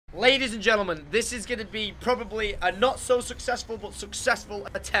Ladies and gentlemen, this is going to be probably a not so successful but successful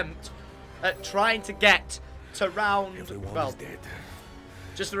attempt at trying to get to round, well,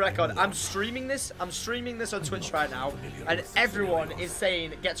 just for the record, I'm streaming this on Twitch right now, and everyone is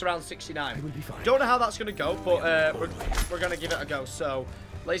saying get to round 69. Don't know how that's going to go, but we're going to give it a go. So,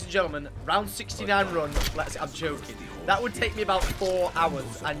 ladies and gentlemen, round 69 run, I'm joking. That would take me about 4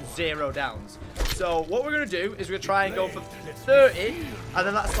 hours and 0 downs. So what we're going to do is we're going to try and go for 30, and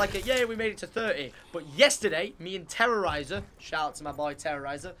then that's like a, yay, we made it to 30. But yesterday, me and Terrorizer, shout out to my boy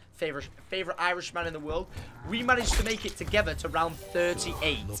Terrorizer, favorite Irishman in the world, we managed to make it together to round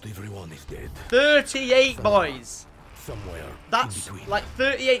 38. Not everyone is dead. 38, boys. Somewhere that's like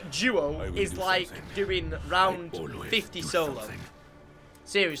 38 duo is like doing round 50 solo.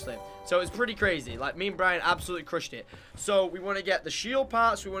 Seriously. So it's pretty crazy. Like, me and Brian absolutely crushed it. So we want to get the shield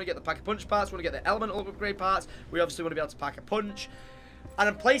parts, we want to get the pack-a-punch parts, we want to get the elemental upgrade parts, we obviously want to be able to pack-a-punch. And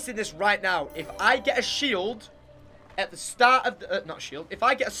I'm placing this right now. If I get a shield at the start of the, not shield, if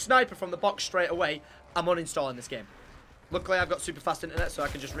I get a sniper from the box straight away, I'm uninstalling this game. Luckily, I've got super fast internet, so I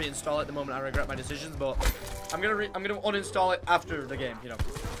can just reinstall it the moment I regret my decisions. But I'm gonna uninstall it after the game. You know,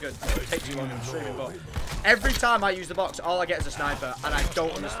 good. It takes too long in streaming, but every time I use the box, all I get is a sniper, and I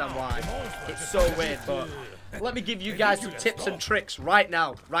don't understand why. It's so weird. But let me give you guys some tips and tricks right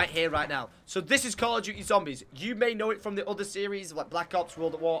now, right here, right now. So this is Call of Duty Zombies. You may know it from the other series like Black Ops,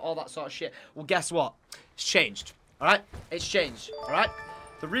 World at War, all that sort of shit. Well, guess what? It's changed. All right, it's changed. All right.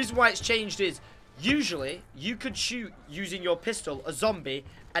 The reason why it's changed is, usually, you could shoot using your pistol a zombie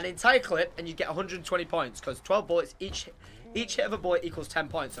an entire clip and you get 120 points because 12 bullets, each hit of a bullet equals 10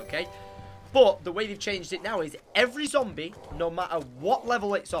 points, okay? But the way they've changed it now is every zombie, no matter what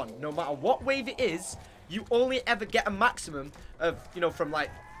level it's on, no matter what wave it is, you only ever get a maximum of, you know, from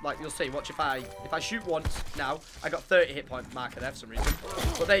like you'll see, watch if I shoot once now, I got 30 hit point marker there for some reason.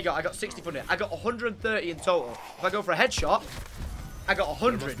 But there you go, I got 60 from it. I got 130 in total. If I go for a headshot, I got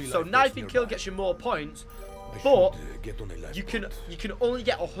 100, so knifing kill gets you more points, but you can only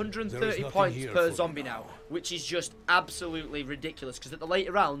get 130 points per zombie now, which is just absolutely ridiculous, because at the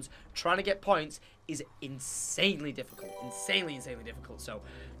later rounds, trying to get points is insanely difficult, insanely difficult. So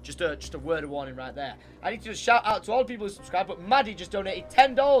just a word of warning right there. I need to just shout out to all the people who subscribe, but Maddie just donated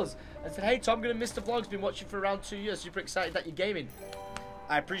 $10 and said, hey Tom, gonna miss the vlogs, been watching for around 2 years, super excited that you're gaming.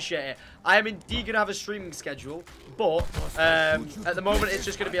 I appreciate it. I am indeed going to have a streaming schedule, but at the moment it's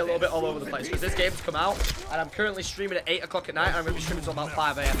just going to be a little bit all over the place because this game's come out and I'm currently streaming at 8 o'clock at night and I'm going to be streaming until about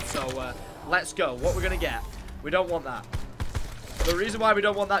 5 AM. So let's go. What we're going to get, we don't want that. The reason why we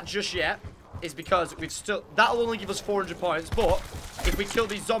don't want that just yet is because that'll only give us 400 points, but if we kill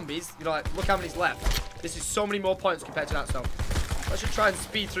these zombies, you know, like, look how many's left. This is so many more points compared to that, so let's just try and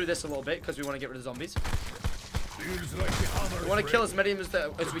speed through this a little bit because we want to get rid of zombies. We want to kill as many of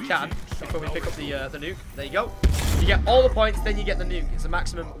them as we can before we pick up the nuke. There you go. You get all the points, then you get the nuke. It's a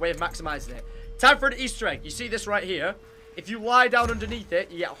maximum way of maximizing it. Time for an Easter egg. You see this right here. If you lie down underneath it,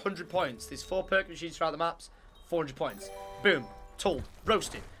 you get 100 points. There's 4 perk machines throughout the maps. 400 points. Boom. Told.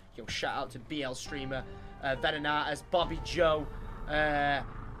 Roasted. Yo, shout out to BL Streamer, Venenatas, Bobby Joe,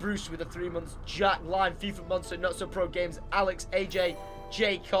 Bruce with the 3 months, Jack, Line, FIFA Monster, Not So Pro Games, Alex, AJ,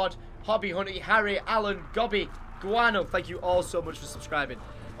 J Cod, Hobby Honey, Harry, Alan, Gobby, Guano, thank you all so much for subscribing.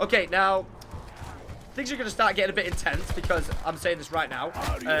 Okay, now, things are going to start getting a bit intense because I'm saying this right now.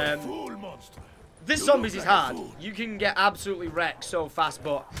 This zombies is hard. You can get absolutely wrecked so fast,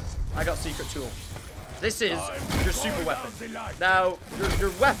 but I got secret tool. This is your super weapon. Now,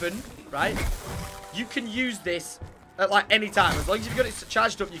 your weapon, right, you can use this at like any time. As long as you've got it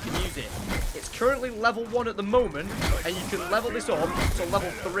charged up, you can use it. It's currently level 1 at the moment, and you can level this up to level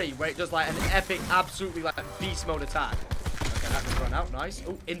 3, where it does like an epic, absolutely like beast mode attack. Okay, that can run out. Nice.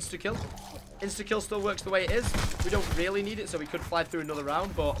 Oh, insta-kill. Insta-kill still works the way it is. We don't really need it, so we could fly through another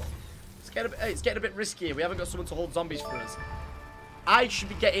round, but it's getting a bit riskier. We haven't got someone to hold zombies for us. I should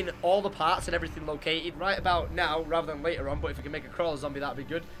be getting all the parts and everything located right about now, rather than later on, but if we can make a crawler zombie, that'd be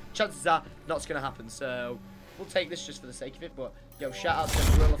good. Chances are, not going to happen, so we'll take this just for the sake of it, but yo, shout out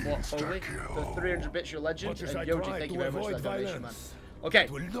to Gorilla Foley for 300 bits, your legend, and Yoji, thank you very much for that donation, man. Okay,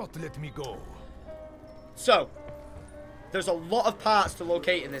 so there's a lot of parts to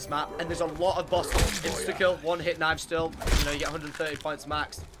locate in this map, and there's a lot of bosses. Insta-kill, 1-hit knife still, you know, you get 130 points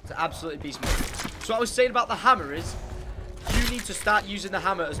max. It's absolutely beast mode. So what I was saying about the hammer is, you need to start using the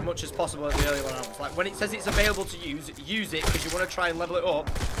hammer as much as possible at the early rounds. Like, when it says it's available to use it because you want to try and level it up.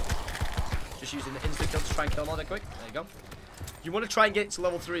 Just using the insta-kill to try and kill them all that quick. There you go. You want to try and get it to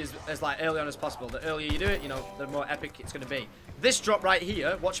level 3 as like early on as possible. The earlier you do it, you know, the more epic it's going to be. This drop right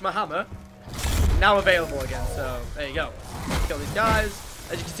here, watch my hammer, now available again. So there you go. Kill these guys.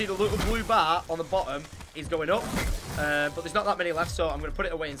 As you can see, the little blue bar on the bottom is going up. But there's not that many left, so I'm going to put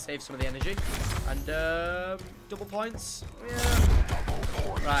it away and save some of the energy. And double points. Yeah.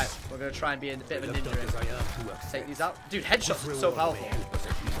 Right, we're going to try and be a bit of a ninja. Take these out. Dude, headshots are so powerful.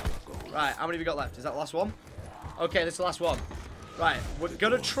 Right, how many have we got left? Is that the last one? Okay, this is the last one. Right, we're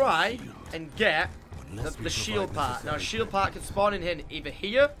going to try and get the shield part. Now, a shield part can spawn in here, either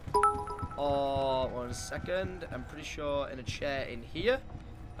here or, 1 second, I'm pretty sure in a chair in here.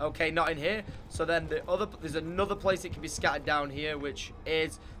 Okay, not in here. So then there's another place it can be scattered down here, which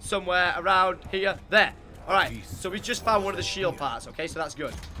is somewhere around here. There. Alright, so we just found one of the shield parts, okay, so that's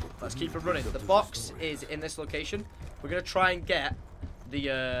good. Let's keep it running. The box is in this location. We're going to try and get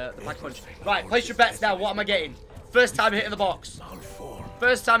the pack punch. Right, place your bets now. What am I getting? First time hitting the box.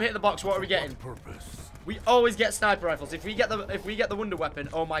 First time hitting the box, what are we getting? We always get sniper rifles. If we get the wonder weapon,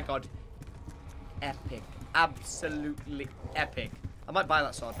 oh my god. Epic. Absolutely epic. I might buy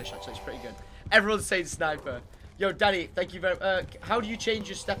that swordfish, actually. It's pretty good. Everyone's saying sniper. Yo, Danny, thank you very much. How do you change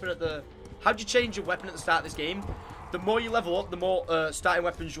your stepping at the... How do you change your weapon at the start of this game? The more you level up, the more starting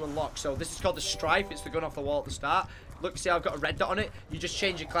weapons you unlock. So this is called the Strife. It's the gun off the wall at the start. Look, see how I've got a red dot on it? You just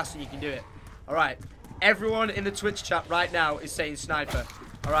change your class and you can do it. Alright. Everyone in the Twitch chat right now is saying sniper.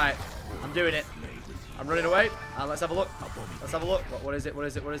 Alright. I'm doing it. I'm running away. And let's have a look. Let's have a look. What is it? What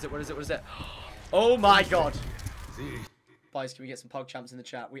is it? What is it? What is it? What is it? Oh my god. Boys, can we get some pog champs in the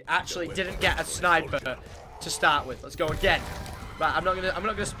chat? We actually didn't get a sniper to start with. Let's go again. Right, I'm not gonna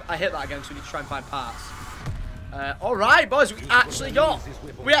I hit that again because we need to try and find parts. Alright, boys, we actually got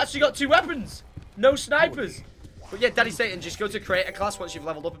 2 weapons. No snipers. But yeah, Daddy Satan, just go to creator class once you've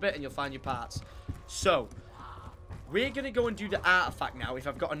leveled up a bit and you'll find your parts. So, we're going to go and do the artifact now if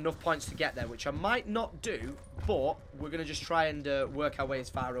I've got enough points to get there, which I might not do, but we're going to just try and work our way as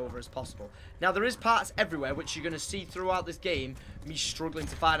far over as possible. Now, there is parts everywhere, which you're going to see throughout this game, me struggling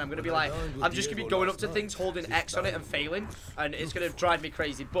to find. I'm going to be like, I'm just going to be going up to things, holding X on it and failing, and it's going to drive me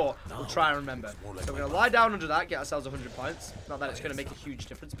crazy, but we'll try and remember. So we're going to lie down under that, get ourselves 100 points. Not that it's going to make a huge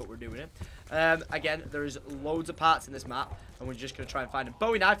difference, but we're doing it. Again, there is loads of parts in this map, and we're just going to try and find them.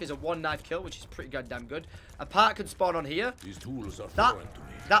 Bowie knife is a 1-knife kill, which is pretty goddamn good. A part can spawn on here. These tools are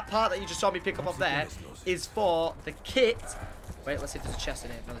that part that you just saw me pick up off there is for the kit. Wait, let's see if there's a chest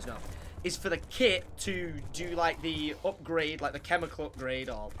in here. No, there's not. Is for the kit to do like the upgrade, like the chemical upgrade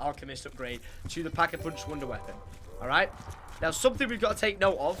or alchemist upgrade to the Pack-a-Punch wonder weapon. Alright? Now, something we've got to take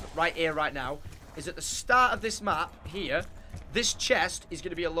note of right here, right now, is at the start of this map here, this chest is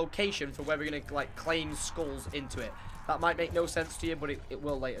going to be a location for where we're going to like claim skulls into it. That might make no sense to you, but it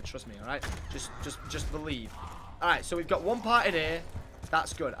will later, trust me, alright? Just believe. Alright, so we've got one part in here.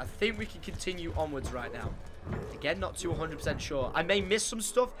 That's good. I think we can continue onwards right now. Again, not too 100% sure. I may miss some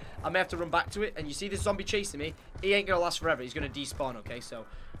stuff. I may have to run back to it. And you see this zombie chasing me? He ain't going to last forever. He's going to despawn, okay? So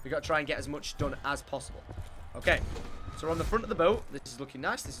we've got to try and get as much done as possible. Okay. So we're on the front of the boat. This is looking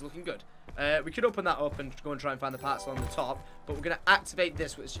nice. This is looking good. We could open that up and go and try and find the parts along the top. But we're going to activate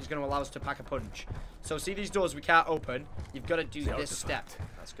this, which is going to allow us to pack a punch. So see these doors we can't open? You've got to do this step.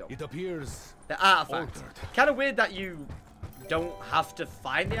 Let's go. It appears the artifact. Kind of weird that you don't have to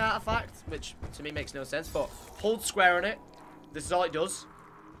find the artifact, which to me makes no sense, but hold square on it. This is all it does.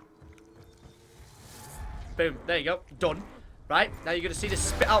 Boom. There you go. Done. Right? Now you're going to see this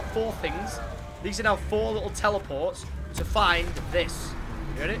spit out 4 things. These are now 4 little teleports to find this.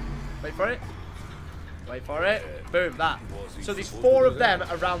 You ready? Wait for it. Wait for it. Boom. That. So there's 4 of them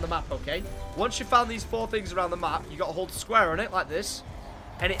around the map, okay? Once you found these 4 things around the map, you got to hold square on it like this.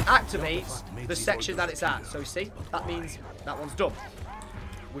 And it activates the section that it's at. So you see, that means that one's done.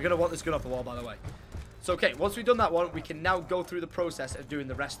 We're going to want this gun off the wall, by the way. So, okay, once we've done that one, we can now go through the process of doing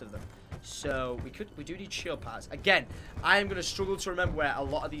the rest of them. So, we do need shield parts. Again, I am going to struggle to remember where a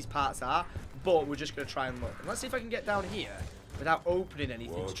lot of these parts are, but we're just going to try and look. And let's see if I can get down here without opening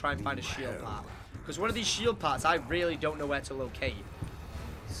anything to try and find a shield part. Because one of these shield parts, I really don't know where to locate.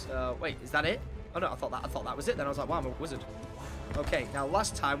 So, wait, is that it? Oh, no, I thought that was it. Then I was like, wow, I'm a wizard. Okay, now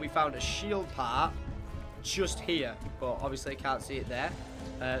last time we found a shield part just here, but obviously I can't see it there.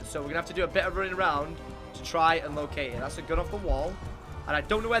 So we're going to have to do a bit of running around to try and locate it. That's a gun off the wall. And I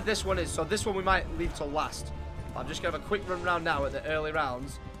don't know where this one is, so this one we might leave till last. But I'm just going to have a quick run around now at the early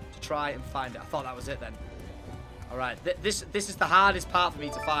rounds to try and find it. I thought that was it then. Alright, this is the hardest part for me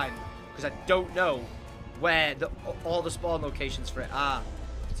to find, because I don't know where all the spawn locations for it are.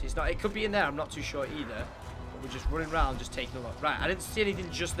 See, it could be in there, I'm not too sure either. We're just running around, just taking a look. Right, I didn't see anything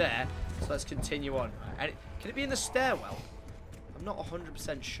just there, so let's continue on. And can it be in the stairwell? I'm not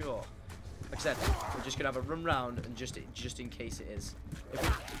 100% sure. Like I said, we're just gonna have a run round and just in case it is.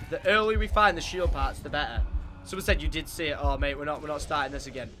 The earlier we find the shield parts, the better. Someone said you did see it. Oh, mate, we're not starting this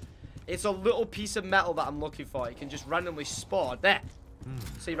again. It's a little piece of metal that I'm looking for. It can just randomly spawn. There.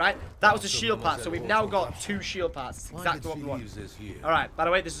 See, right? That was a shield part, so we've now got 2 shield parts. That's exactly what we want. Alright, by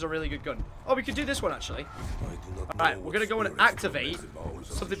the way, this is a really good gun. Oh, we could do this one, actually. Alright, we're going to go and activate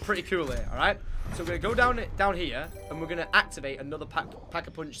something pretty cool here, alright? So we're going to go down here, and we're going to activate another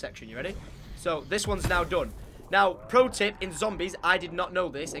pack-a-punch section. You ready? So, this one's now done. Now, pro tip, in zombies, I did not know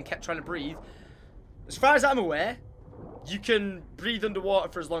this and kept trying to breathe. As far as I'm aware, you can breathe underwater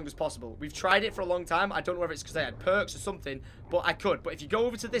for as long as possible. We've tried it for a long time. I don't know whether it's because I had perks or something, but I could. But if you go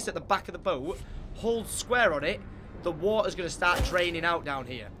over to this at the back of the boat, hold square on it, the water's going to start draining out down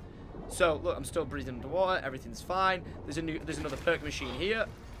here. So, look, I'm still breathing underwater. Everything's fine. There's another perk machine here.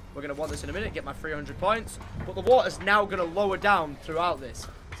 We're going to want this in a minute, get my 300 points. But the water's now going to lower down throughout this.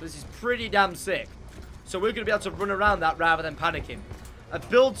 So this is pretty damn sick. So we're going to be able to run around that rather than panicking. A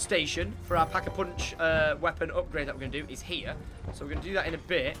build station for our pack-a-punch weapon upgrade that we're going to do is here. So we're going to do that in a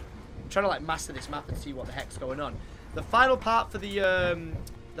bit. I'm trying to like master this map and see what the heck's going on. The final part for the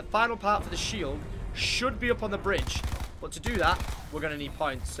shield should be up on the bridge. But to do that, we're going to need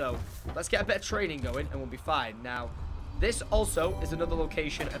points. So let's get a bit of training going and we'll be fine. Now, this also is another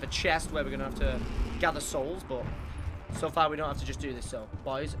location of a chest where we're going to have to gather souls. But so far, we don't have to just do this. So,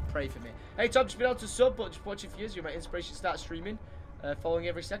 boys, pray for me. Hey, Tom, just been able to sub, but just watching for you. You're my inspiration to start streaming. Following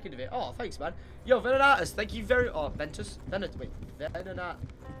every second of it. Oh, thanks, man. Yo, Venenatus, thank you very... Oh, Ventus? Venetus.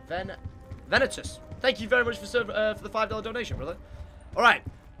 Thank you very much for the $5 donation, brother. All right,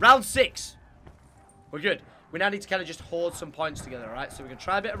 round 6. We're good. We now need to kind of just hoard some points together, all right? So we're going to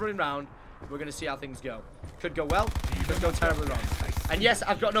try a bit of running around. We're going to see how things go. Could go well, could go terribly wrong. And yes,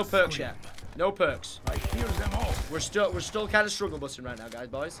 I've got no perks yet. No perks. We're still kind of struggle busting right now, guys,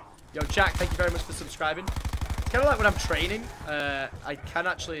 boys. Yo, Jack, thank you very much for subscribing. Kind of like when I'm training, I can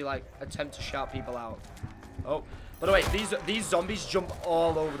actually like attempt to shout people out. Oh, by the way, these zombies jump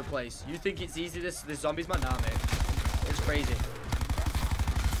all over the place. You think it's easy, this zombies, man? Nah, mate, it's crazy.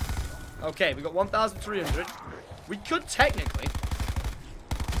 Okay, we got 1,300. We could technically.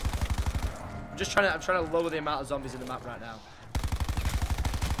 I'm trying to lower the amount of zombies in the map right now.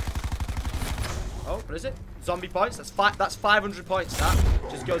 Oh, what is it? Zombie points. That's 500 points. That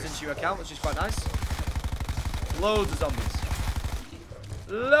just goes into your account, which is quite nice. Loads of zombies.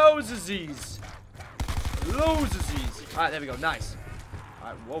 Loads of these. Loads of these. All right, there we go. Nice. All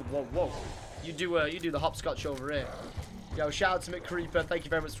right, whoa, whoa, whoa. You do the hopscotch over here. Yo, shout out to McCreeper. Thank you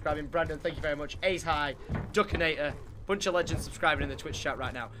very much for subscribing. Brandon, thank you very much. Ace High, Duckinator, bunch of legends subscribing in the Twitch chat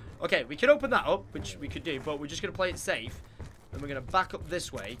right now. Okay, we can open that up, which we could do, but we're just gonna play it safe. And we're gonna back up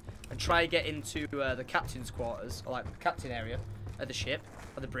this way and try and get into the captain's quarters, or like the captain area of the ship,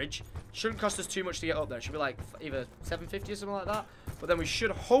 or the bridge. Shouldn't cost us too much to get up there. It should be like either 750 or something like that. But then we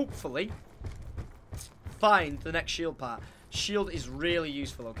should hopefully find the next shield part. Shield is really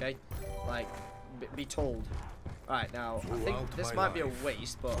useful, okay? Like, be told. Alright, now, I think this might be a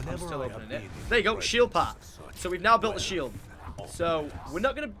waste, but I'm still opening it. There you go, shield part. So we've now built the shield. So, we're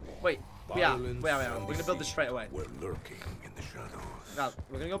not gonna... Wait, we are. We're gonna build this straight away. We're lurking in the shadows. Now,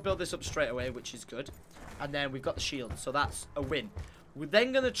 we're gonna go build this up straight away, which is good. And then we've got the shield, so that's a win. We're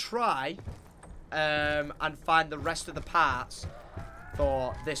then gonna try and find the rest of the parts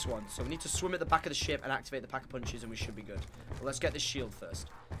for this one. So we need to swim at the back of the ship and activate the pack-a-punches, and we should be good. But let's get this shield first.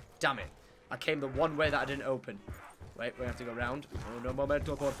 Damn it. I came the one way that I didn't open. Wait, we have to go round. Oh, no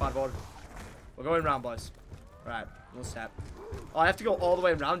momento, por favor. We're going round, boys. Right, one step. Oh, I have to go all the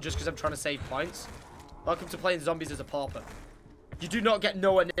way around just because I'm trying to save points. Welcome to playing zombies as a pauper. You do not get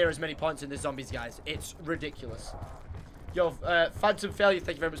nowhere near as many points in the zombies, guys. It's ridiculous. Yo, Phantom Failure,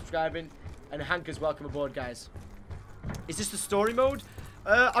 thank you very much for subscribing. And Hankers, welcome aboard, guys. Is this the story mode?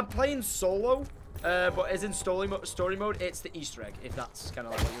 I'm playing solo, but as in story mode, it's the Easter egg, if that's kind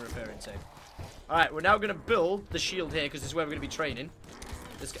of like what you're referring to. Alright, we're now going to build the shield here, because this is where we're going to be training.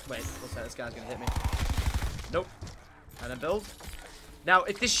 Wait, what's that? This guy's going to hit me. Nope. And then build. Now,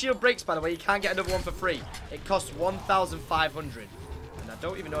 if this shield breaks, by the way, you can't get another one for free. It costs 1,500. And I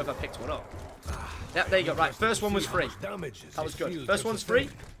don't even know if I picked one up. Yep, there you go. Right, first one was free. That was good. First one's free.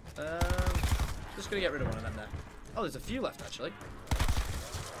 Just going to get rid of one of them there. Oh, there's a few left, actually.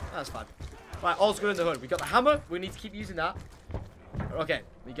 That's fine. Right, all's good in the hood. We got the hammer. We need to keep using that. Okay,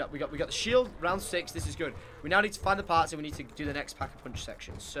 we got the shield. Round 6. This is good. We now need to find the parts, and we need to do the next pack-a-punch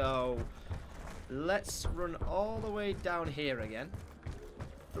section. So, let's run all the way down here again.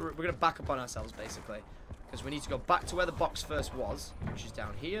 We're going to back up on ourselves, basically. Because we need to go back to where the box first was, which is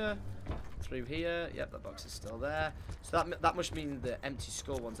down here. Through here. Yep, that box is still there. So that must mean the empty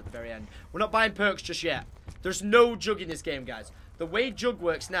skull one's at the very end. We're not buying perks just yet. There's no jug in this game, guys. The way jug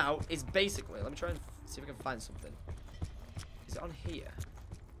works now is basically... Let me try and see if I can find something. Is it on here?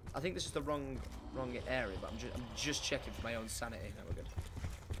 I think this is the wrong area, but I'm just checking for my own sanity. No, we're good.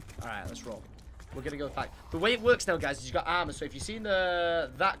 Alright, let's roll. We're gonna go back. The way it works now, guys, is you've got armor. So if you see in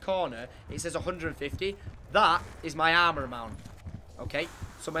that corner, it says 150. That is my armor amount. Okay?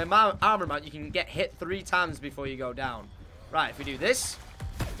 So my armor amount, you can get hit 3 times before you go down. Right, if we do this,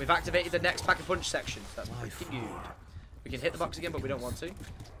 we've activated the next pack-a-punch section. So that's pretty good. We can hit the box again, but we don't want to.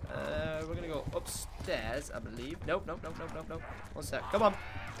 We're gonna go upstairs, I believe. Nope. One sec. Come on.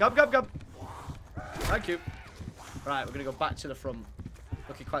 Come. Thank you. Right, we're gonna go back to the front.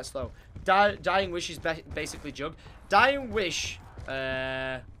 Looking quite slow. Dying Wish is basically Jug. Dying Wish.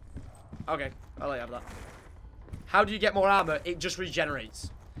 Okay, I'll let you have that. How do you get more armor? It just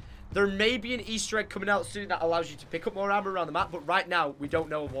regenerates. There may be an Easter egg coming out soon that allows you to pick up more armor around the map, but right now we don't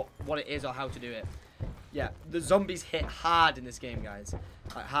know what it is or how to do it. Yeah, the zombies hit hard in this game, guys.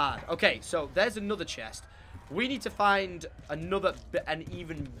 Like, hard. Okay, so there's another chest. We need to find an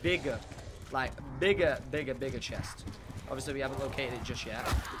even bigger, like, bigger chest. Obviously, we haven't located it just yet.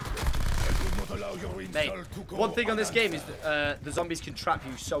 Mate, one thing on this game is that the zombies can trap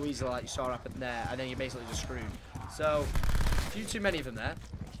you so easily, like you saw up in there, and then you're basically just screwed. So, a few too many of them there.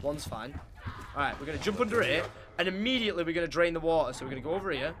 One's fine. Alright, we're going to jump under it, and immediately we're going to drain the water. So we're going to go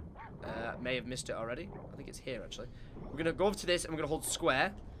over here. May have missed it already. I think it's here, actually. We're going to go over to this, and we're going to hold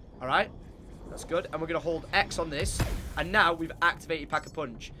square. Alright, that's good. And we're going to hold X on this. And now we've activated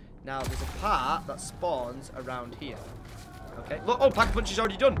Pack-a-Punch. Now, there's a part that spawns around here. Okay, look, oh, Pack-a-Punch is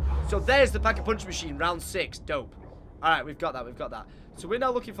already done. So there's the Pack-a-Punch machine, round 6. Dope. Alright, we've got that. So we're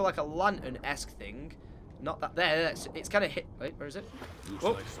now looking for like a lantern-esque thing. Not that there. It's kind of hit. Wait, where is it?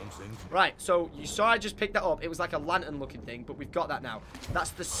 Oh. Right, so you saw I just picked that up. It was like a lantern-looking thing, but we've got that now. That's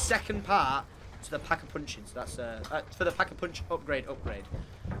the second part to the Pack-a-Punching. So that's for the Pack-a-Punch upgrade.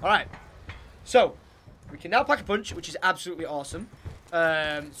 Alright, so we can now Pack-a-Punch, which is absolutely awesome.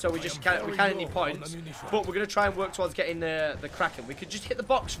 So we kind of need points, but we're going to try and work towards getting the Kraken. We could just hit the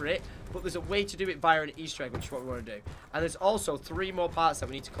box for it, but there's a way to do it via an Easter egg, which is what we want to do. And there's also 3 more parts that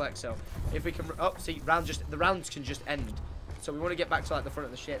we need to collect. So if we can, oh, see, the rounds can just end. So we want to get back to like the front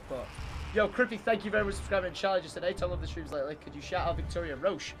of the ship. But yo, Crippy, thank you very much for subscribing and Charlie just said, hey, love the streams lately. Could you shout out Victoria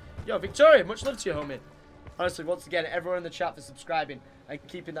Roche? Yo, Victoria, much love to you, homie. Honestly, once again, everyone in the chat for subscribing and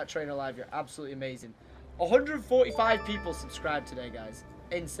keeping that train alive. You're absolutely amazing. 145 people subscribed today, guys.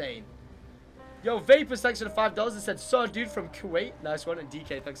 Insane. Yo, Vapors, thanks for the $5. It said, saw a dude from Kuwait. Nice one. And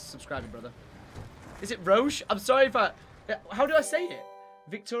DK, thanks for subscribing, brother. Is it Roche? I'm sorry if I... How do I say it?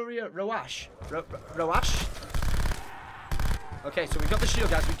 Victoria Roash. Roash? Okay, so we've got the shield,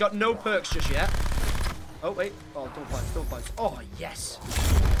 guys. We've got no perks just yet. Oh, wait. Oh, double points. Oh, yes.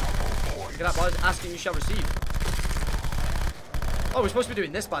 Look at that, boys. Asking you shall receive. Oh, we're supposed to be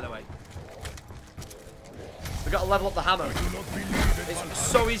doing this, by the way. We've got to level up the hammer. It's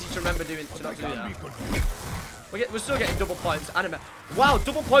so easy to remember to not do that. We're still getting double points. Wow,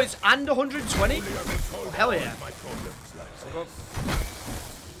 double points and 120? Oh, hell yeah.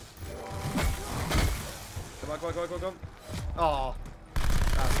 Come on. Oh.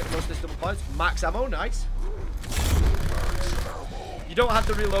 Let's get most of this double points. Max ammo, nice. You don't have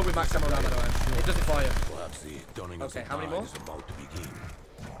to reload with max ammo now, by the way. It does it for you. Okay, how many more?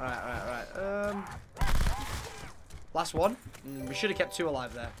 Alright. Last one. We should have kept 2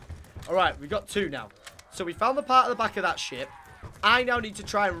 alive there. Alright, we've got 2 now. So we found the part at the back of that ship. I now need to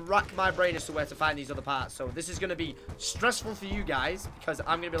try and rack my brain as to where to find these other parts. So this is going to be stressful for you guys, because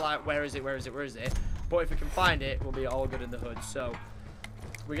I'm going to be like, where is it? But if we can find it, we'll be all good in the hood. So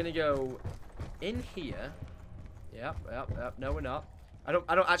we're going to go in here. Yep. No, we're not. I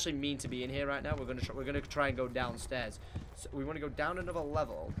don't actually mean to be in here right now. We're gonna try and go downstairs. So we want to go down another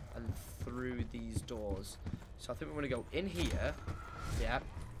level and through these doors. So I think we want to go in here. Yeah.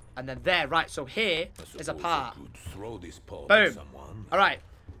 And then there. Right. So here is a part. Boom. All right.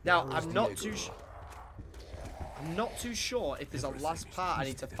 Now I'm not too sure if there's a last part I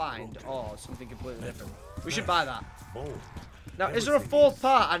need to find or something completely different. We should buy that. Now, is there a 4th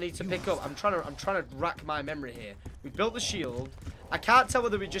part I need to pick up? I'm trying to rack my memory here. We built the shield. I can't tell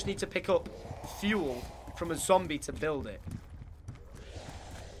whether we just need to pick up fuel from a zombie to build it.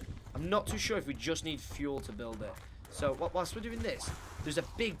 I'm not too sure if we just need fuel to build it. So, whilst we're doing this, there's a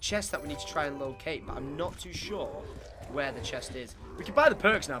big chest that we need to try and locate, but I'm not too sure where the chest is. We can buy the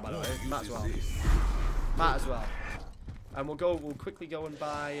perks now, by the way. Might as well. And we'll quickly go and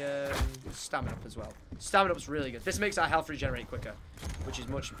buy stamina up as well. Stamina up's really good. This makes our health regenerate quicker, which is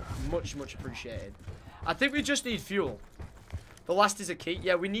much appreciated. I think we just need fuel. The last is a key.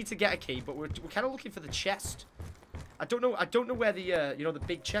 Yeah, we need to get a key, but we're kind of looking for the chest. I don't know where the the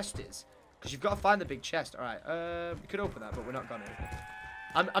big chest is. Because you've got to find the big chest. All right. We could open that, but we're not going to.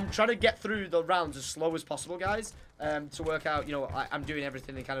 I'm trying to get through the rounds as slow as possible, guys, to work out, you know, I'm doing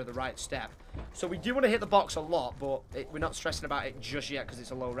everything in kind of the right step. So we do want to hit the box a lot, but we're not stressing about it just yet because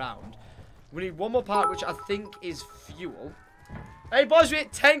it's a low round. We need one more part, which I think is fuel. Hey, boys, we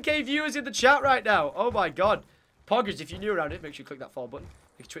hit 10k viewers in the chat right now. Oh, my God. Poggers, if you're new around it, make sure you click that follow button.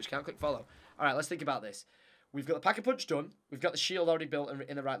 If your Twitch account, click follow. All right, let's think about this. We've got the pack-a-punch done. We've got the shield already built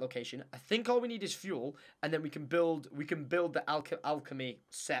in the right location. I think all we need is fuel, and then we can build the alchemy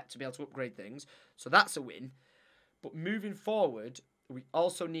set to be able to upgrade things. So that's a win. But moving forward, we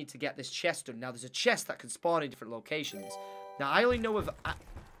also need to get this chest done. Now, there's a chest that can spawn in different locations. Now, I only know of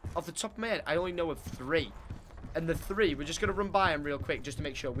the top of my head, I only know of 3. And the 3, we're just going to run by them real quick just to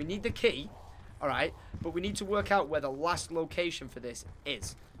make sure. We need the key, all right? But we need to work out where the last location for this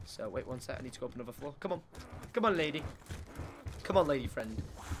is. So, wait one sec. I need to go up another floor. Come on. Come on, lady. Come on, lady friend.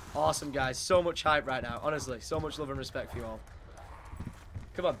 Awesome, guys. So much hype right now. Honestly, so much love and respect for you all.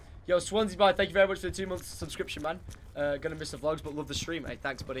 Come on. Yo, Swansea Boy, thank you very much for the 2-month subscription, man. Gonna miss the vlogs, but love the stream. Hey,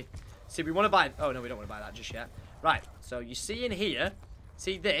 thanks, buddy. See, we want to buy... Oh, no, we don't want to buy that just yet. Right. So, you see in here...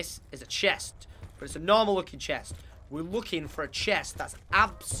 See, this is a chest. But it's a normal-looking chest. We're looking for a chest that's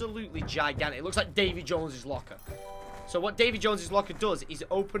absolutely gigantic. It looks like Davy Jones's locker. So what Davy Jones's locker does is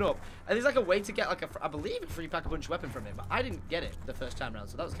open up, and there's like a way to get like I believe a free pack-a-punch weapon from him, but I didn't get it the first time around,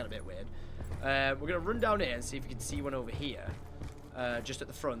 so that was kind of a bit weird. We're gonna run down here and see if we can see one over here, just at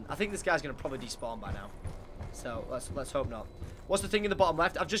the front. I think this guy's gonna probably despawn by now, so let's hope not. What's the thing in the bottom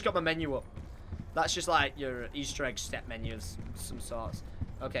left? I've just got my menu up. That's just like your Easter egg step menu of some sorts.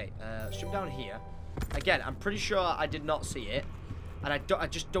 Okay, let's jump down here. Again, I'm pretty sure I did not see it. And I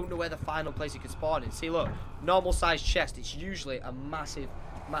just don't know where the final place it could spawn in. See, look, normal sized chest. It's usually a massive,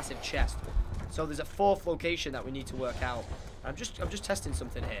 massive chest. So there's a 4th location that we need to work out. I'm just testing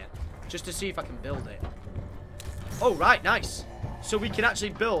something here, just to see if I can build it. Oh, right, nice. So we can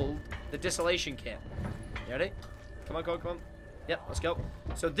actually build the distillation kit. You ready? Come on, come on, come on. Yep, let's go.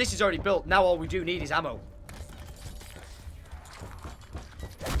 So this is already built. Now all we do need is ammo.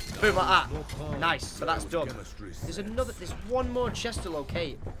 Boom, like that. Nice. So that's done. There's one more chest to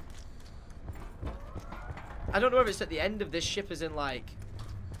locate. I don't know if it's at the end of this ship, as in like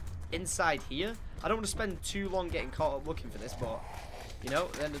inside here. I don't want to spend too long getting caught up looking for this, but you know,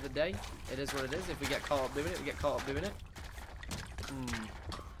 at the end of the day, it is what it is. If we get caught up doing it, we get caught up doing it.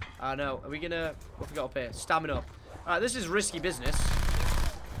 I know. Are we gonna? What have we got up here? Stamina up. All right, this is risky business.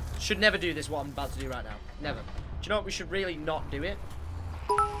 Should never do this. What I'm about to do right now. Never. Do you know what? We should really not do it.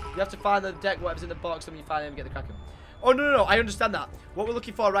 You have to find the deck, whatever's in the box, and when you find them, get the Kraken. Oh, no, I understand that. What we're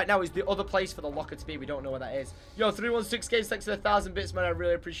looking for right now is the other place for the locker to be. We don't know where that is. Yo, 316 games, thanks for the 1,000 bits, man. I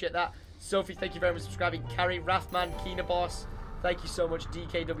really appreciate that. Sophie, thank you very much for subscribing. Carrie, Rathman, Keena Boss, thank you so much.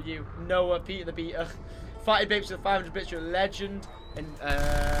 DKW, Noah, Peter the Beater, Fighty Babes for the 500 bits, you're a legend. And,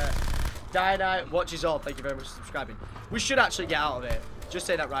 Diana, watches all, thank you very much for subscribing. We should actually get out of it. Just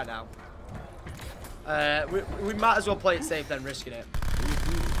say that right now. We might as well play it safe than risking it.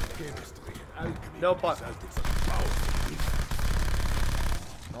 No point.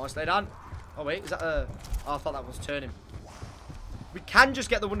 Oh, stay down. Oh, wait. Is that a... Oh, I thought that was turning. We can just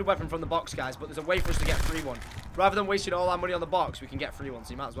get the wonder weapon from the box, guys, but there's a way for us to get a free one. Rather than wasting all our money on the box, we can get a free one, so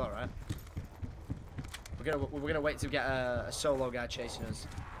you might as well, right? We're gonna wait to get a solo guy chasing us.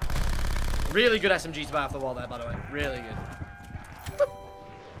 Really good SMG to buy off the wall there, by the way. Really good.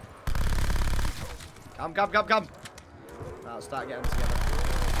 Come. Right, let's start getting them together.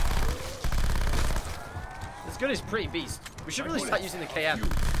 This gun is pretty beast. We should really start using the KM.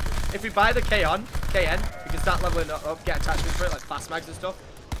 If we buy the KN, we can start leveling up, get attachments for it, like fast mags and stuff.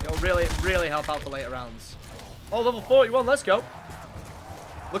 It'll really help out for later rounds. Oh, level 41, let's go.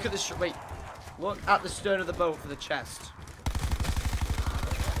 Look at this, wait. Look at the stern of the boat for the chest.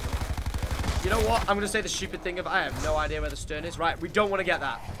 You know what? I'm going to say the stupid thing of I have no idea where the stern is. Right, we don't want to get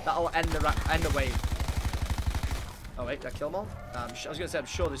that. That'll end the wave. Oh, wait, did I kill them all? I was going to say, I'm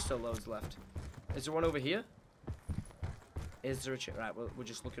sure there's still loads left. Is there one over here? Is there a chest? Right, we're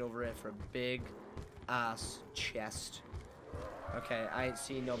just looking over here for a big-ass chest. Okay, I ain't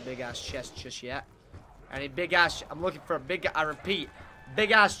seen no big-ass chest just yet. Any big-ass... I'm looking for a big... I repeat,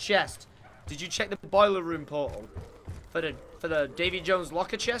 big-ass chest. Did you check the boiler room portal? For the Davy Jones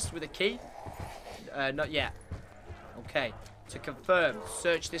locker chest with a key? Not yet. Okay. To confirm,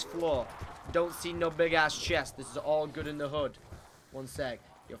 search this floor. Don't see no big-ass chest. This is all good in the hood. One sec.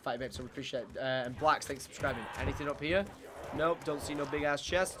 Yo, Fight Babes, so we appreciate it. And Blacks, thanks for subscribing. Anything up here? Nope, don't see no big-ass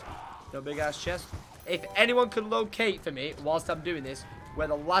chest. No big-ass chest. If anyone can locate for me, whilst I'm doing this, where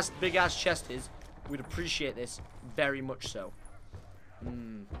the last big-ass chest is, we'd appreciate this very much so.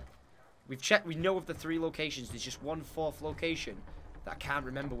 We've checked. We know of the 3 locations. There's just one 4th location that I can't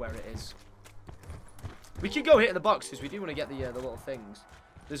remember where it is. We could go hit in the box because we do want to get the little things.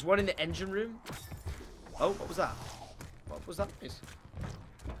 There's one in the engine room. Oh, what was that? What was that?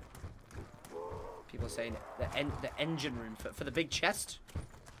 People are saying the engine room for the big chest.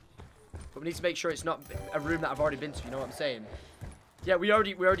 But we need to make sure it's not a room that I've already been to. You know what I'm saying? Yeah, we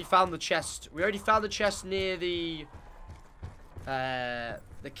already found the chest. We already found the chest near the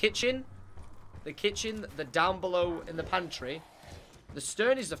kitchen. The kitchen, the down below in the pantry. The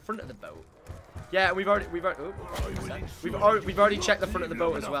stern is the front of the boat. Yeah, we've already checked the front of the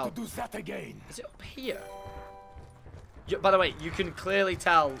boat as well. Is it up here? By the way, you can clearly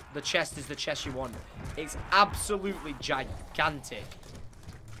tell the chest is the chest you want. It's absolutely gigantic.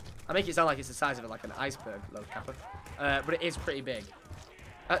 I make it sound like it's the size of like an iceberg, low capper. But it is pretty big.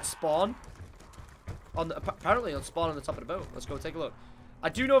 At spawn, apparently on spawn on the top of the boat. Let's go take a look. I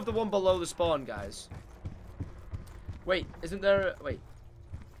do know of the one below the spawn, guys. Wait, isn't there? Wait.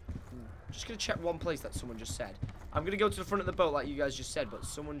 Just gonna check one place that someone just said. I'm gonna go to the front of the boat like you guys just said, but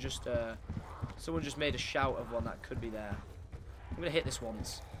someone just made a shout of one that could be there. I'm gonna hit this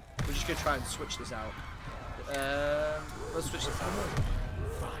once. We're just gonna try and switch this out. Let's switch this out.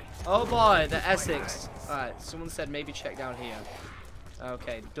 Oh boy, the Essex. Alright, someone said maybe check down here.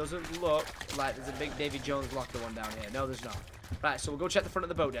 Okay, doesn't look like there's a big Davy Jones locker one down here. No, there's not. Right, so we'll go check the front of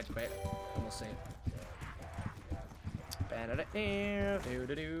the boat dead quick, and we'll see.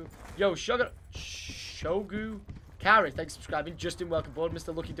 Yo, Shogu Carrie, thanks for subscribing. Justin, welcome aboard.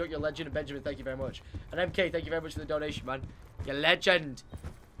 Mr. Lucky Duck, you're a legend. And Benjamin, thank you very much. And MK, thank you very much for the donation, man. You're a legend.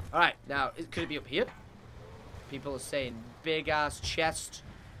 Alright, now, could it be up here? People are saying big ass chest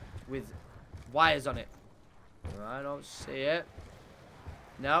with wires on it. I don't see it.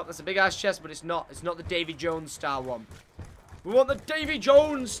 No, that's a big ass chest, but it's not. It's not the Davy Jones style one. We want the Davy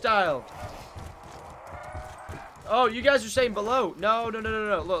Jones style. Oh, you guys are saying below. No.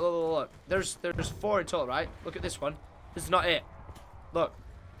 Look. There's 4 in total, right? Look at this one. This is not it. Look,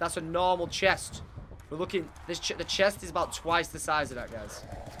 that's a normal chest. We're looking. The chest is about twice the size of that, guys.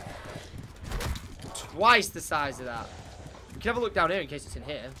 Twice the size of that. We can have a look down here in case it's in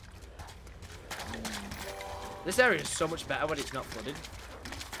here. This area is so much better when it's not flooded.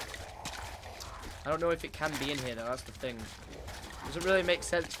 I don't know if it can be in here though. That's the thing. Doesn't really make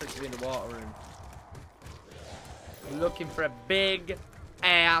sense for it to be in the water room. We're looking for a big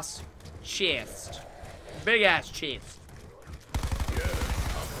ass chest. Big ass chest.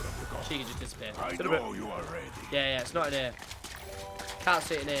 She can just disappear. I know you are ready. Yeah, it's not in here. Can't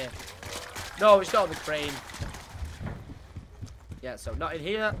see it in here. No, it's not on the crane. Yeah, so not in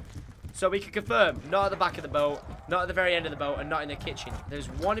here. So we can confirm, not at the back of the boat, not at the very end of the boat, and not in the kitchen. There's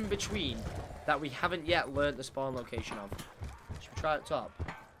one in between that we haven't yet learnt the spawn location of. Should we try at the top?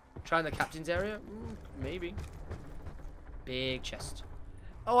 Try in the captain's area? Maybe. Big chest.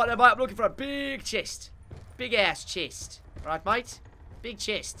 Oh, what am I? I'm looking for a big chest. Big ass chest. Right, mate? Big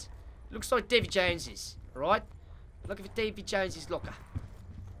chest. Looks like Davy Jones's. Alright? Looking for Davy Jones's locker.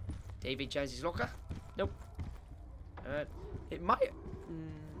 Davy Jones's locker? Nope. It might.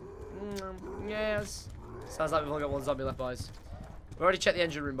 Yes. Sounds like we've only got one zombie left, boys. We already checked the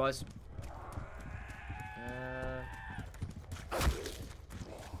engine room, boys.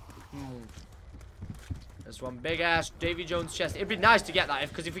 There's one big ass Davy Jones chest. It'd be nice to get that,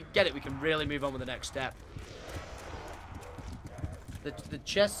 because if we get it, we can really move on with the next step. The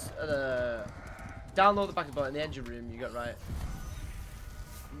chest, download the back of the boat in the engine room. You got right.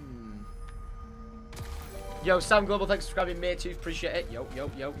 Yo, Sam Global, thanks for subscribing, mate. Too appreciate it. Yo.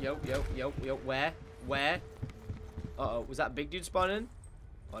 Where? Uh-oh, was that a big dude spawning?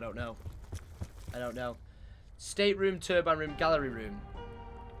 I don't know. Stateroom, turbine room, gallery room.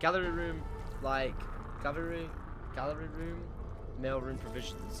 Gallery room, like gallery room, mail room,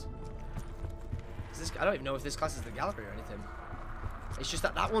 provisions. Is this? I don't even know if this class is the gallery or anything. It's just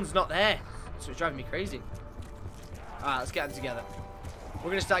that one's not there, so it's driving me crazy. All right, let's get them together. We're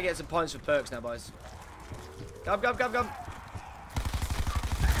gonna start getting some points for perks now, boys. Come.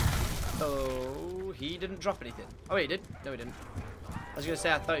 Oh, he didn't drop anything. Oh, he did. No, he didn't. I was gonna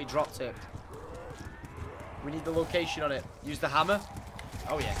say I thought he dropped it. We need the location on it. Use the hammer.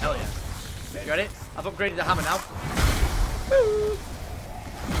 Oh yeah, hell yeah. You ready? I've upgraded the hammer now. Woo!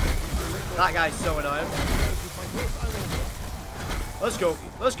 That guy's so annoying. Let's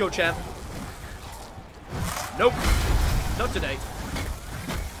go, champ. Nope. Not today.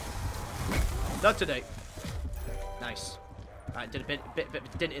 Nice. Alright, did a bit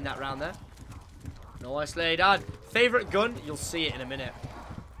of dint in that round there. Nicely done. Favorite gun? You'll see it in a minute.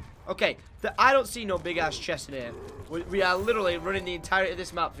 Okay, I don't see no big-ass chest in here. We are literally running the entirety of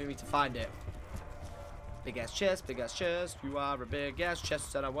this map for me to find it. Big-ass chest, big-ass chest. You are a big-ass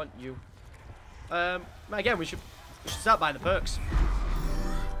chest, and I want you. Again, we should start buying the perks.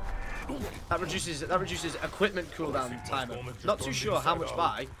 That reduces equipment cooldown timer. Not too sure how much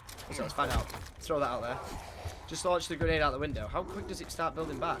by. So let's find out. Throw that out there. Just launch the grenade out the window. How quick does it start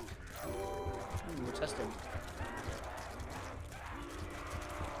building back? We're testing.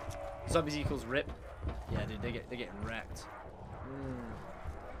 Zombies equals rip. Yeah, dude, they're getting wrecked.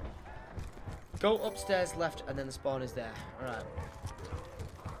 Go upstairs left, and then the spawn is there. All right.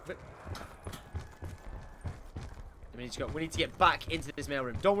 We need to get back into this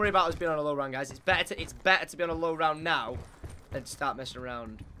mailroom. Don't worry about us being on a low round, guys. It's better to be on a low round now than to start messing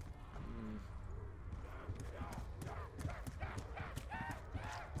around.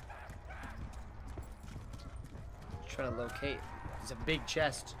 Trying to locate. It's a big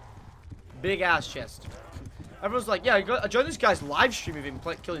chest. Big ass chest. Everyone's like, yeah, I joined this guy's live stream of him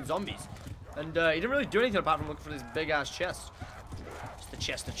killing zombies. And he didn't really do anything apart from looking for this big ass chest. It's the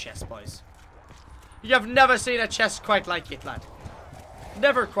chest of chests, boys. You have never seen a chest quite like it, lad.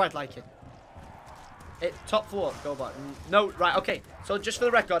 Never quite like it. Top floor, go back. No, right, okay. So just for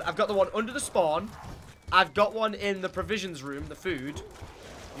the record, I've got the one under the spawn. I've got one in the provisions room, the food.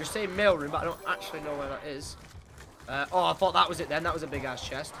 You're saying mail room, but I don't actually know where that is. Oh, I thought that was it then. That was a big ass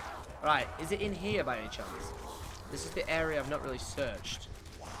chest. Right, is it in here by any chance? This is the area I've not really searched.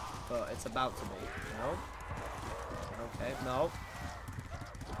 But it's about to be. No? Okay, no.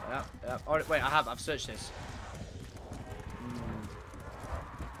 Yeah. Oh, wait, I've searched this.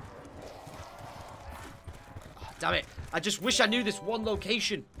 Oh, damn it. I just wish I knew this one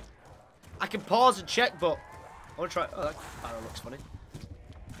location. I can pause and check, but I want to try. Oh, that barrel looks funny.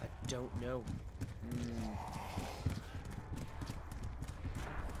 I don't know.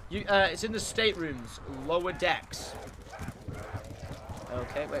 It's in the staterooms, lower decks.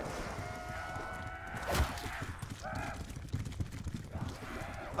 Okay, wait.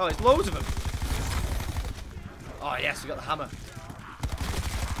 Oh, there's loads of them. Oh, yes, we got the hammer.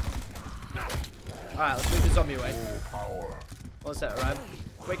 Alright, let's move the zombie away. What's that, right?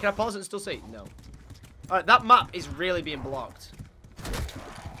 Wait, can I pause it and still see? No. Alright, that map is really being blocked.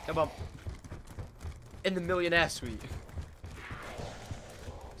 Come on. In the millionaire suite.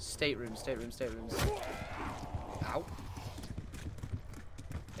 Staterooms. Ow.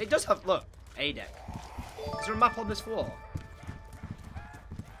 It does have, look, a deck. Is there a map on this floor?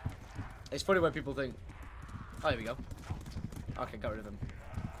 It's funny when people think, oh, here we go. Okay, got rid of them.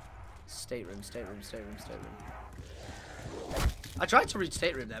 Stateroom. I tried to read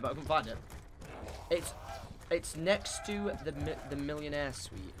stateroom there, but I couldn't find it. It's next to the millionaire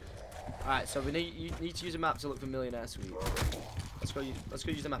suite. All right, so you need to use a map to look for millionaire suite. Let's go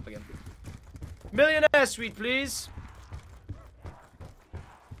use the map again. Millionaire suite, please.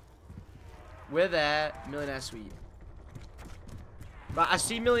 We're there. Millionaire suite. Right, I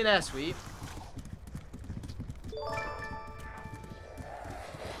see millionaire suite.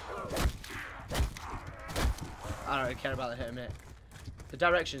 I don't really care about the hit a minute. The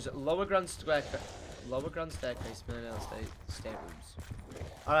directions: lower grand staircase, millionaire staterooms.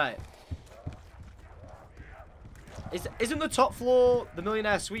 All right. Isn't the top floor the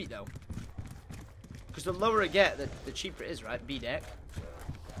millionaire suite though? Because the lower it get, the cheaper it is, right? B deck.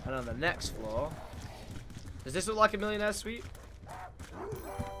 And on the next floor, does this look like a millionaire suite?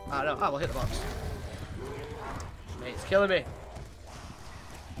 I don't know. We'll hit the box. Mate, it's killing me.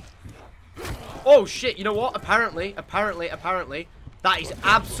 Oh shit! You know what? Apparently, that is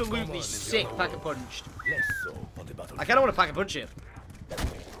absolutely sick. Pack a punched. I kind of want to pack a punch it.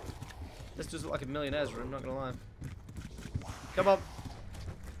 This does look like a millionaire's room. Not gonna lie. Come on.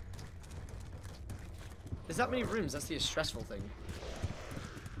 There's that many rooms. That's the stressful thing.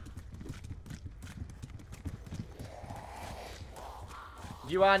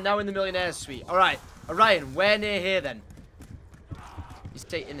 You are now in the millionaire's suite. All right, Orion. Where near here then? You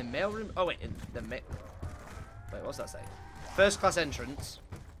stay in the mail room. Oh wait, in the Wait, what's that say? First class entrance.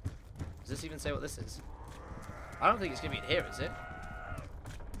 Does this even say what this is? I don't think it's gonna be in here, is it?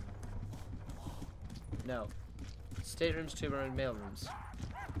 No. Staterooms, two and mail rooms.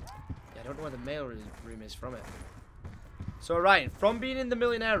 Yeah, I don't know where the mail room is from it. So Orion, from being in the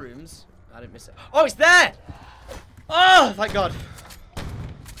millionaire rooms, I didn't miss it. Oh, it's there! Oh, thank God.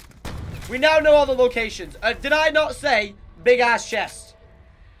 We now know all the locations. Did I not say big ass chest?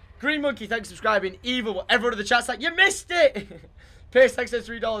 Green Monkey, thanks for subscribing. Evil, everyone in the chat's like, you missed it! Pierce, thanks for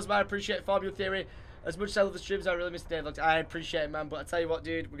 $3, man. I appreciate it. Fabio Theory. As much as I love the streams, I really miss the daily vlogs. I appreciate it, man. But I tell you what,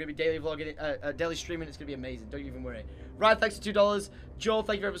 dude, we're gonna be daily vlogging, daily streaming. It's gonna be amazing. Don't you even worry. Ryan, thanks for $2. Joel,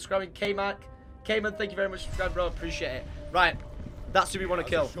 thank you very much for subscribing. K-Mac, Cayman, thank you very much for subscribing, bro. Appreciate it. Right, that's who we want to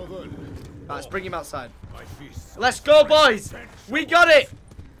kill. Right, let's bring him outside. Let's go, boys. We got it.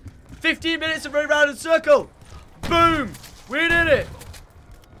 15 minutes of running around in a circle. Boom. We did it.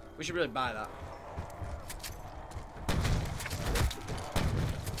 We should really buy that.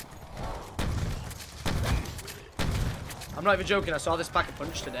 I'm not even joking. I saw this pack a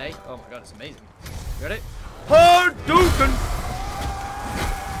punch today. Oh my god, it's amazing. You ready? Hadouken!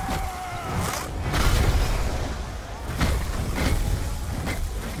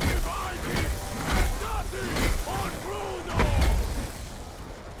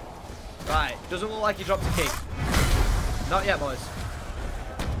 Right, doesn't look like he dropped a key. Not yet, boys.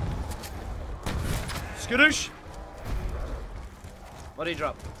 Skadoosh! What did he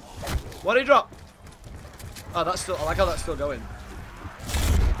drop? What did he drop? Oh, that's still. I like how that's still going.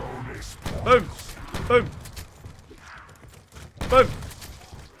 Boom! Boom! Boom!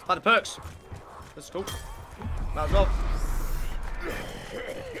 Like the perks. That's cool. Might as well.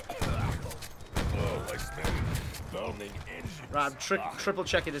 Right, I'm triple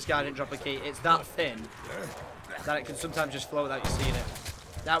checking this guy didn't drop a key. It's that thin that it can sometimes just float without you seeing it.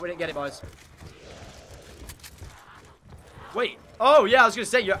 Nah, we didn't get it, boys. Wait. Oh, yeah, I was going to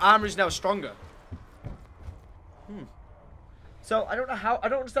say, your armor is now stronger. So, I don't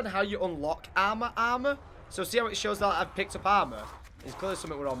understand how you unlock armor. So, see how it shows that I've picked up armor? It's clearly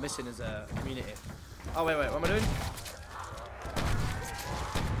something we're all missing as a community. Oh, wait, what am I doing?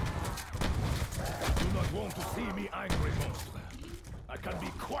 Do not want to see me angry, monster. I can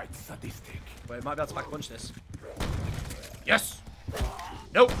be quite sadistic. Wait, I might be able to back punch this. Yes!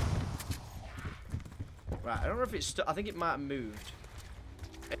 Nope! Right, I don't know if it's I think it might have moved.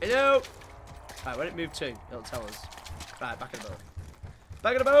 Hello! Right, when it moved to, it'll tell us. Right, back in the boat.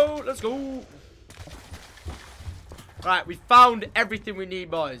 Back in the boat! Let's go! Right, we found everything we need,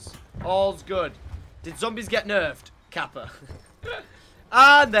 boys. All's good. Did zombies get nerfed? Kappa.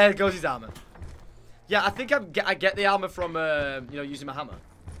 And there goes his armor. Yeah, I think I get the armor from, you know, using my hammer.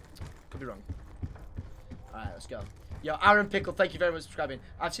 Could be wrong. Alright, let's go. Yo, Aaron Pickle, thank you very much for subscribing.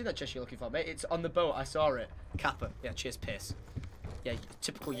 I've seen that chest you're looking for, mate. It's on the boat. I saw it. Kappa. Yeah, cheers, piss. Yeah,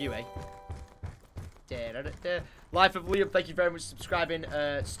 typical you, eh? Life of Liam, thank you very much for subscribing.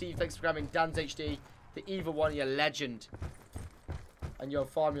 Steve, thanks for subscribing. Dan's HD, the evil one, you're legend. And your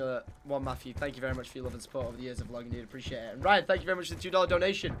Formula 1 Matthew, thank you very much for your love and support over the years of vlogging, dude. Appreciate it. And Ryan, thank you very much for the $2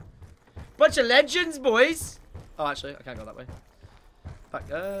 donation. Bunch of legends, boys. Oh, actually, I can't go that way. Back, we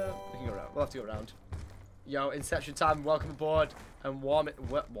can go around. We'll have to go around. Yo, Inception time, welcome aboard. And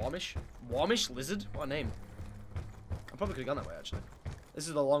Warmish Lizard? What a name. I probably could have gone that way, actually. This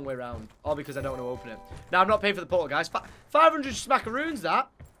is the long way round. All because I don't want to open it. Now, I'm not paying for the portal, guys. 500 smackaroons, that.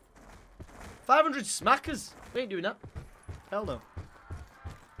 500 smackers. We ain't doing that. Hell no.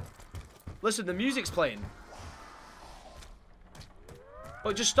 Listen, the music's playing. Oh,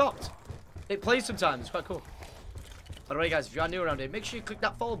 it just stopped. It plays sometimes. It's quite cool. By the way, guys, if you are new around here, make sure you click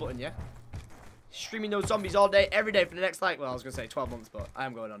that follow button, yeah? Streaming those zombies all day, every day for the next, like, well, I was going to say 12 months, but I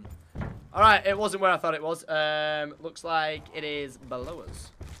am going on. Alright, it wasn't where I thought it was. Looks like it is below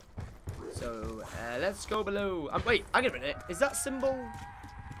us. So, let's go below. Wait, I get rid of it. Is that symbol?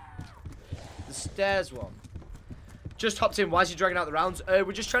 The stairs one. Just hopped in. Why is he dragging out the rounds?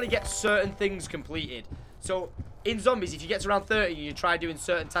 We're just trying to get certain things completed. So, in zombies, if you get to round 30 and you try doing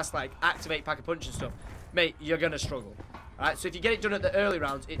certain tasks like activate, pack a punch and stuff, mate, you're going to struggle. Alright, so if you get it done at the early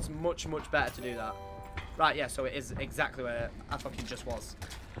rounds, it's much, much better to do that. Right, yeah, so it is exactly where I fucking just was.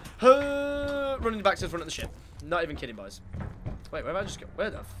 Running back to the front of the ship. Not even kidding, boys. Wait, where have I just go? Where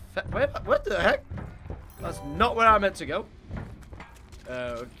the heck? That's not where I meant to go.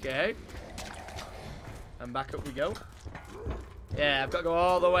 Okay. And back up we go. Yeah, I've got to go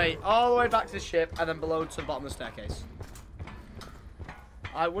all the way back to the ship and then below to the bottom of the staircase.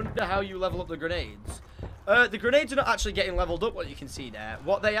 I wonder how you level up the grenades. The grenades are not actually getting leveled up, what you can see there.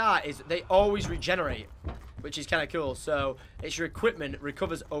 What they are is they always regenerate, which is kind of cool. So it's your equipment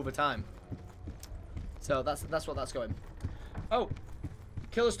recovers over time. So that's what that's going. Oh,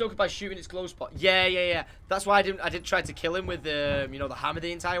 kill a stoker by shooting its glow spot. Yeah. That's why I didn't try to kill him with the you know, the hammer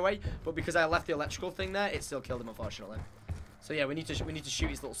the entire way, but because I left the electrical thing there, it still killed him, unfortunately. So yeah, we need to shoot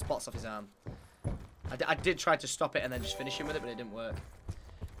his little spots off his arm. I did try to stop it and then just finish him with it, but it didn't work.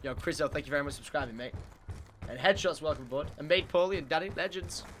 Yo, Chriso, thank you very much for subscribing, mate. And Headshots, welcome aboard. And Made Paulie and Daddy,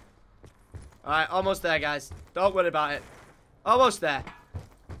 legends. Alright, almost there, guys. Don't worry about it. Almost there.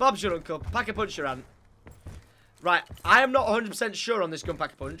 Bob's your uncle. Pack a punch your aunt. Right, I am not 100% sure on this gun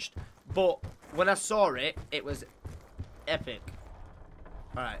pack a punch, But when I saw it, it was epic.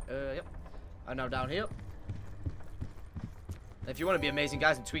 Alright, yep. I'm now down here. If you want to be amazing,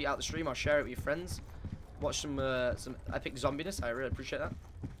 guys, and tweet out the stream, I'll share it with your friends. Watch some epic zombiness. I really appreciate that.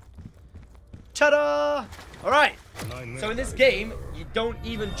 Ta-da! Alright. So in this game, you don't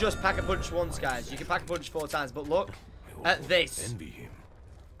even just pack a punch once, guys. You can pack a punch 4 times. But look at this.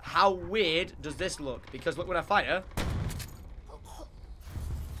 How weird does this look? Because look when I fire.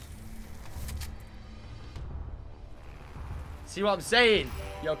 See what I'm saying?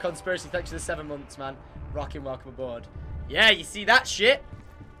 Yo, Conspiracy, thanks for the 7 months, man. Rocking, welcome aboard. Yeah, you see that shit?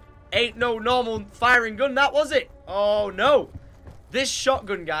 Ain't no normal firing gun, that was it? Oh, no. This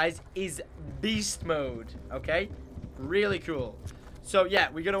shotgun, guys, is beast mode, okay? Really cool. So, yeah,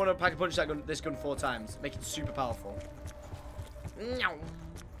 we're going to want to pack a punch this gun 4 times. Make it super powerful.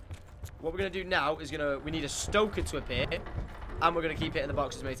 What we're going to do now is we need a stoker to appear. And we're going to keep hitting the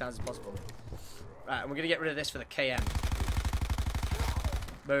box as many times as possible. Right, and we're going to get rid of this for the KM.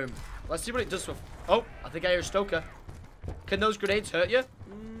 Boom. Let's see what it does with... Oh, I think I hear a stoker. Can those grenades hurt you?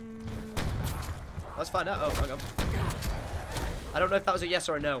 Let's find out. Oh, hang on. I don't know if that was a yes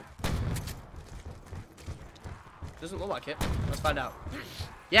or a no. Doesn't look like it. Let's find out.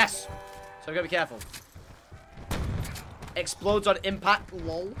 Yes! So we gotta be careful. Explodes on impact.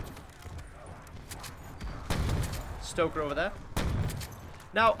 Lol. Stoker over there.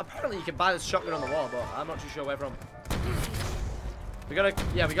 Now, apparently you can buy this shotgun on the wall, but I'm not too sure where from. We gotta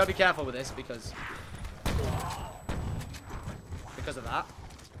be careful with this because of that.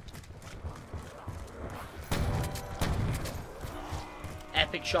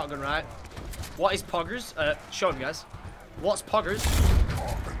 Epic shotgun, right? What is poggers? Show them, guys. What's poggers?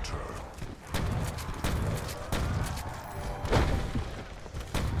 Carpenter.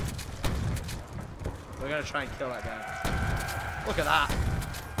 We're gonna try and kill that guy. Look at that.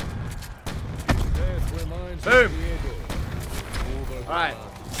 Boom. Alright.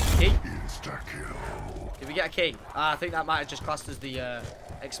 Key. Did we get a key? I think that might have just classed as the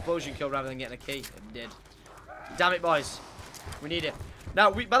explosion kill rather than getting a key. It did. Damn it, boys. We need it. Now,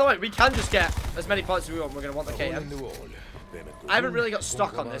 by the way, we can just get as many points as we want. We're going to want the KM. I haven't really got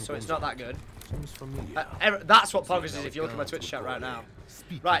stock on this, so it's not that good. That's what poggers is if you look at my Twitch chat right now.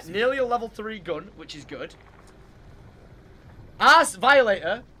 Right, nearly a level 3 gun, which is good. Ass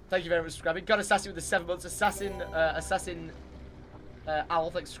Violator. Thank you very much for subscribing. Got Assassin with the 7 months. Assassin Owl,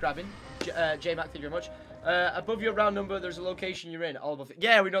 thanks for subscribing. J-Mac, thank you very much. Above your round number, there's a location you're in. All above it.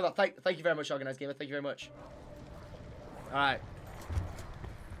 Yeah, we know that. Thank you very much, Organized Gamer. Thank you very much. Alright.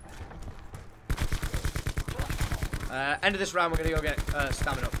 End of this round, we're going to go get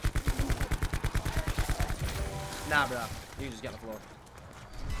stamina up. Nah, bro. You just get on the floor.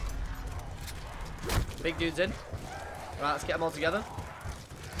 Big dude's in. Right, let's get them all together.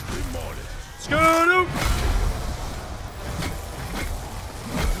 Skiroo!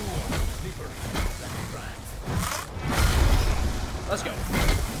 Let's go.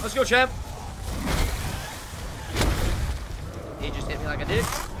 Let's go, champ. He just hit me like a dick.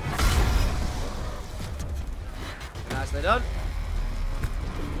 Nicely done.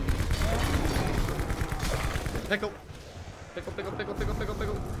 Pickle. Pickle, pickle, pickle, pickle, pickle,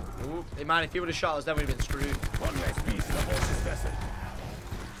 pickle. Ooh. Hey, man, if he would have shot us, then we'd have been screwed. One less piece in the horse's vessel.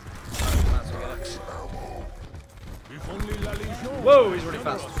 Whoa, he's really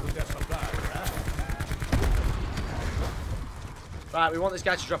fast. Right, we want this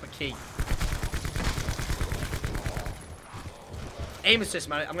guy to drop a key. Aim assist,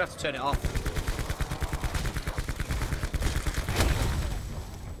 man. I'm gonna have to turn it off.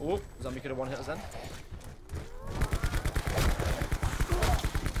 Oh, zombie could have one hit us then.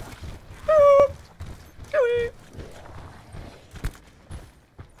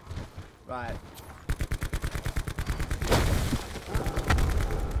 Right.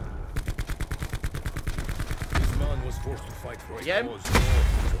 This man was forced to fight for again.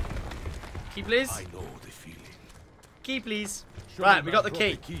 Key, please. I know the feeling. Key, please. Right, we got the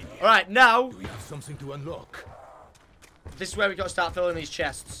key. All right, now we have something to unlock. This is where we got to start filling these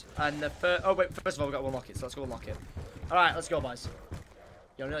chests. And the first, oh wait, first of all we got to unlock it. So let's go unlock it. All right, let's go, boys.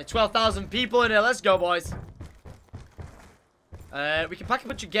 Yo, nearly 12,000 people in here. Let's go, boys. We can pack a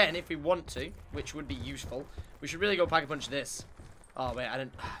punch again if we want to, which would be useful. We should really go pack a punch of this. Oh wait, I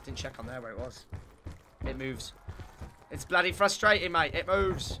didn't check on there where it was. It moves. It's bloody frustrating, mate. It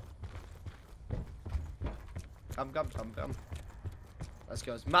moves. Come. Let's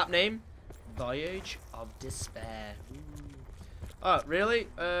go. Map name: Voyage of Despair. Ooh. Oh, really?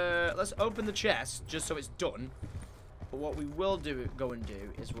 Let's open the chest just so it's done. But what we will go and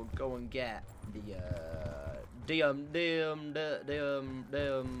do is we'll go and get the the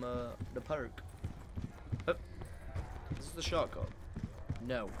park. Oh, this is the shortcut.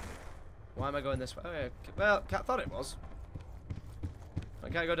 No. Why am I going this way? Oh, yeah. Well, I thought it was. I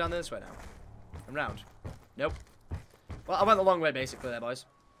can't go down this way now. I'm round. Nope. Well, I went the long way basically there, boys.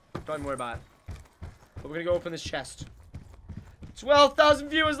 Don't even worry about it. But we're gonna go open this chest. 12,000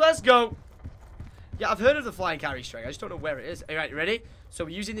 viewers, let's go! Yeah, I've heard of the flying carry string. I just don't know where it is. Alright, you ready? So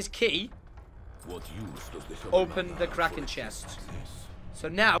we're using this key. What use does this Open the Kraken chest. So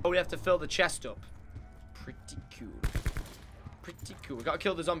now we have to fill the chest up. Pretty cool. Pretty cool. We've got to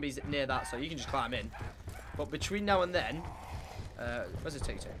kill the zombies near that, so you can just climb in. But between now and then, where's this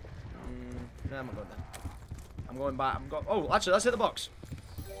take you to? No, I'm not going there. I'm going back. Oh, actually, let's hit the box.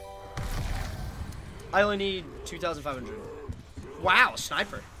 I only need 2,500. Wow,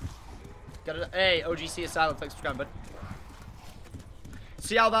 sniper. Got it. Hey, OGC Asylum, thanks for coming, bud.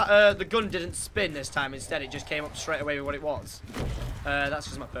 See how that the gun didn't spin this time? Instead, it just came up straight away with what it was. That's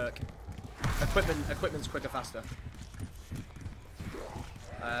just my perk. Equipment's quicker, faster.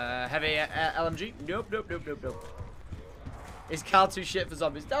 Heavy LMG. Nope. Is Cal too shit for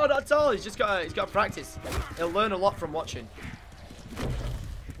zombies? No, not at all. He's got to practice. He'll learn a lot from watching.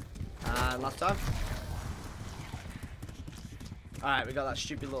 And last time. All right, we got that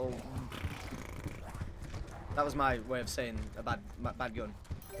stupid little. That was my way of saying a bad gun.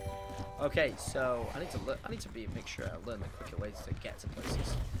 Okay, so I need to make sure I learn the quicker ways to get to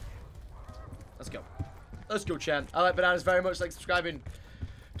places. Let's go. Let's go, champ. I like bananas very much. Like subscribing.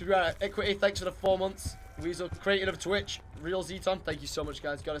 To Equity, thanks for the 4 months. Weasel, creator of Twitch. Real Zeton, thank you so much,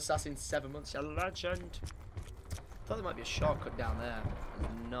 guys. Got Assassin 7 months. You're a legend. Thought there might be a shortcut down there.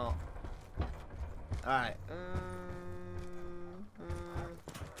 There's not. Alright.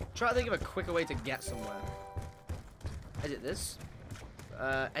 Try to think of a quicker way to get somewhere. Is it this?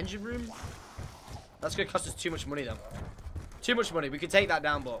 Engine room? That's going to cost us too much money, though. Too much money. We could take that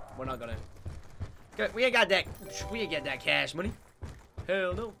down, but we're not going to. We ain't got that cash money.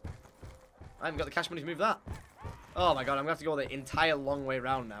 Hell no. I haven't got the cash money to move that. Oh my god, I'm going to have to go the entire long way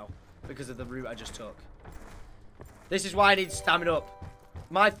around now because of the route I just took. This is why I need stamina up.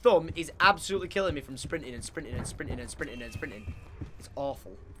 My thumb is absolutely killing me from sprinting and sprinting and sprinting and sprinting and sprinting. It's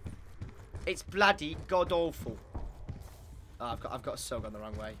awful. It's bloody god awful. Oh, I've got so gone the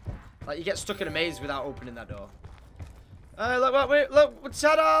wrong way. Like, you get stuck in a maze without opening that door. Look,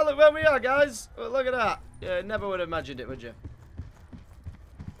 ta-da, look where we are, guys. Look at that. Yeah, never would have imagined it, would you?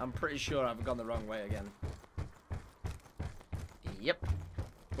 I'm pretty sure I've gone the wrong way again. Yep.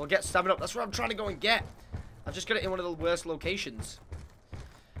 We'll get stamina up. That's what I'm trying to go and get. I've just got it in one of the worst locations.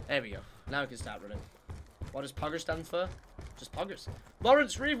 There we go. Now we can start running. What does Poggers stand for? Just Poggers.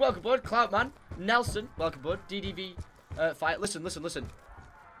 Lawrence Reeve, welcome, bud. Cloutman. Nelson, welcome, bud. DDV, fight. Listen.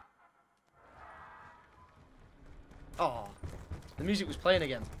 Oh, the music was playing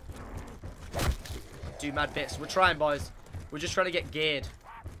again. Do mad bits. We're trying, boys. We're just trying to get geared.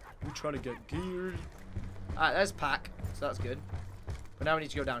 We're trying to get geared. Alright, there's Pack. So that's good. But now we need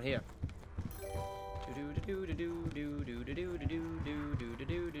to go down here.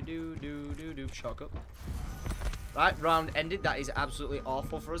 Shotgun. Right, round ended. That is absolutely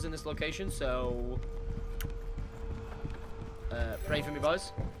awful for us in this location. So, pray for me,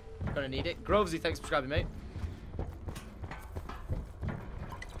 boys. Gonna need it. Grovesy, thanks for subscribing, mate.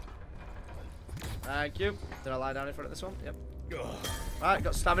 Thank you. Did I lie down in front of this one? Yep. Alright,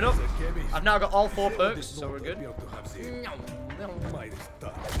 got stamina up. I've now got all 4 perks, so we're good. Look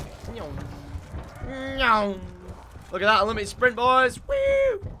at that unlimited sprint, boys.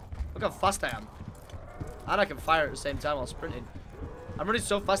 Woo! Look how fast I am. And I can fire at the same time while sprinting. I'm running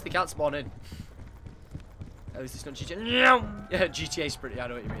so fast they can't spawn in. At least it's not GTA. Yeah, GTA sprint. Yeah, I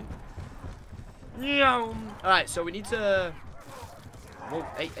know what you mean. Alright, so we need to. Whoa,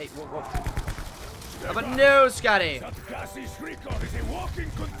 hey, whoa. How about no, Scotty? That gassy shrieker is a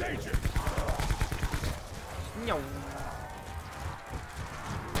walking contagion.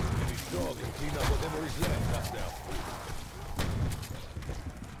 This dog can clean up whatever is left up there.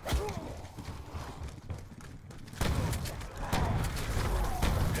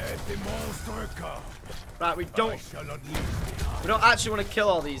 Let the monster come. Right, we don't actually want to kill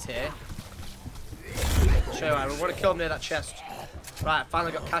all these here. Show you why. We want to kill them near that chest. Right,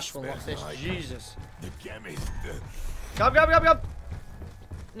 finally got cash full. What's this? Jesus. Come.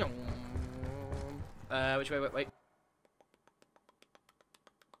 Which way? Wait.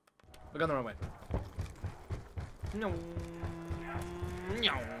 We're going the wrong way.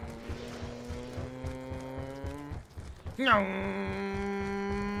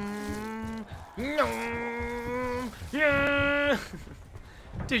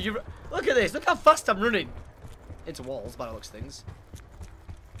 Dude, look at this. Look how fast I'm running. into walls by the looks of things.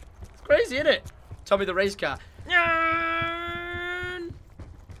 It's crazy, isn't it? Tommy the race car.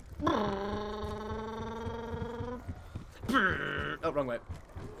 Oh, wrong way.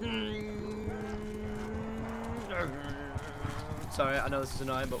 Sorry, I know this is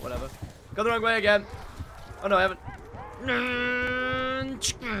annoying, but whatever. Go the wrong way again. Oh no, I haven't.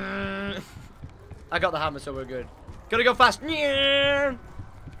 I got the hammer, so we're good. Gotta go fast. Hi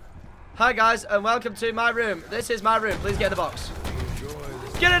guys, and welcome to my room. This is my room. Please get in the box.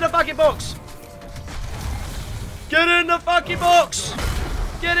 Get in the fucking box. Get in the fucking box.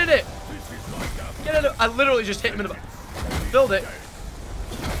 Get in it. Get in it. I literally just hit him in the box. Filled it.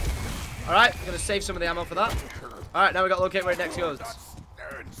 Alright, gonna save some of the ammo for that. Alright, now we got to locate where it next goes.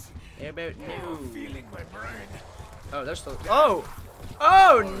 How about no? Oh, there's still. Oh!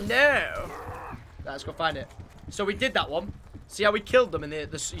 Oh no! Let's go find it. So we did that one. See how we killed them and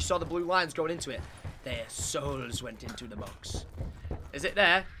you saw the blue lines going into it? Their souls went into the box. Is it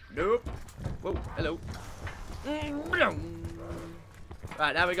there? Nope. Whoa, hello.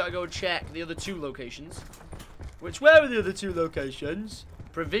 Right, now we gotta go check the other two locations. Where were the other two locations?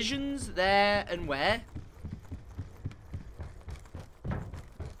 Provisions there and where?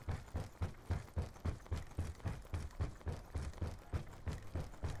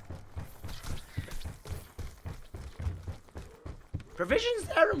 Provisions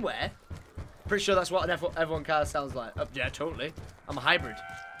there and where? Pretty sure that's what an F1 car sounds like. Oh, yeah, totally. I'm a hybrid.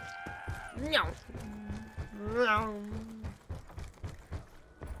 Wait,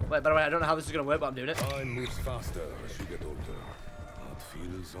 by the way, I don't know how this is going to work, but I'm doing it. Time moves faster as you get older. It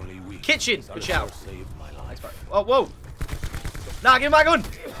feels only weak. Kitchen! Good shout. Oh, whoa! Nah, give me my gun!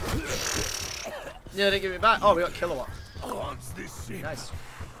 Yeah, they didn't give me back. Oh, we got kilowatt. This ship, nice.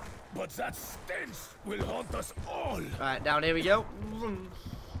 But that stench will haunt us all. Alright, down here we go.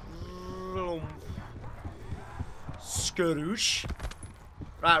 Skiroosh.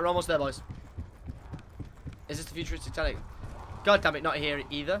 Right, we're almost there, boys. Is this the futuristic Titanic? God damn it, not here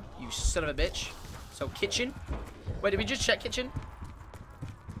either. You son of a bitch. So, kitchen. Wait, did we just check kitchen?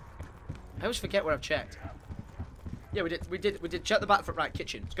 I always forget where I've checked. Yeah, we did check the back foot. Right,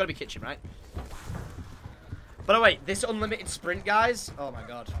 kitchen. It's got to be kitchen, right? By the way, this unlimited sprint, guys. Oh my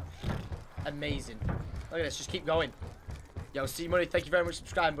god. Amazing. Look at this. Just keep going. Yo, C-Money, thank you very much for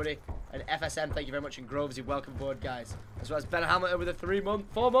subscribing, buddy. And FSM, thank you very much. And Grovesy, welcome aboard, guys. As well as Ben Hamlet over the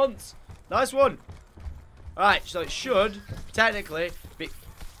 4 months. Nice one. Alright, so it should technically be.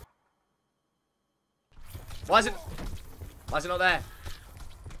 Why is it not there?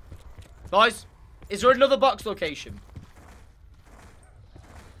 Boys, is there another box location?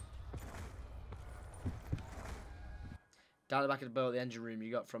 Down the back of the boat, the engine room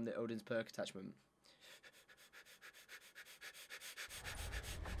you got from the Odin's perk attachment.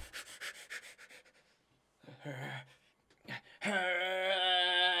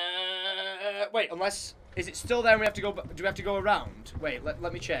 Wait, unless is it still there and we have to go? Do we have to go around? Wait, let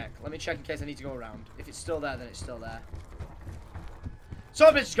me check. Let me check in case I need to go around. If it's still there, then it's still there.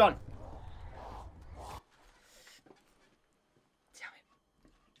 So bitch is gone.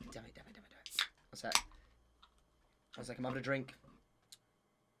 Damn it. What's that? One second, I'm having a drink.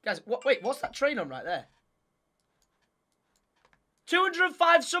 Guys, wait, what's that train on right there?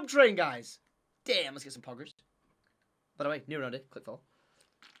 205 subtrain, guys. Damn, let's get some poggers. By the way, new round it. Click follow.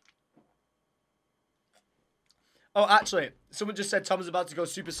 Oh, actually, someone just said Tom's about to go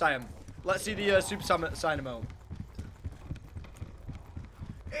Super Saiyan. Let's see the Super Saiyan emote.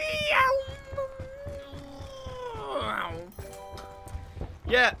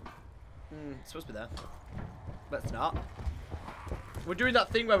 Yeah. It's supposed to be there. But it's not. We're doing that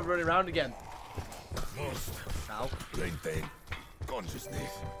thing where we're running around again. Ow. Maintain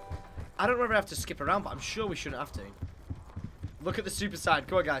consciousness. I don't know if we have to skip around, but I'm sure we shouldn't have to. Look at the Super Saiyan.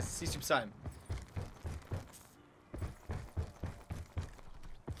 Come on, guys. See Super Saiyan.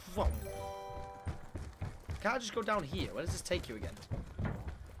 Whoa. Can't I just go down here? Where does this take you again?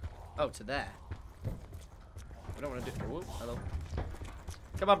 Oh, to there. We don't want to do. Oh, hello.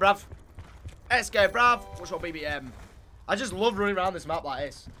 Come on, bruv. Let's go, bruv. What's up, BBM? I just love running around this map like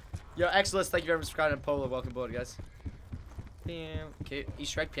this. Yo, Exodus, thank you very much for subscribing. Polo, welcome aboard, guys. Okay,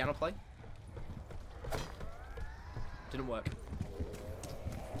 Easter egg piano play. Didn't work.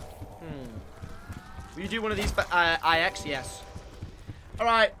 Will you do one of these for IX? Yes.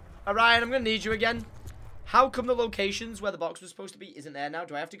 Alright, Ryan, I'm gonna need you again. How come the locations where the box was supposed to be isn't there now?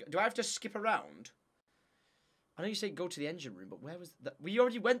 Do I have to skip around? I know you say go to the engine room, but where was that? We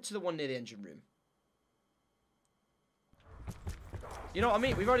already went to the one near the engine room. You know what I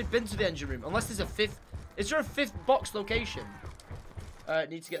mean? We've already been to the engine room. Unless there's a fifth. Is there a fifth box location?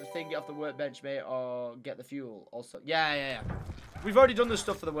 Need to get the thing, get off the workbench, mate, or get the fuel. Also, yeah. We've already done the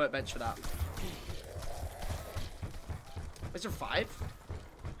stuff for the workbench for that. Is there 5?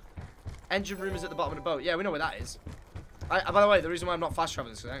 Engine room is at the bottom of the boat. Yeah, we know where that is. By the way, the reason why I'm not fast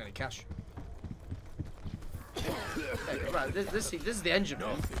traveling is because I ain't got any cash. Okay, right, this is the engine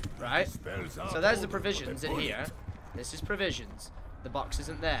room, right? So there's the provisions in here. This is provisions. The box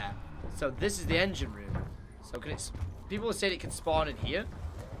isn't there. So this is the engine room. So can it? People are saying it can spawn in here.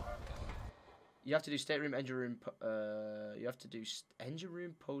 You have to do stateroom, engine room. You have to do engine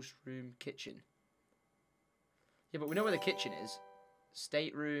room, post room, kitchen. Yeah, but we know where the kitchen is.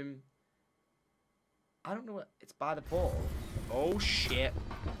 Stateroom. I don't know what. It's by the portal. Oh shit.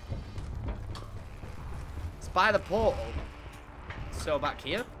 It's by the portal. So back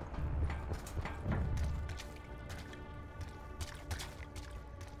here.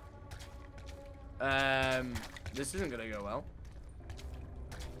 This isn't gonna go well.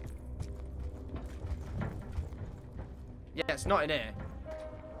 Yeah, it's not in here.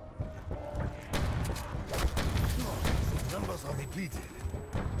 Numbers are depleted.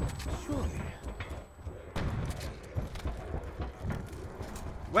 Surely.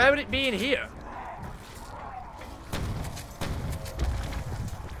 Where would it be in here?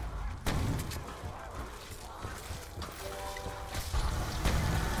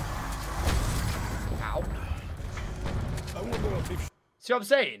 Ow. See what I'm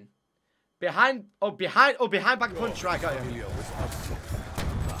saying? Behind back punch, right, got you.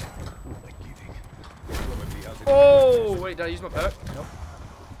 Oh, wait, did I use my perk? Nope.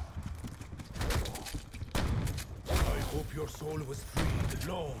 I hope your soul was freed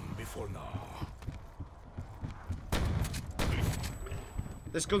long before now.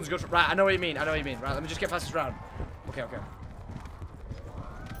 This gun's good for, right, I know what you mean, Right, let me just get past this round. Okay.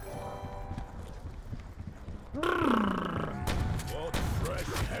 What fresh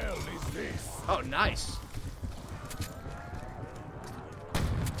hell is this? Oh, nice.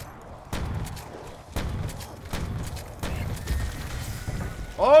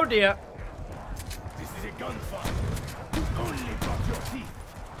 Oh dear. This is a gunfight. You only got your teeth.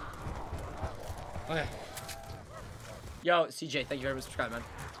 Okay. Yo, CJ, thank you very much for subscribing, man.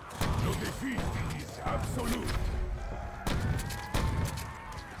 Your defeat is absolute.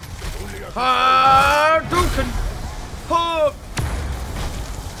 Hadouken! Hook!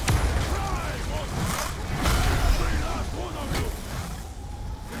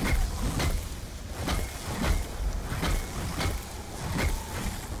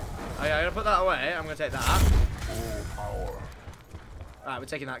 Oh yeah, I'm gonna put that away. I'm gonna take that. Full power. Alright, we're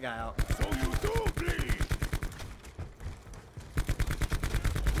taking that guy out. So you do bleed.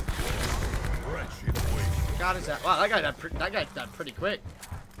 Wretched waste. God is that? Wow, that guy died pretty quick.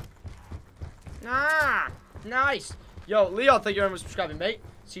 Ah, nice. Yo, Leon, thank you very much for subscribing, mate.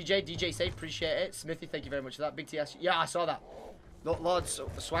 CJ, DJ Safe, appreciate it. Smithy, thank you very much for that. Big TS, yeah, I saw that. Lord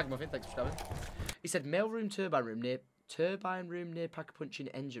Swag Muffin, thanks for subscribing. He said mailroom, turbine room near Packer Punch in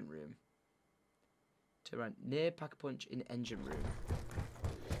engine room. Turbine near Packer Punch in engine room.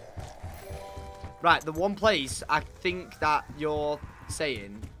 Right, the one place I think that you're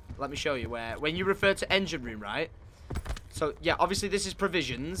saying, let me show you where. When you refer to engine room, right? So yeah, obviously this is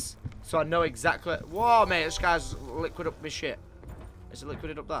provisions. So I know exactly. Whoa, mate, this guy's liquid up my shit. Is it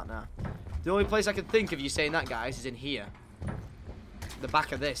liquided up that now? The only place I can think of you saying that, guys, is in here. The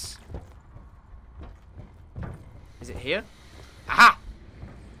back of this. Is it here? Aha!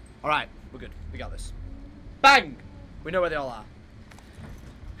 Alright, we're good. We got this. Bang! We know where they all are.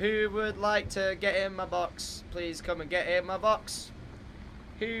 Who would like to get in my box? Please come and get in my box.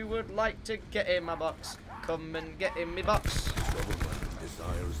 Who would like to get in my box? Come and get in my box.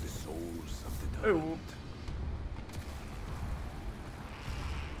 Desires the souls of the Ooh. damned.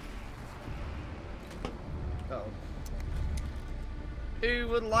 Uh-oh. Who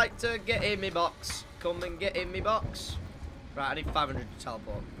would like to get in me box? Come and get in me box. Right, I need 500 to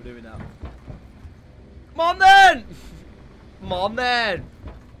teleport. We're doing that. Come on then! Come on then!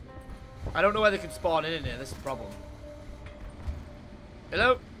 I don't know where they can spawn in here. This is the problem.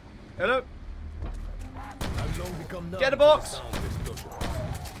 Hello? Hello? Get a box!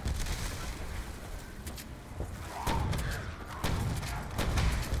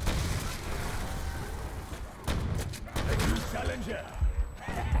 Challenger.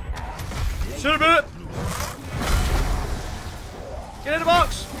 Shoot a bit! Get in the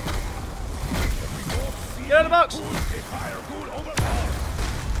box! Get in the box!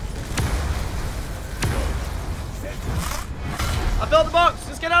 I filled the box!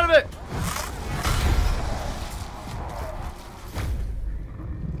 Let's get out of it!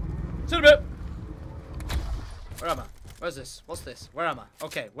 Shoot a bit! Where am I? Where's this? What's this? Where am I?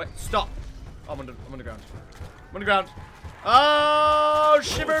 Okay, wait, stop. Oh, I'm underground. I'm underground. Oh,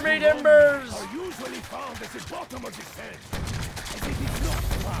 shiver me timbers! Are usually found at the bottom of the sand. And it is not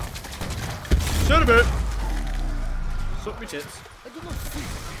found. Son of it! Suck me tits. I do not see.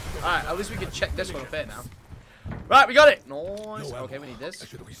 Alright, at least we can check this one up here now. Right, we got it! Nice. Okay, we need this. I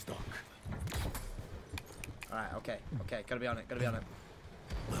should restock. Alright, okay. Okay, gotta be on it, gotta be on it.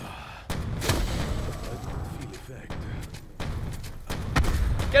 I don't feel effect.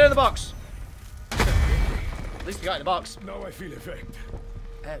 Get in the box! At least we got in the box. Now I feel effect. Oh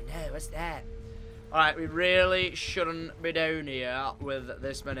no, what's that? Alright, we really shouldn't be down here with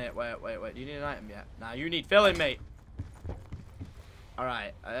this minute. Wait. Do you need an item yet? Nah, you need filling, mate.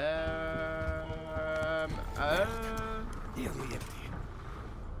 Alright. Nearly empty.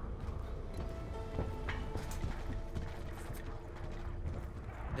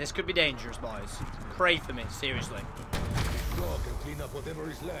 This could be dangerous, boys. Pray for me, seriously. Dog can clean up whatever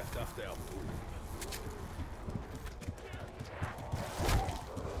is left after our food.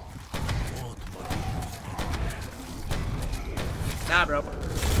 Nah, bro.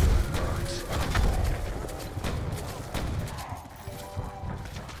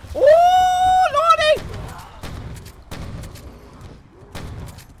 Oh, lordy!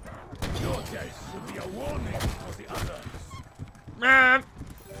 Your case should be a warning for the others. Man,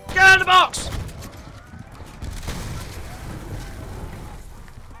 get in the box!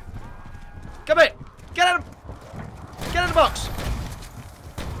 Come in. Get in the box.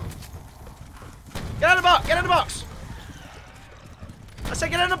 Get in the box. Get in the box. I said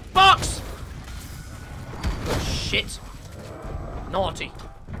get in the box. Oh, shit. Naughty.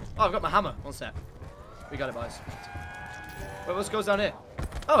 Oh, I've got my hammer. One sec. We got it, boys. Wait, what goes down here?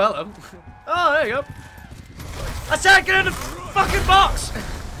 Oh, hello. Oh, there you go. I said get in the fucking box.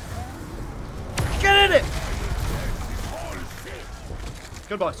 Get in it.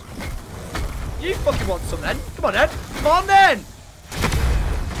 Good, boys. You fucking want some then. Come on, then. Come on, then.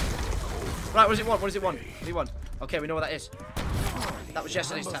 Right, what does it want? What does it want? What does it want? Okay, we know what that is. That was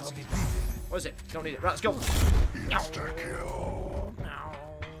yesterday's task. What is it? Don't need it. Right, let's go.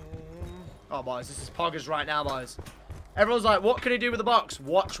 Oh, boys, this is poggers right now, boys. Everyone's like, what can he do with the box?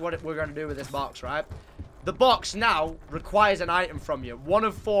 Watch what we're going to do with this box, right? The box now requires an item from you. 1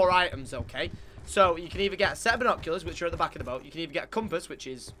 of 4 items, okay? So, you can either get a set of binoculars, which are at the back of the boat. You can either get a compass, which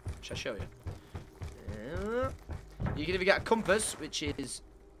is... Should I show you? You can either get a compass, which is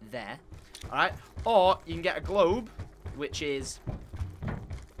there. Alright? Or, you can get a globe, which is...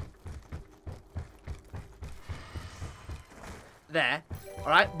 there.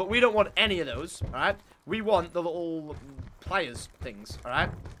 Alright? But we don't want any of those. Alright? We want the little pliers things. Alright?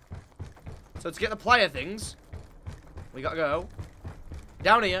 So to get the plier things, we gotta go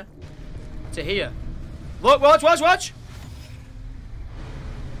down here to here. Look, watch!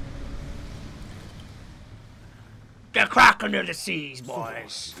 The Kraken of the seas,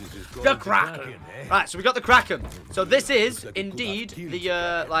 boys. The Kraken. Right, so we got the Kraken. So this is indeed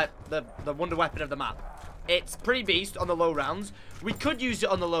the the wonder weapon of the map. It's pretty beast on the low rounds. We could use it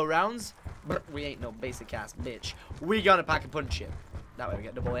on the low rounds, but we ain't no basic ass bitch. We gonna pack a punch it. That way we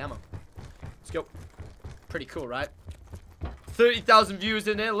get double ammo. Let's go. Pretty cool, right? 30,000 views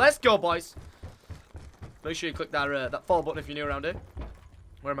in here. Let's go, boys. Make sure you click that follow button if you're new around here.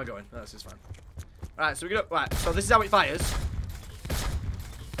 Where am I going? Oh, this is fine. Alright, so we go. Right, so this is how it fires.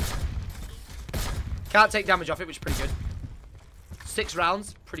 Can't take damage off it, which is pretty good. 6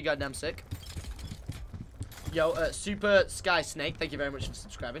 rounds. Pretty goddamn sick. Yo, Super Sky Snake, thank you very much for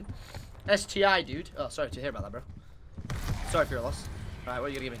subscribing. STI, dude. Oh, sorry to hear about that, bro. Sorry for your loss. Alright, what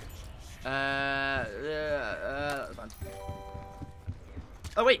are you gonna give me? That's fine.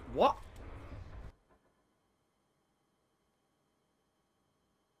 Oh, wait, what?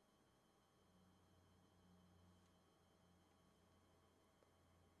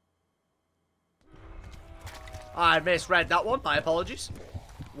 I misread that one. My apologies.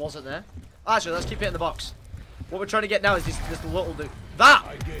 Wasn't there. Actually, let's keep it in the box. What we're trying to get now is this little dude. That!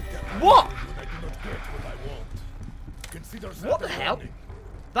 What? What the hell?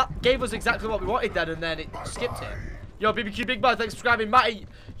 That gave us exactly what we wanted then, and then it skipped it. Yo, BBQ Big Bad, thanks for subscribing. Matty,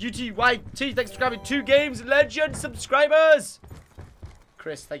 UTYT, thanks for subscribing. 2 games, legend subscribers.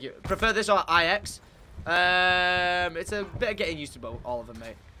 Chris, thank you. Prefer this or IX? It's a bit of getting used to both, all of them,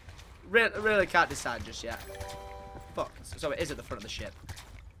 mate. Really can't decide just yet. Fuck. So it is at the front of the ship.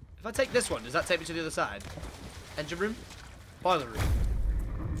 If I take this one, does that take me to the other side? Engine room? Boiler room.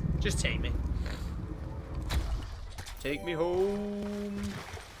 Just take me. Take me home.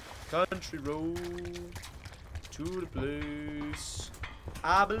 Country road. To the place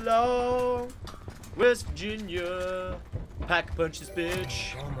I belong. West Virginia. Pack punch this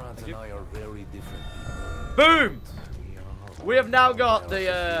bitch. Comrades and I are very different people. Boom! We have now got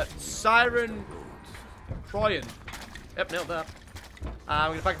the Siren Croyan. Yep, nailed that. We're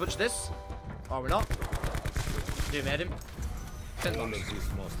gonna pack a punch this. Or we're not. Do made him. 10 bucks.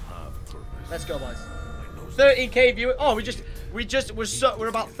 Let's go, boys. 13k viewers. Oh, we're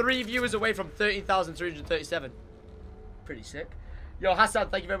about 3 viewers away from 13,337. Pretty sick. Yo, Hassan,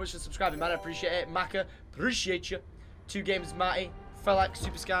 thank you very much for subscribing, man. I appreciate it. Maka, appreciate you. 2 games, Matty. Felak,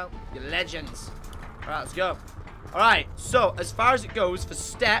 Super Scout. You're legends. Alright, let's go. Alright, so as far as it goes for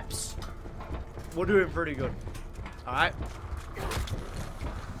steps, we're doing pretty good. Alright.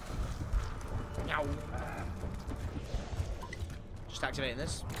 Just activating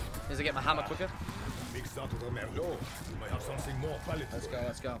this. As I get my hammer quicker. Let's go,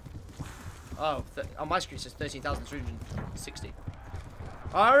 let's go. Oh, on my screen it says 13,360.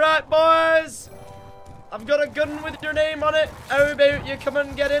 Alright, boys! I've got a gun with your name on it. How about you come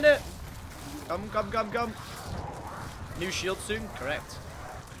and get in it? Come, come, come, come. New shield soon? Correct.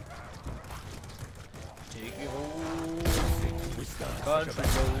 Take me home. Country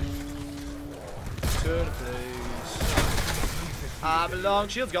road. To the place I belong.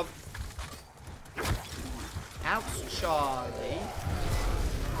 Shield's gone. Out, Charlie.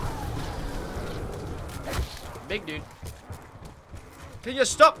 Big dude. Can you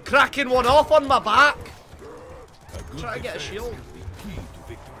stop cracking one off on my back? Try to get a shield.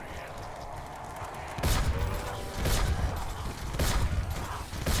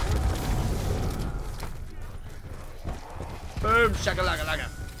 Boom, shakalaka laka.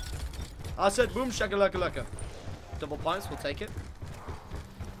 I said boom, shakalaka laka. Double points, we'll take it.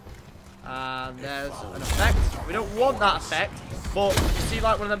 And there's an effect. We don't want that effect, but you see,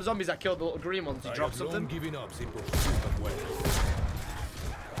 like one of them zombies that killed the little green ones, he dropped something.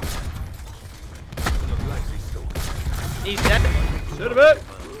 He's dead. Shoot him up.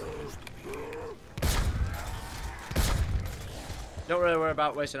 Don't really worry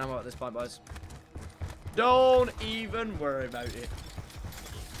about wasting ammo at this point, boys. Don't even worry about it.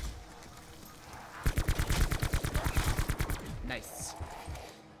 Nice.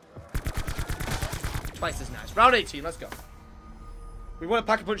 Twice as nice. Round 18, let's go. We want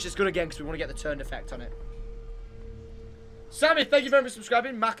to pack a punch this good again because we want to get the turned effect on it. Sammy, thank you very much for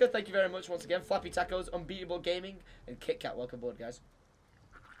subscribing. Maka, thank you very much once again. Flappy Tacos, Unbeatable Gaming, and Kit Kat, welcome aboard, guys.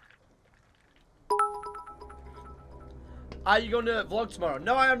 Are you going to vlog tomorrow?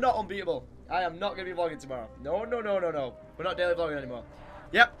 No, I am not unbeatable. I am not going to be vlogging tomorrow. No, no, no, no, no. We're not daily vlogging anymore.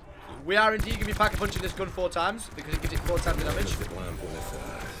 Yep. We are indeed going to be pack a punching this gun 4 times because it gives it 4 times the damage.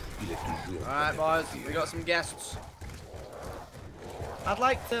 Alright, boys. We got some guests. I'd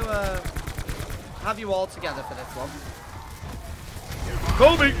like to have you all together for this one.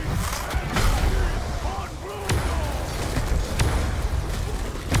 Kobe!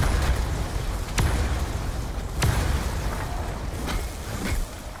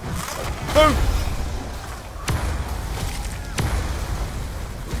 Boom!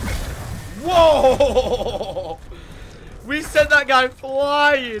 Whoa! We sent that guy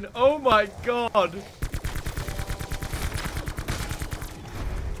flying! Oh my god!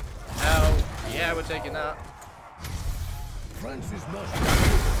 Hell yeah, we're taking that. Francis knows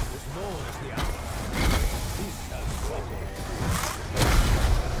known as the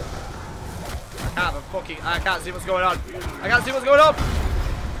I can't see what's going on. I can't see what's going on.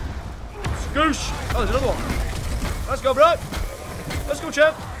 Scoosh! Oh, there's another one. Let's go, bro. Let's go,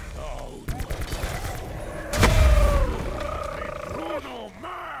 champ.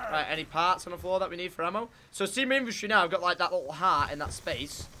 Right, any parts on the floor that we need for ammo? So see my inventory now, I've got like that little heart in that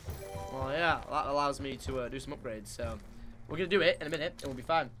space. Well, yeah, that allows me to do some upgrades. So we're going to do it in a minute and we'll be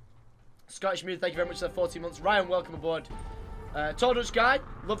fine. Scottish Mood, thank you very much for the 14 months. Ryan, welcome aboard. Tall Dutch Guy,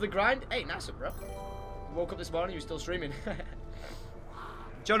 love the grind. Hey, nice one, bro. Woke up this morning, you were still streaming.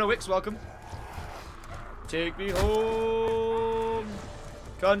 Jonah Wicks, welcome. Take me home,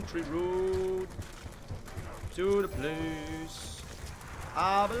 country road, to the place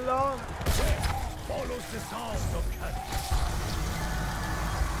I belong. follows the sound of cannon.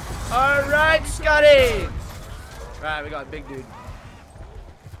 Alright, Scotty! Right, we got a big dude.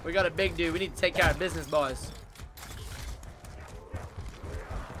 We got a big dude. We need to take care of business, boys.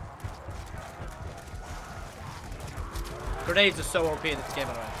 Grenades are so OP in this game,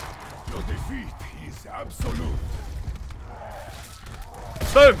 alright. Your defeat is absolute.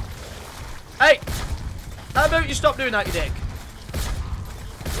 Boom! Hey! How about you stop doing that, you dick?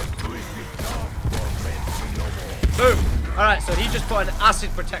 Boom! Alright, so he just put an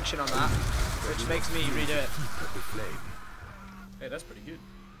acid protection on that, which makes me redo it. Hey, that's pretty good.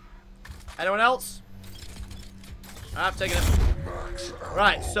 Anyone else? I've taken it.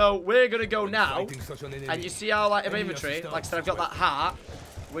 Right, so we're gonna go now, and you see how like in my inventory, like I said, I've got that heart.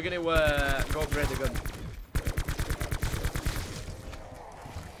 We're gonna go upgrade the gun.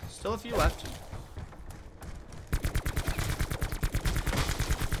 Still a few left.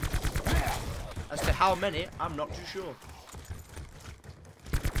 As to how many, I'm not too sure.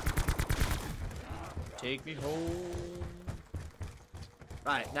 Take me home.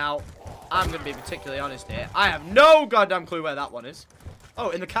 Right, now, I'm going to be particularly honest here. I have no goddamn clue where that one is.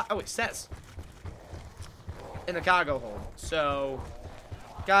 Oh, in the oh, it says. In the cargo hold. So,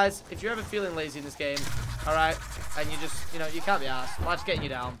 guys, if you're ever feeling lazy in this game, alright, and you just, you know, you can't be arsed, life's getting you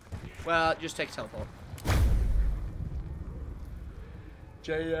down, well, just take a teleport.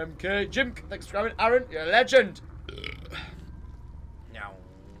 JMK. Jim, thanks for coming. Aaron, you're a legend. No.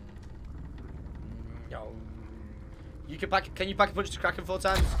 No. You can pack. Can you pack a punch to Kraken 4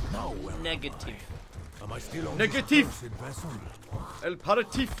 times? No. Negative. Am I still on Negative. El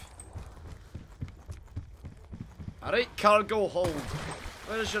Paratif. Alright, cargo hold.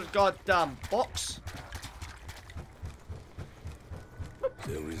 Where's your goddamn box?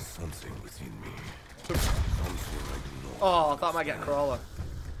 There is something within me. Something I do not. Oh, I thought I might get a crawler.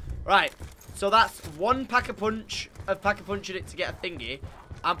 Right, so that's one pack-a-punch of pack-a-punching it to get a thingy.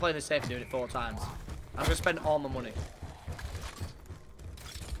 I'm playing this safe and doing it 4 times. I'm gonna spend all my money.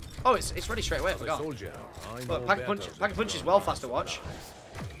 Oh, it's ready straight away. I forgot. Look, pack-a-punch is well fast to watch.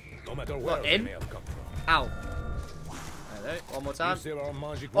 No matter Look, where in. may have come from. Ow. There, one more time.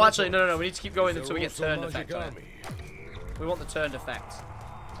 Oh, actually, no. We need to keep going until we get turned effect on it. We want the turned effect.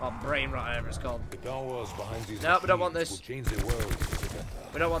 Or brain rot, whatever it's called. No, we don't want this. We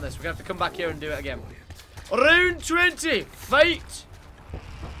don't want this. We're going to have to come back here and do it again. Round 20. Fight.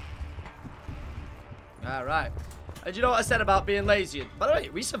 Alright. And you know what I said about being lazy? By the way,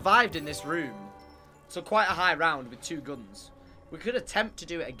 we survived in this room. So quite a high round with 2 guns. We could attempt to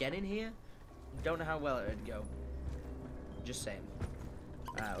do it again in here. Don't know how well it would go. Just saying.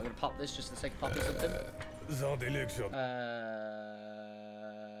 Alright, we're going to pop this just for the sake of popping something.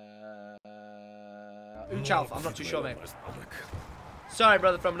 Uchalf, I'm not too sure, mate. Sorry,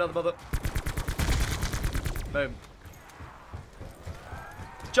 brother from another mother. Boom.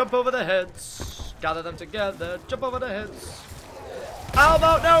 Jump over the heads. Gather them together. Jump over the heads. How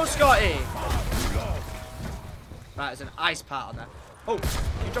about no, Scotty? Right, there's an ice part on there. Oh,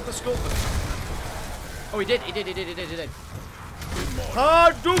 you dropped the skull. Oh, he did.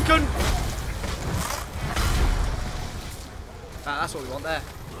 Hadouken! Right, that's what we want there.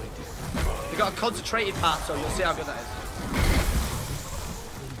 We got a concentrated part, so you'll see how good that is.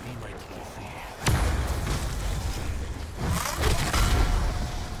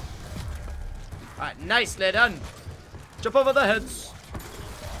 Right, nicely done. Jump over the heads.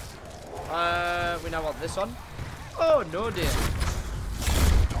 We now want this one. Oh no, dear.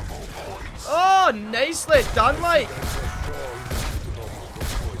 Oh, nicely done, like.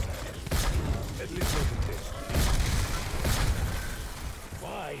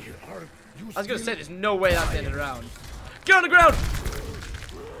 I was gonna say, there's no way that's the end of the round. Get on the ground!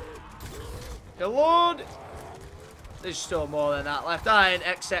 Good lord! There's still more than that left. I ain't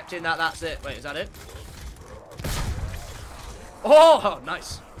accepting that that's it. Wait, is that it? Oh,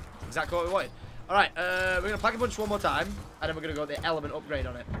 nice. Exactly what we wanted. Alright, we're gonna pack a punch one more time, and then we're gonna go with the element upgrade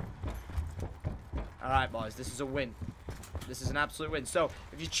on it. Alright, boys, this is a win. This is an absolute win. So,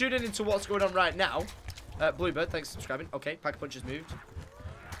 if you're tuning into what's going on right now, Bluebird, thanks for subscribing. Okay, pack a punch has moved.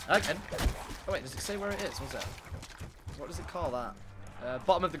 Again. Oh wait, does it say where it is? What's that? What does it call that?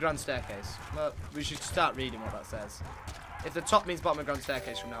 Bottom of the grand staircase. Well, we should start reading what that says. If the top means bottom of the grand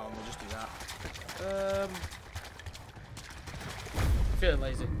staircase from now on, we'll just do that. Feeling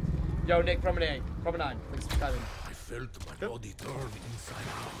lazy. Yo, Nick, Promenade 9. Thanks for subscribing. I felt my body turn inside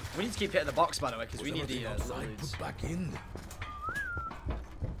out. We need to keep hitting the box, by the way, because we need the little dudes. Put back in.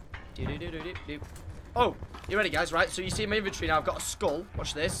 Oh, you ready, guys? Right, so you see in my inventory now, I've got a skull.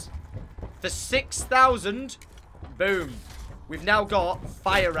 Watch this. For 6,000, boom. We've now got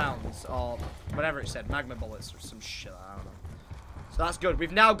fire rounds, or whatever it said, magma bullets, or some shit. I don't know. So that's good.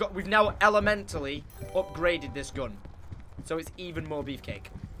 We've now elementally upgraded this gun, so it's even more beefcake.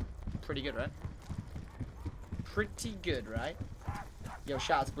 Pretty good, right? Pretty good, right? Yo,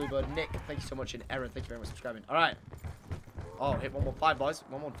 shout out to Bluebird, Nick. Thank you so much, and Aaron, thank you very much for subscribing. All right. Oh, hit 115, boys.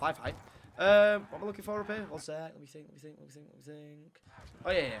 115 height. What am I looking for up here? One sec. Let me think.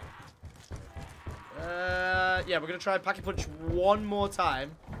 Oh, yeah. Yeah, we're going to try and pack a punch one more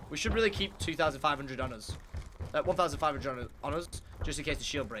time. We should really keep 2,500 on us. 1,500 on us, just in case the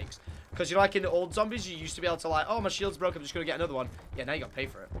shield breaks. Because you know, like in the old zombies, you used to be able to like, oh, my shield's broke, I'm just going to get another one. Yeah, now you got to pay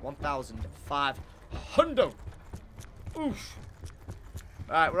for it. 1,500. Oof.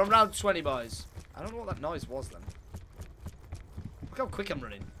 Alright, we're on round 20, boys. I don't know what that noise was then. Look how quick I'm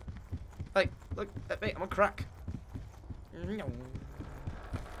running. Like, look at me, I'm on crack.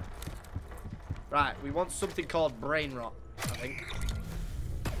 Right, we want something called brain rot, I think.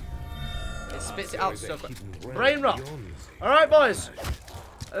 It spits it out so quick. Brain rot. Alright, boys.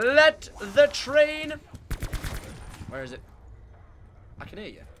 Let the train... Where is it? I can hear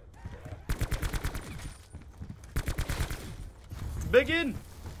you. Begin.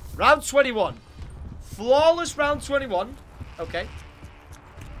 Round 21. Flawless round 21. Okay.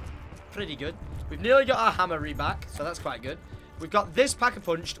 Pretty good. We've nearly got our hammer reback, so that's quite good. We've got this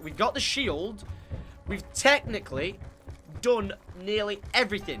Pack-a-Punched. We've got the shield. We've technically done nearly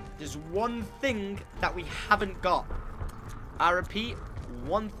everything. There's one thing that we haven't got. I repeat,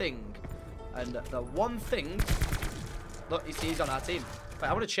 one thing. And the one thing... Look, you see he's on our team. Wait,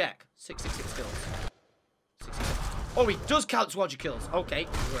 I want to check. 666 kills. 66. Oh, he does count towards your kills. Okay,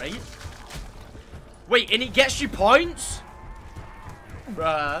 great. Wait, and he gets you points?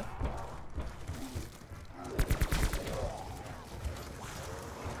 Bruh.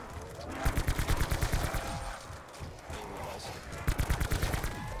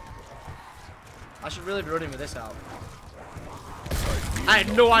 I should really be running with this out. I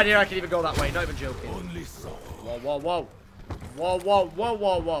had no idea I could even go that way. Not even joking. Whoa, whoa, whoa. Whoa, whoa, whoa,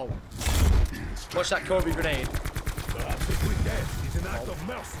 whoa, whoa. Watch that Kobe grenade.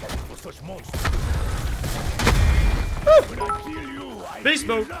 Beast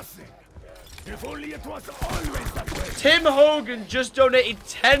move. Tim Hogan just donated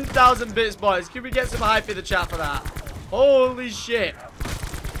 10,000 bits, boys. Can we get some hype in the chat for that? Holy shit.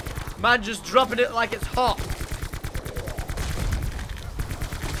 Man just dropping it like it's hot.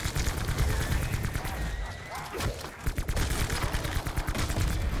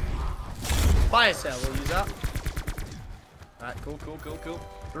 Fire sale, we'll use that. Alright, cool, cool, cool, cool.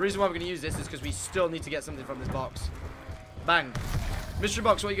 The reason why we're going to use this is because we still need to get something from this box. Bang. Mystery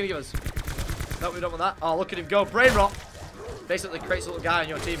box, what are you going to give us? No, we don't want that. Oh, look at him go. Brain rot. Basically creates a little guy on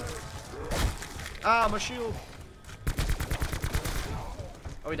your team. Ah, my shield.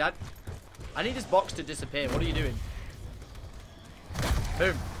 Oh, he died. I need this box to disappear. What are you doing?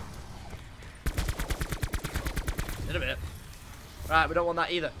 Boom. In a minute. Right, we don't want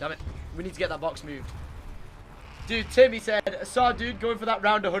that either. Damn it. We need to get that box moved. Dude, Tim, he said, I saw a dude going for that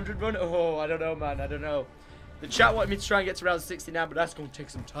round 100 run. Oh, I don't know, man. I don't know. The chat wanted me to try and get to round 69, but that's going to take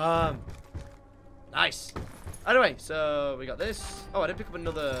some time. Nice. Anyway, so we got this. Oh, I didn't pick up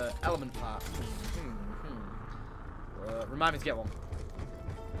another element part. Remind me to get one.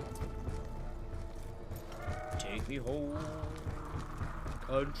 Take me home,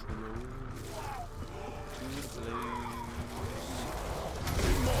 country road, to the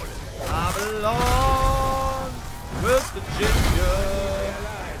place I belong, West Virginia,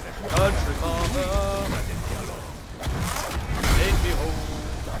 country mama. Take me home,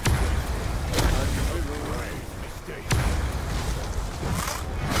 country road.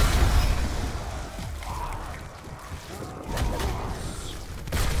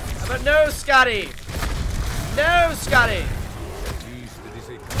 But no, Scotty. No, Scotty!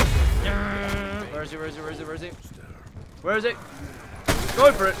 Where is he? Where is he? Where is he? Where is he? Where is it?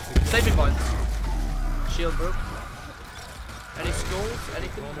 Going for it. Save me points. Shield broke. Any skulls?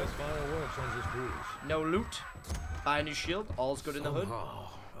 Anything? No loot. Buy a new shield. All's good in the hood.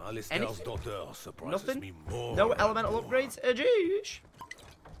 Anything? Nothing? No elemental upgrades? Jeez.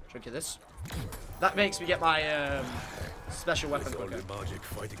 Drink of this. That makes me get my special weapon quicker.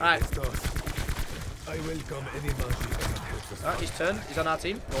 Alright. I welcome any magic. Alright, he's turned. He's on our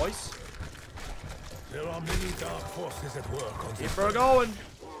team, boys. There are many dark forces at work on this. Keep her going.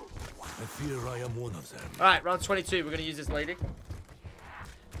 I fear I am one of them. Alright, round 22. We're going to use this lady.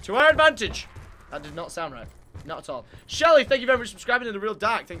 To our advantage. That did not sound right. Not at all. Shelly, thank you very much for subscribing. In the Real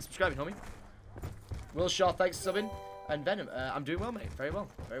Dark, thanks for subscribing, homie. Will Shaw, thanks for subbing. And Venom, I'm doing well, mate. Very well.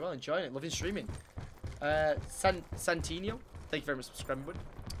 Very well. Enjoying it. Loving streaming. Santino, thank you very much for subscribing, bud.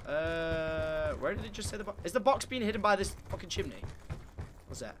 Where did it just say the box? Is the box being hidden by this fucking chimney?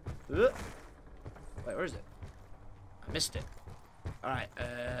 What's that? Wait, where is it? I missed it. Alright,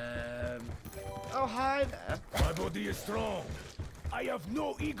 oh, hi there. My body is strong. I have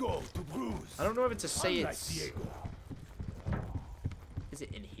no ego to bruise. I don't know whether to say Unlike it's... Diego. Is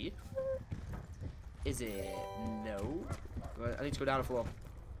it in here? Is it... No. I need to go down the floor.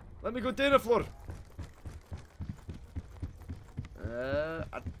 Let me go down the floor.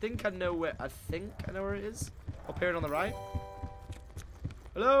 I think I know where. I think I know where it is. Up here and on the right.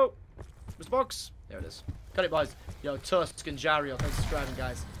 Hello, Mr. Box. There it is. Got it, boys. Yo, Tusk and Jario, thanks for subscribing,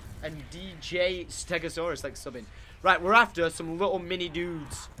 guys. And DJ Stegosaurus, thanks for subbing. Right, we're after some little mini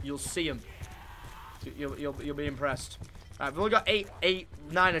dudes. You'll see them. You'll be impressed. Right, we've only got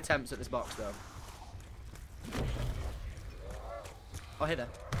 9 attempts at this box though. Oh, hey there.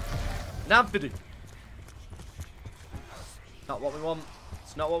 Now I'm fitting. Not what we want.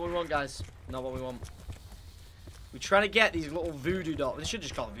 It's not what we want, guys. Not what we want. We're trying to get these little voodoo dolls. They should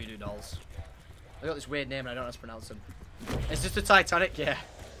just call them voodoo dolls. They got this weird name and I don't know how to pronounce them. Is this the Titanic? Yeah.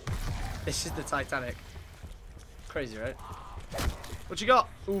 This is the Titanic. Crazy, right? What you got?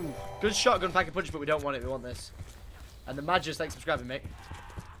 Ooh, good shotgun pack a punch, but we don't want it. We want this. And the Magus, thanks for subscribing, mate.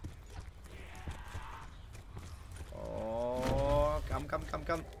 Oh, come.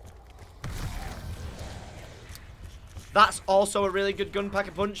 That's also a really good gun pack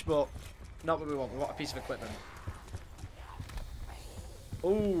a punch, but not what we want. We want a piece of equipment.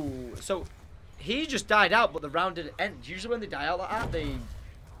 Ooh, so he just died out, but the round didn't end. Usually when they die out like that, they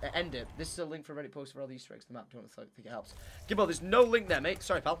end it. This is a link for a Reddit post for all the Easter eggs to the map. Don't think it helps. Gibbo, there's no link there, mate.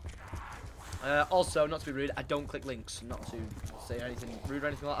 Sorry, pal. Also, not to be rude, I don't click links. Not to say anything rude or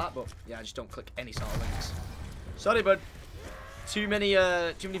anything like that, but yeah, I just don't click any sort of links. Sorry, bud. Too many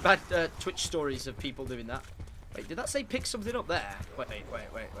bad Twitch stories of people doing that. Wait, did that say pick something up there? Wait.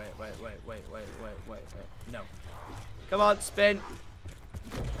 No. Come on, spin.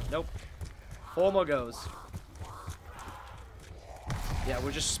 Nope. 4 more goes. Yeah,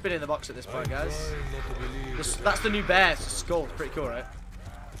 we're just spinning the box at this point, guys. That's the new bear. It's a skull. Pretty cool, right?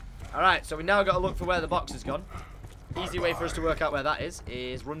 Alright, so we now got to look for where the box has gone. Easy way for us to work out where that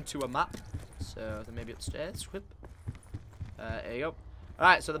is run to a map. So, then maybe upstairs. Whip. There you go.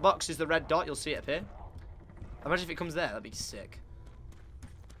 Alright, so the box is the red dot. You'll see it up here. Imagine if it comes there. That'd be sick.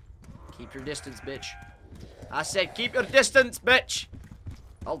 Keep your distance, bitch. I said keep your distance, bitch.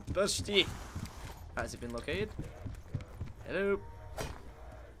 I'll bust you. Has it been located? Hello.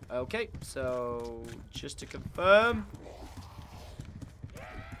 Okay, so just to confirm.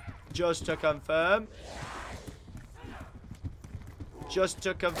 Just to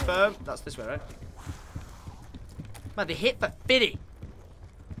confirm, that's this way, right? Man, they hit for 50.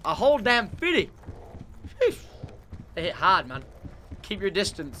 A whole damn 50. They hit hard, man. Keep your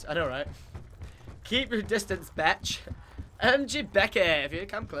distance. I know, right? Keep your distance, bitch. MG Becky, if you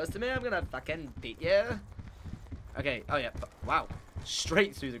come close to me, I'm gonna fucking beat you. Okay, oh yeah, wow.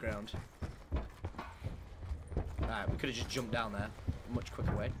 Straight through the ground. Alright, we could have just jumped down there. Much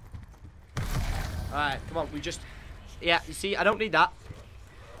quicker way. Alright, come on, we just... Yeah, you see, I don't need that.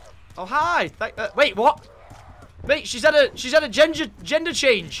 Oh, hi! Wait, what? Mate, she's had a gender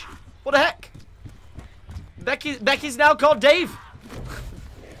change. What the heck? Becky's now called Dave.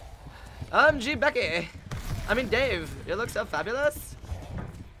 G Becky. I mean Dave. You look so fabulous.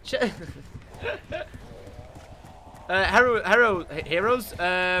 Heroes.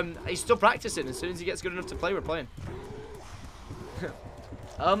 He's still practicing. As soon as he gets good enough to play, we're playing.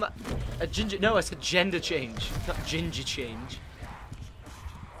 No, it's a gender change, not ginger change.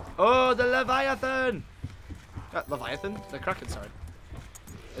 Oh, the Leviathan. Leviathan? The Kraken, sorry.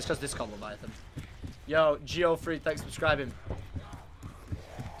 It's because this is called Leviathan. Yo, Geo3, thanks for subscribing.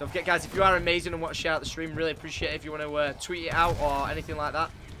 Don't forget, guys, if you are amazing and want to share out the stream, really appreciate it if you want to tweet it out or anything like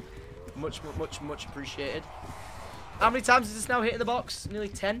that. Much appreciated. How many times is this now hitting the box? Nearly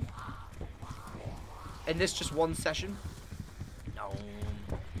 10? In this just one session?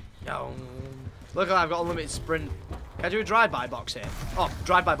 No. Look at that, I've got unlimited sprint. Can I do a drive-by box here? Oh,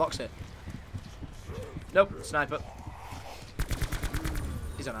 drive-by box here. Nope, sniper.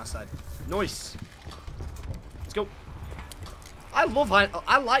 He's on our side. Nice. Let's go. I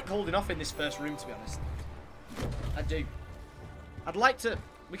like holding off in this first room, to be honest. I do. I'd like to...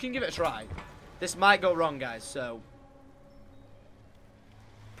 We can give it a try. This might go wrong, guys, so...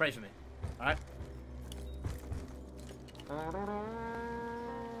 Pray for me. Alright?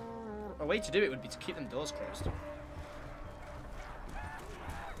 A way to do it would be to keep them doors closed.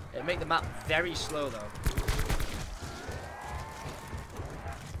 It'd make the map very slow, though.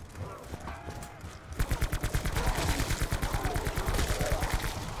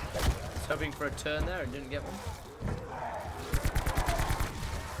 Hoping for a turn there and didn't get one.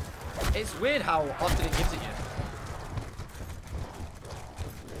 It's weird how often it gives it you.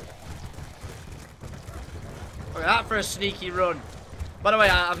 Look at that for a sneaky run. By the way,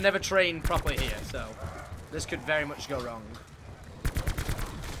 I've never trained properly here, so this could very much go wrong.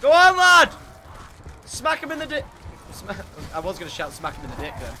 Go on, lad! Smack him in the dick. I was going to shout smack him in the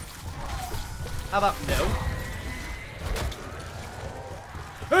dick then. How about no?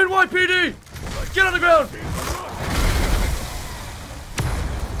 NYPD! Get on the ground!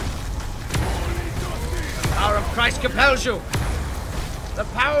 The power of Christ compels you! The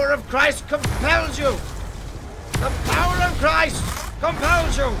power of Christ compels you! The power of Christ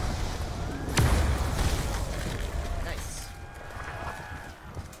compels you. Nice.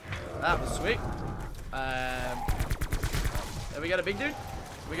 That was sweet. Have we got a big dude?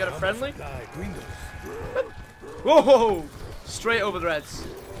 We got a friendly? Whoa! Straight over the reds.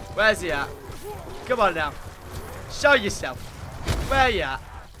 Where's he at? Come on now. Show yourself. Where you at?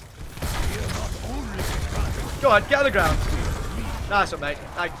 Go on, get on the ground. Nice one, mate.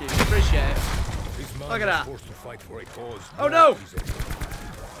 Thank you. Appreciate it. Look at that. Oh no!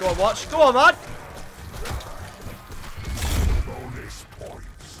 Go on, watch. Go on, lad.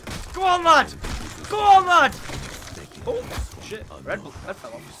 Go on, lad. Go on, lad. Oh, shit. Red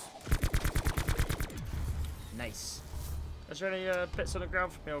fell off. Nice. Is there any bits on the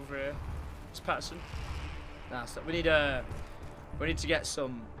ground for me over here? It's Patterson. Nah, stop. We need to get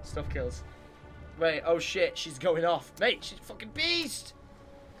some stuff kills. Wait, oh shit, she's going off. Mate, she's a fucking beast!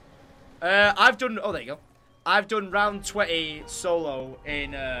 I've done, oh there you go. I've done round 20 solo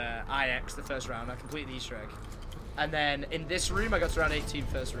in IX, the first round. I completed the Easter egg. And then in this room, I got to round 18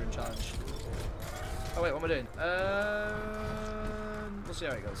 first room challenge. Oh wait, what am I doing? We'll see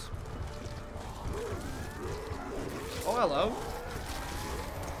how it goes. Oh, hello.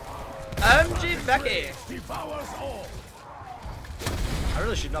 MG Becky. I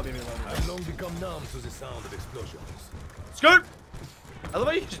really should not be reloading this. I've long become numb to the sound of explosions. Scoot! I love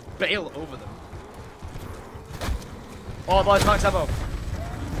how you just bail over them. Oh, boys, max ammo.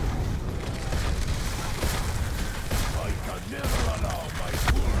 I can never allow my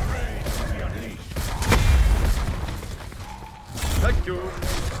full range to be unleashed. Thank you.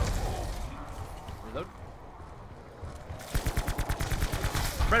 Reload.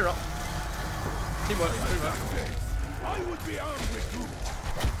 Brain rock. Teamwork. Teamwork. I would be angry too.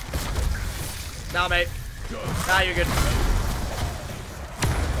 Nah, mate. Nah, you're good.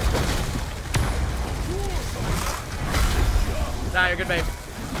 Nah, you're good, mate.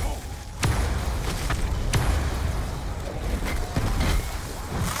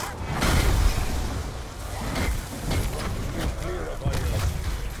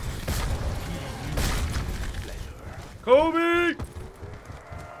 Kobe!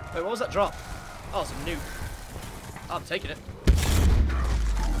 Wait, what was that drop? Oh, it's a nuke. I'm taking it.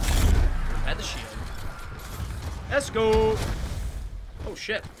 And the shield. Let's go. Oh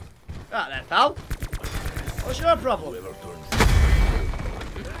shit. Ah, there, pal. What's your problem?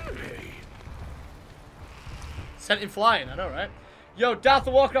 Sent him flying, I know, right? Yo, Darth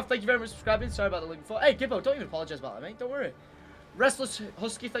of Warcraft, thank you very much for subscribing. Sorry about the link before. Hey, Gibbo, don't even apologize about that, mate. Don't worry. Restless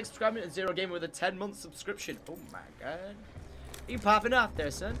Husky, thanks for subscribing. And Zero Gamer with a 10-month subscription. Oh my god. You popping off there,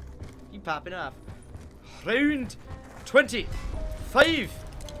 son. You popping off. Round 25.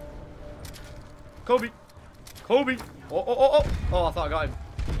 Kobe. Kobe. Oh, oh, oh, oh. Oh, I thought I got him.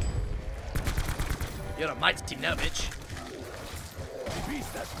 You're a mighty team now, bitch. The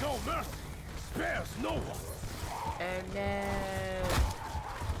beast has no mercy. Spares no one. And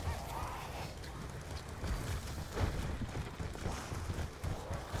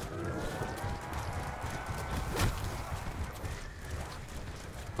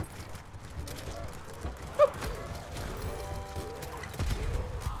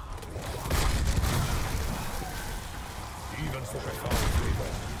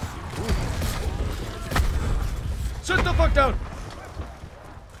sit the fuck down!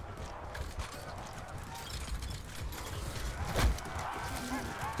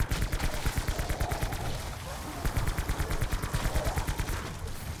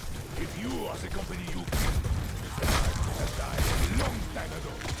 If you are the company you have died a long time ago.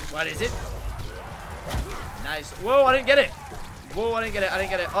 What is it? Nice. Whoa, I didn't get it. Whoa, I didn't get it. I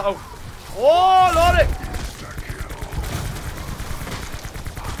didn't get it. Uh-oh. Oh, Lord it!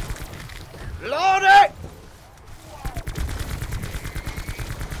 Load it!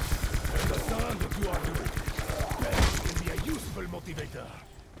 Understand what you are doing. That can be a useful motivator.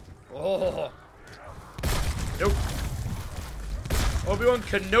 Oh. Nope. Obi-Wan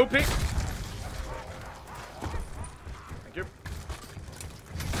Kenobi. Thank you.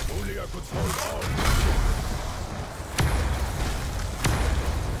 Only I could solve all.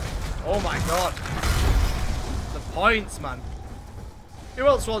 Oh my god. The points, man. Who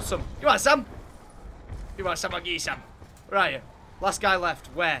else wants some? You want some? You want some? I'll give you some. Where are you? Last guy left.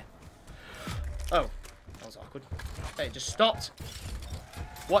 Where? Oh. That was awkward. Hey, it just stopped.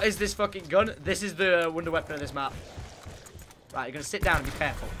 What is this fucking gun? This is the wonder weapon of this map. Right, you're going to sit down and be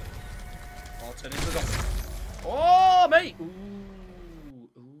careful. I'll turn into a zombie. Oh, mate! Ooh.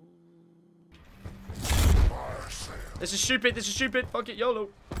 Ooh. This is stupid. This is stupid. Fuck it. YOLO.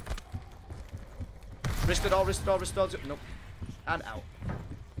 Wrist it all, wrist it all, wrist it all. Nope. And out.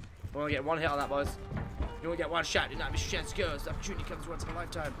 We're going to get one hit on that, boys. You only get one shot. Do not miss your chance to go. This opportunity comes once in a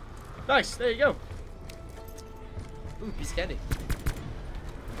lifetime. Nice. There you go. Ooh, piece of candy.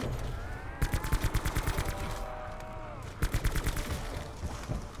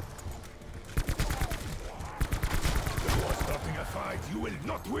 You are starting a fight you will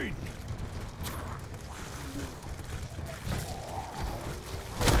not win.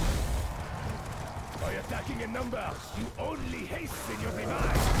 By attacking in numbers, you only hasten your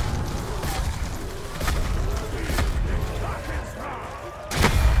demise. Back and strong.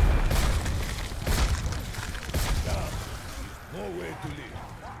 No way to live.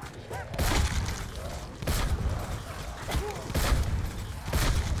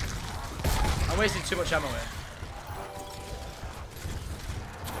 I'm wasting too much ammo here.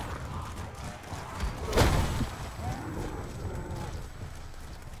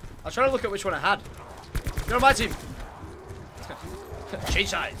 I was trying to look at which one I had. You're on my team. Change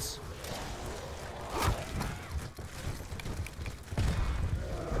sides.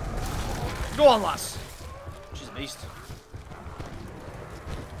 Go on, lass. She's a beast.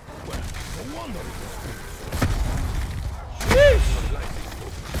 No wonder Sheesh.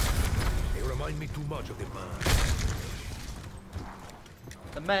 they remind me too much of the man.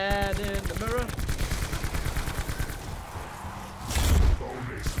 The man in the mirror.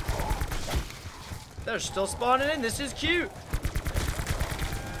 They're still spawning in. This is cute.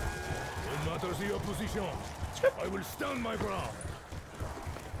 No matter the opposition, I will stand my ground.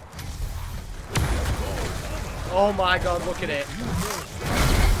 Oh my god, look at it.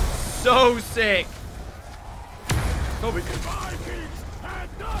 So sick. The Vikings had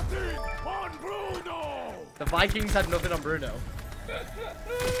nothing on Bruno. The Vikings had nothing on Bruno.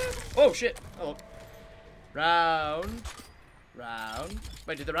 Oh shit. Oh. Round.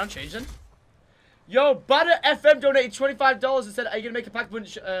 Wait, did the round change then? Yo, Banner FM donated $25 and said, are you going to make a pack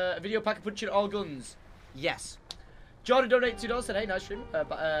punch, video pack punching all guns? Yes. Jordan donated $2, said, hey, nice stream.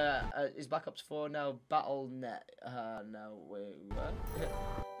 Is backups for now Battle.net? No, wait, what?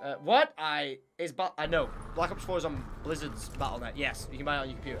 What? I know. Black Ops 4 is on Blizzard's Battle.net. Yes, you can buy it on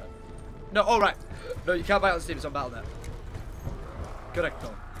your computer. No, oh, right. No, you can't buy it on Steam, it's on Battle.net. Correct,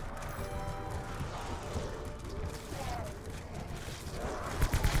 though.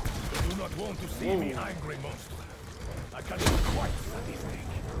 I do not want to see me angry monster. I can be quite sadistic.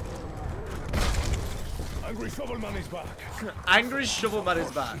 Angry Shovelman is back. Angry Shovelman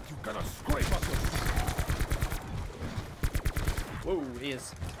is back. You cannot scrape up. Whoa, he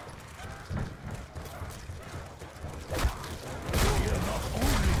is.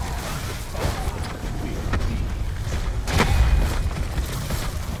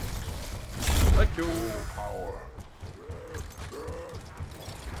 Thank you. Power.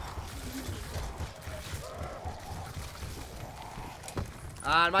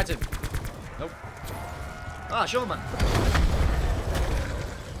 And my turn. Nope. Ah, Shovelman.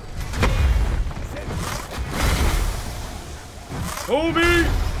 Kobe!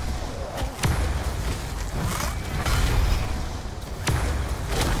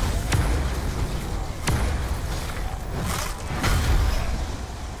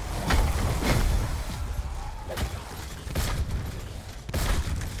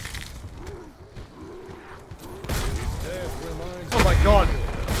 Oh my god,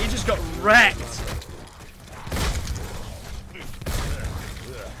 he just got wrecked.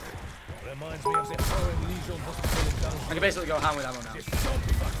 Reminds me of the foreign legion hospital in Dungeon. I can basically go ham with ammo now.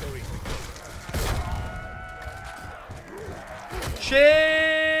 Shit!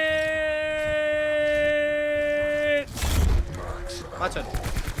 My turn.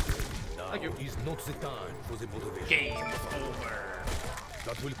 Thank you. Is not the time for the motivation. Game over.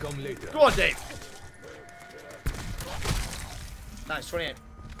 That will come later. Go on, Dave. Nice, 28.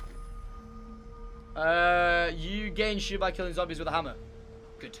 You gain shield by killing zombies with a hammer.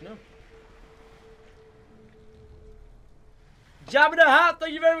 Good to know. Jam in a hat,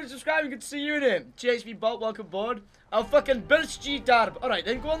 thank you very much for subscribing. Good to see you in it. GHB Bolt, welcome aboard. I'll fucking burst you, Dad. Alright,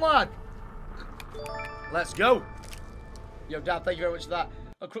 then go on, lad. Let's go. Yo, Dad, thank you very much for that.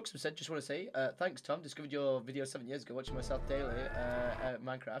 Oh, Crooksum said, just want to say, thanks, Tom. Discovered your video 7 years ago, watching myself daily at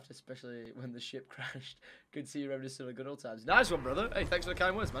Minecraft, especially when the ship crashed. Good to see you reminiscing on good old times. Nice one, brother. Hey, thanks for the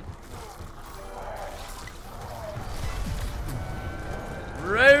kind words, man.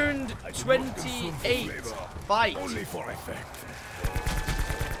 Round 28. Fight. Only for effect.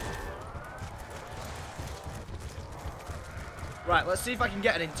 Right, let's see if I can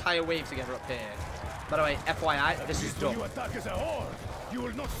get an entire wave together up here. By the way, FYI, this is dumb. You attack as a horde, you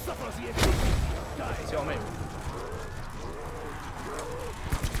will not suffer the effect. See what I mean?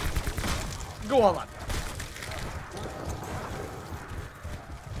 Go on, lad.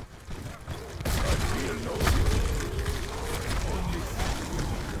 I feel no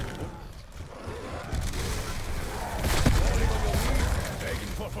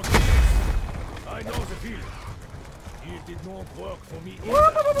for me either.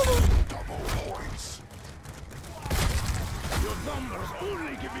 Double points. Your numbers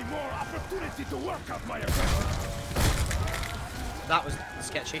only give me more opportunity to work out my aggression. That was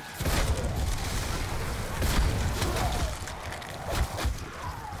sketchy.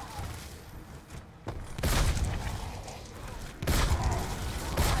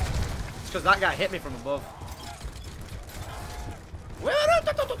 It's because that guy hit me from above.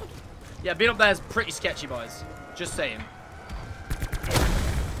 Yeah, being up there is pretty sketchy, boys. Just saying.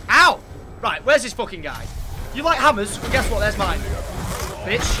 Ow! Right, where's this fucking guy? You like hammers? Well, guess what? There's mine.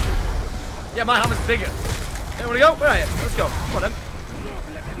 Bitch. Yeah, my hammer's bigger. Hey, wanna go? Where are you? Let's go. Come on then.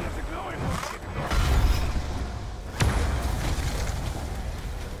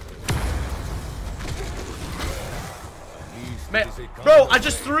 Mate, bro, I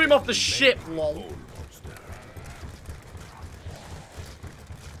just threw him off the ship, lol.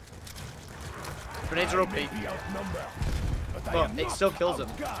 Grenades are OP. But it still kills him.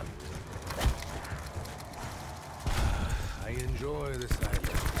 I enjoy this island.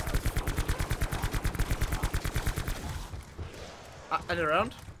 And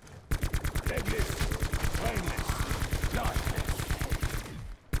around?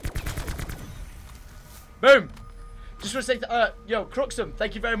 Boom! Just want to say, yo, Cruxum,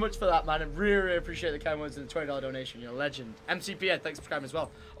 thank you very much for that, man. I really, really appreciate the kind words and the $20 donation. You're a legend. MCPA, thanks for subscribing as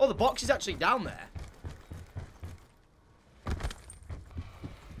well. Oh, the box is actually down there.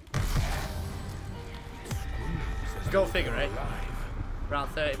 Go figure, eh? Around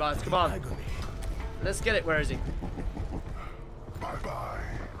 30 bucks. Come on. Let's get it. Where is he? Bye-bye.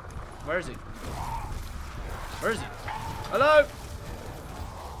 Where is he? Where is he? Hello?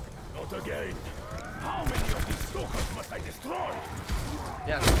 Not again. How many of these stalkers must I destroy?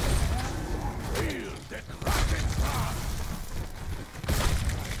 Yeah. Feel the Kraken's wrath.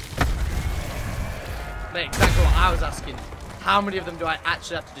 Mate, exactly what I was asking. How many of them do I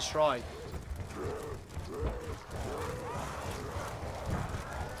actually have to destroy?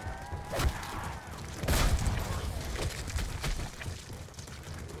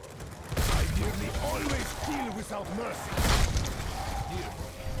 Without mercy.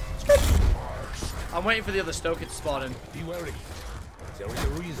 I'm waiting for the other stoker to spawn in. Be wary. There is a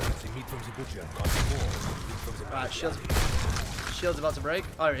reason to meet from the butcher. Right, shield's about to break.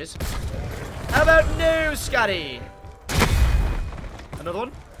 Oh, there he is. How about no, Scotty? Another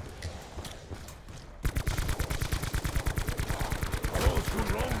one? Those who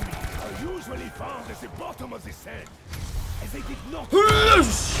wrong me are usually found at the bottom of the sand. And they did not.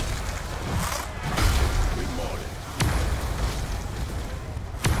 Nice.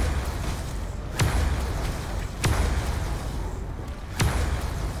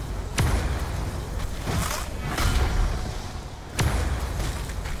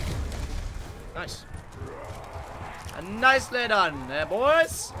 And nicely done there,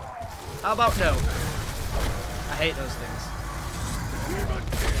 boys. How about no? I hate those things.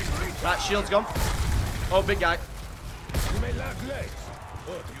 Right, shield's gone. Oh, big guy. You may lack legs,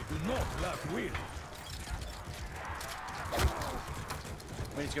 but you do not lack will.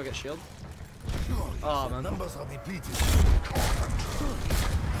 We need to go get shield. Oh, man. Numbers are depleted.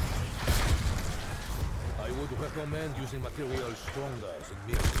 I would recommend using materials stronger than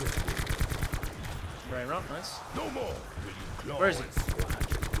mere crystal. Brain rot, nice. No more. Where is he?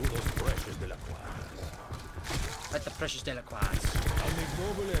 Unos precious de la Croix. Like the precious de la Croix. I make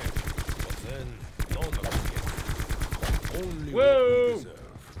noble end, but then none of it. Only what we deserve.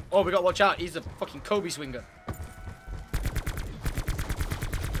 Oh, we gotta watch out. He's a fucking Kobe swinger.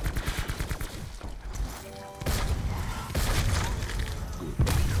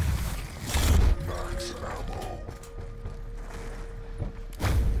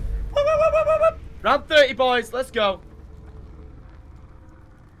 Round 30, boys. Let's go.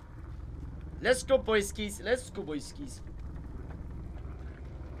 Let's go, boyskis. Let's go, boyskis.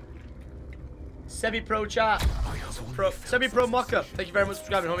 Semi-pro chat. Semi-pro mocker. Thank you very much for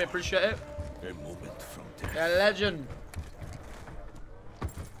subscribing, homie. Appreciate it. A moment from death. A legend.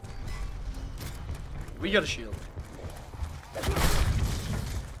 We got a shield.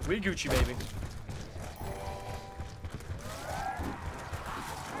 We Gucci, baby.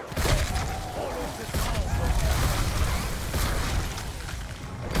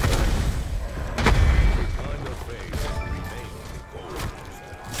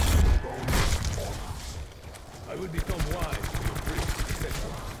 I will become wise to your brief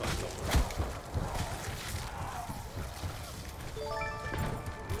deception.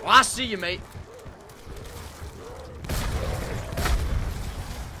 Oh, I see you, mate.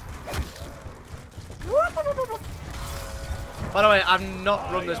 By the way, I've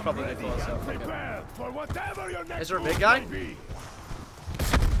not run this properly before, so fuck it. Is there a big guy?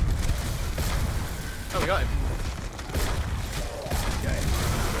 Oh, we got him.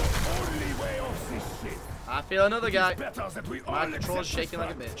 Only way off this shit. I feel another guy. Better that we My all controller's accept shaking this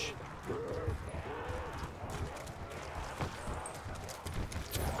like a fact. bitch.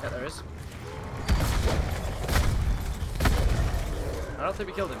 Yeah, there is. I don't think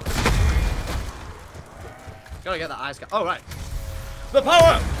we killed him. Gotta get that ice guy. Oh, right. The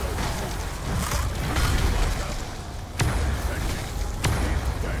power!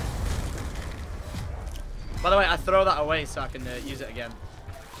 By the way, I throw that away so I can use it again.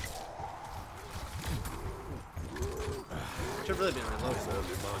 Should really be reloaded. It's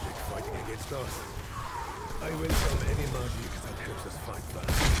only magic fighting against us. I welcome any magic that helps us fight back.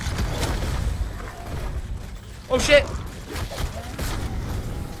 Oh shit!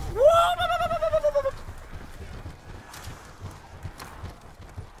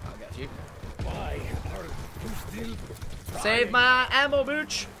 I'll get you. Why are you still Save my ammo,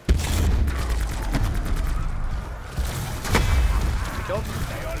 booch! Cool.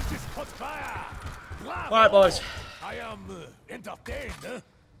 They all just caught fire. Bravo. Alright, boys. I am entertained, huh?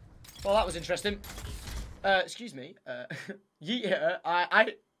 Well, that was interesting. Excuse me. Yeet Hitter.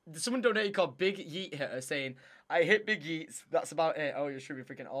 Someone donated called Big Yeet Hitter saying, I hit big yeets. That's about it. Oh, you should be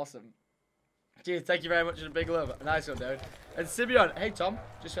freaking awesome. Dude, thank you very much and a big love. Nice one, dude. And Simeon, hey Tom,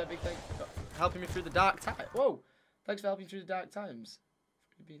 just a big thank you for helping me through the dark time. Whoa, thanks for helping through the dark times.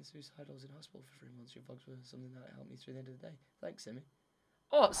 For being suicidal, I was in hospital for 3 months. Your vlogs were something that helped me through the end of the day. Thanks, Simi.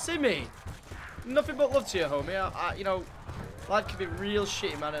 Oh, Simi, nothing but love to you, homie. You know, life can be real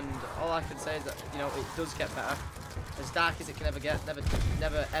shitty, man, and all I can say is that it does get better. As dark as it can ever get,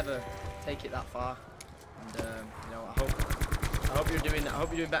 never ever take it that far. And I hope you're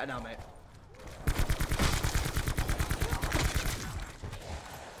doing better now, mate.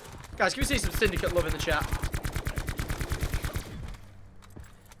 Guys, can we see some Syndicate love in the chat?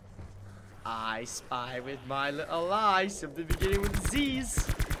 I spy with my little eye something beginning with Z's.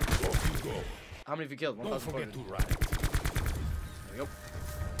 Off you go. How many have you killed? Don't forget to 1,400. ride. There we go.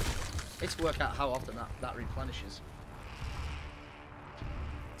 Let's work out how often that replenishes.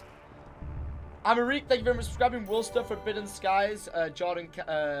 I'm Arik, thank you very much for subscribing. Wilster, Forbidden Skies, Jordan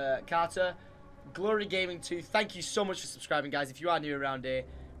Carter, Glory Gaming 2. Thank you so much for subscribing, guys. If you are new around here,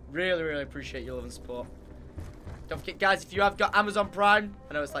 really, really appreciate your love and support. Don't forget, guys, if you have got Amazon Prime,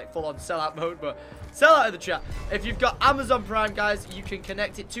 I know it's like full-on sellout mode, but sell out in the chat. If you've got Amazon Prime, guys, you can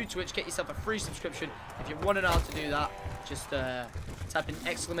connect it to Twitch, get yourself a free subscription. If you want to know how to do that, just type in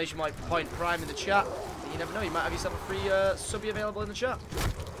 !Prime in the chat. And you never know, you might have yourself a free subby available in the chat.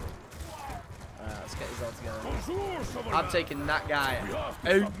 Let's get these all together. Bonjour, I'm taking that guy We have to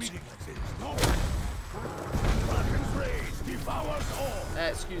out. stop meeting like this. No. Dragon's rage devours all.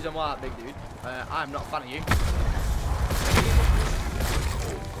 Excuse me, what, big dude. I'm not a fan of you.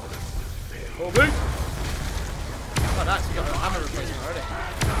 Oh, big! Oh, nice. We got an ammo replacement already.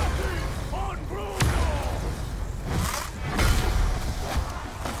 On Bruno.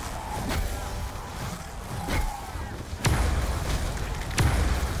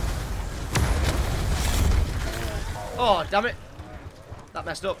 Oh, damn it. That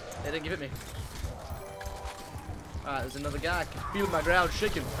messed up. They didn't give it me. Alright, there's another guy. I can feel my ground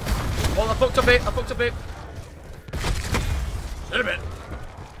shaking. Oh, I fucked up it. Wait a minute.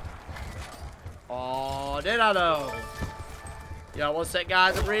 Oh, did I know? Yo, one sec,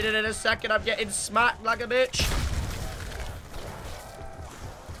 guys. I'm reading in a second. I'm getting smacked like a bitch.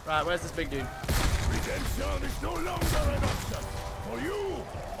 Right, where's this big dude? Redemption is no longer an option. For you.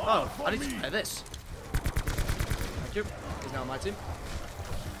 Oh, for I need me. to play this. Thank you. He's now on my team.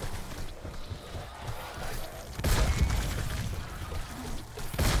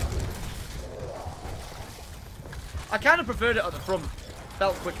 I kind of preferred it at the front.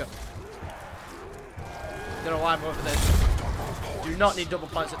 Felt quicker. Don't know why I'm going for this. Do not need double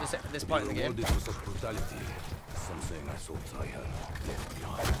points at this point in the game. Rewarded for such brutality. Something I so tired left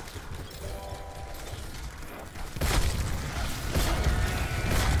behind.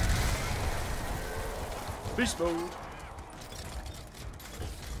 Beast mode.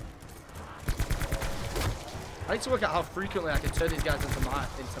 I need to work out how frequently I can turn these guys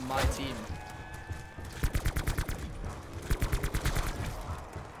into my team.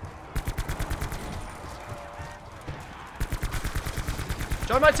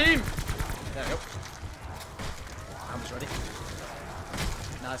 Join my team! There we go. Arm's ready.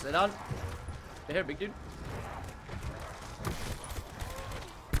 Nicely done. Stay here, big dude.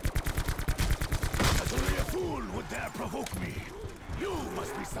 As only a fool would dare provoke me. You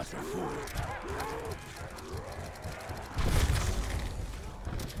must be such a fool.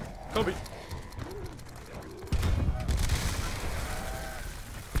 Kobe.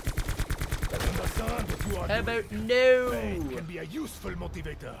 Let the understand what you are How doing. about no? Pain can be a useful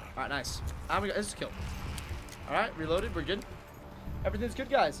motivator. Alright, nice. And we got insta kill. Alright, reloaded, we're good. Everything's good,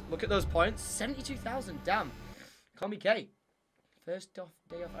 guys. Look at those points. 72,000, damn. Call me K. First day off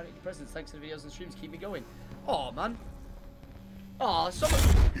antidepressants. Thanks for the videos and streams. Keep me going. Oh man. Oh, so much.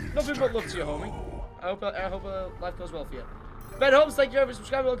 Nothing but love to you, homie. I hope life goes well for you. Ben Holmes, thank you very much for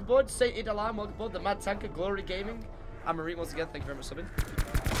subscribing. Welcome aboard. Sated Alarm, welcome aboard. The Mad Tanker, Glory Gaming. And Marine once again. Thank you very much for subbing.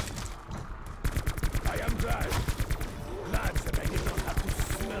 I am glad. Glad that I did not have to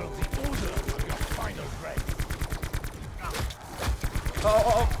smell the odor of your final breath.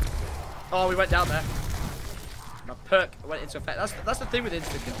 Oh, we went down there. My perk went into effect. That's the thing with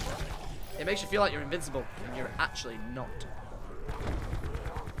instant kill. It makes you feel like you're invincible, and you're actually not.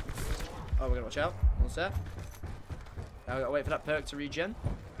 Oh, we're gonna watch out. One sec. Now we gotta wait for that perk to regen.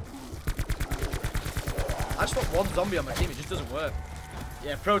 I just want one zombie on my team. It just doesn't work.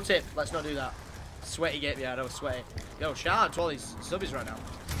 Yeah, pro tip. Let's not do that. Sweaty game. Yeah, I know, sweaty. Yo, shout out to all these subbies right now.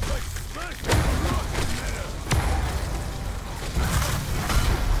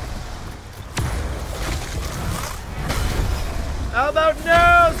 How about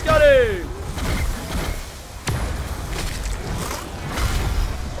no, Scotty?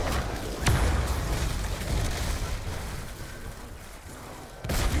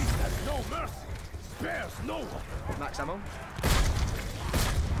 Beast has no mercy. Spares no one. Max ammo.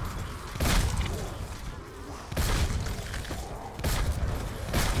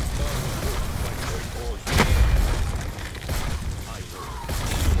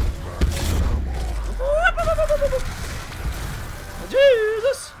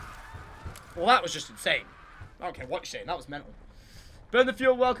 Jesus! Well, that was just insane. I don't care what you're saying. That was mental. Burn the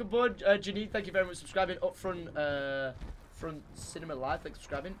Fuel, welcome aboard. Janine, thank you very much for subscribing. Up front, front Cinema Live, thanks for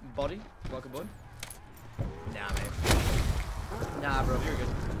subscribing. Body, welcome aboard. Nah, man. Nah, bro, you're good.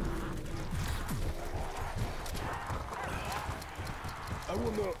 I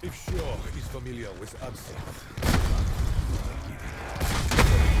wonder if Shaw is familiar with absinthe.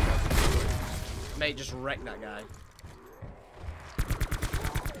 Mate, just wreck that guy.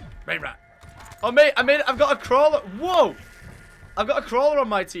 Rain rat. Oh, mate, I've got a crawler. Whoa! I've got a crawler on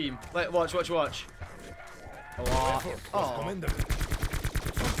my team. Wait, watch. Oh, wow. Oh.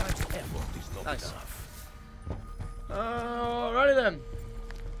 Nice. Alrighty then.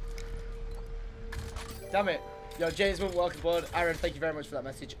 Damn it. Yo, James, welcome aboard. Aaron, thank you very much for that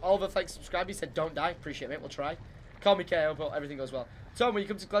message. Oliver, thanks for subscribing. He said, don't die. Appreciate it, mate. We'll try. Call me KO, but everything goes well. Tom, when you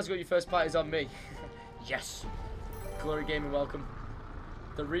come to Glasgow, your first party's on me. Yes. Glory Gaming, welcome.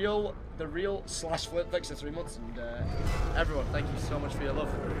 The real slash flip, thanks for 3 months. And everyone, thank you so much for your love.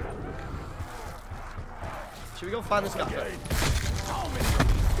 Should we go find this guy?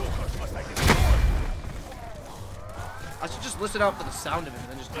 I should just listen out for the sound of him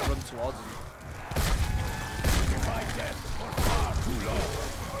and then just run towards him.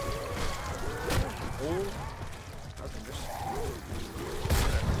 Oh, that's dangerous.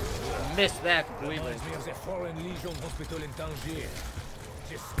 Missed that completely. The Foreign Legion Hospital in Tangier.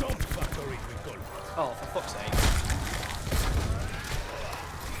 The Stomp Factory we call it. Oh, for fuck's sake.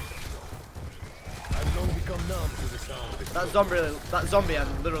 I've long become numb to the sound of it. That zombie had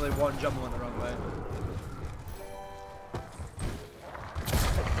literally one jump went the wrong way.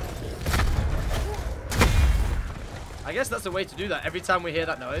 I guess that's the way to do that. Every time we hear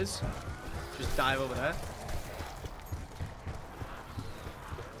that noise, just dive over there.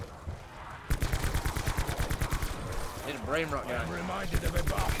 Need a brain rot guy. I'm reminded of a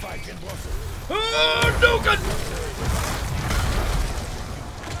bar fight in Brussels. Oh, no good!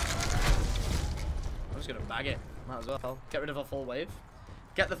 I'm just gonna bag it. Might as well. Get rid of a full wave.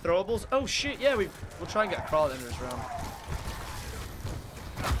 Get the throwables. Oh shit, yeah, we'll try and get a crawl at the end of this round.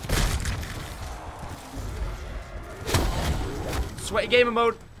 Sweaty gamer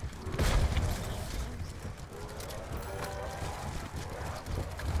mode.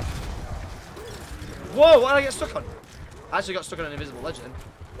 Whoa, what did I get stuck on? I actually got stuck on an invisible ledge then.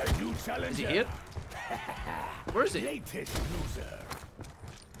 Is he here? Where is he? Latest loser.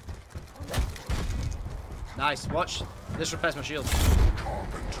 Nice, watch. This repairs my shield.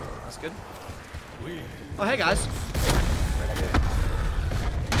 That's good. Oh, hey guys.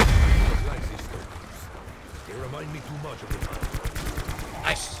 They remind me too much of the time.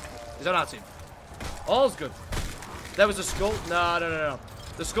 Nice. He's on our team. All's good. There was a skull. No.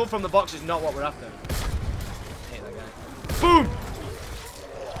 The skull from the box is not what we're after. I hate that guy. Boom!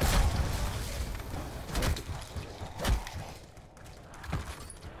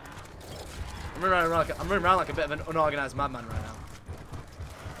 I'm running around like a bit of an unorganized madman right now.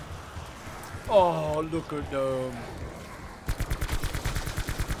 Oh, look at them.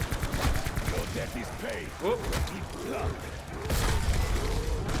 Death is paid. Whoop. Eat blood.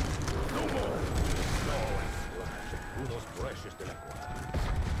 No more. Unos precious de la cuadra.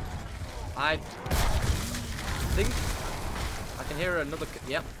 I think I can hear another.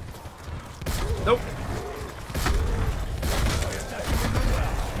 Yep. Nope.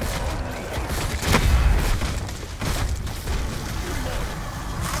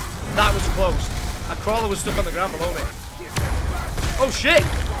 That was close. A crawler was stuck on the ground below me. Oh shit!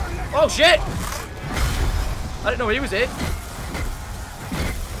 Oh shit! I didn't know he was it.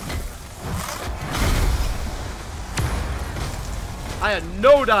 I had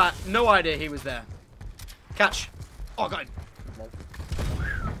no idea he was there. Catch. Oh, I got him.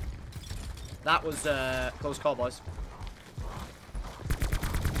 That was close call, boys.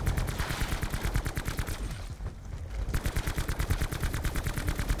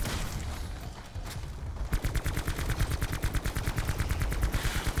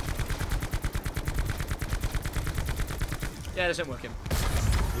 Yeah, this isn't working.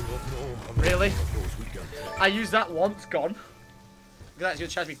 Really? I used that once, gone. That's going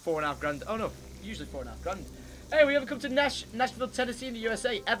to charge me $4.5 grand. Oh no, usually $4.5 grand. Hey, we haven't come to Nashville, Tennessee in the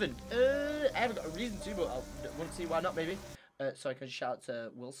USA. Evan. I haven't got a reason to, but I want to see why not, maybe. Sorry, can I just shout out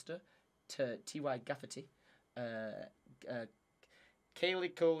to Wilster, to T.Y. Gafferty,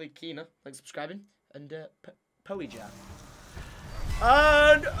 Kaylee Coley Keena, thanks for subscribing, and Poejar.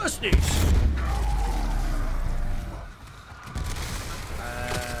 And a sneeze.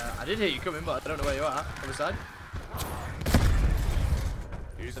 I did hear you coming, but I don't know where you are. Other side.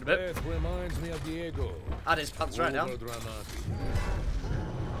 His a bit. death reminds me of Diego. Add his pants right now.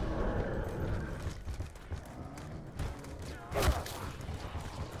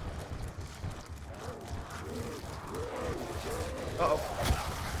 Uh-oh.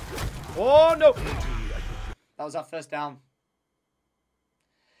 Oh, no! That was our first down.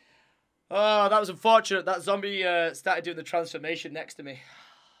 Oh, that was unfortunate. That zombie started doing the transformation next to me.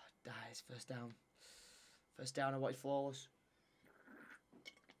 Dies. First down. First down, I wanted flawless.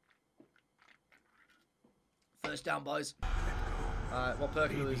 First down, boys. Alright, what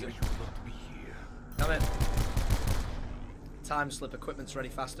perk are we losing? Damn it. Time slip, equipment's ready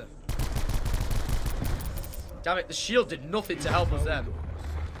faster. Damn it, the shield did nothing to help us then.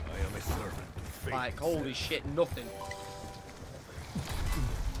 Like, holy shit, nothing.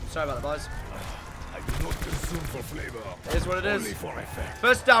 Sorry about that, boys. I do not consume for flavor. It is what it is. Only for effect.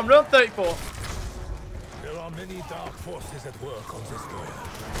 First down, run 34. There are many dark forces at work on this world.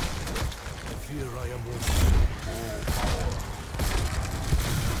 I fear I am one.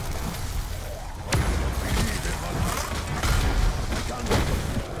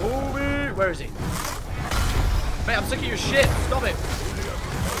 Obi! Where is he? Mate, I'm sick of your shit. Stop it.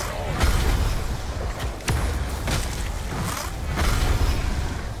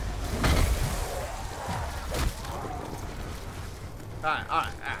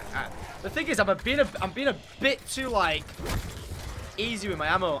 Alright. The thing is, I'm being a bit too, like, easy with my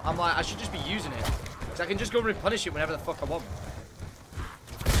ammo. I'm like, I should just be using it. Because I can just go replenish it whenever the fuck I want.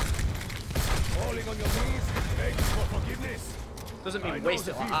 Falling on your knees, begging for forgiveness. Doesn't mean waste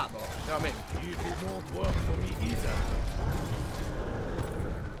it like that, though. You know what I mean? It did not work for me either.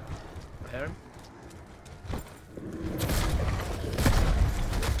 Hear him?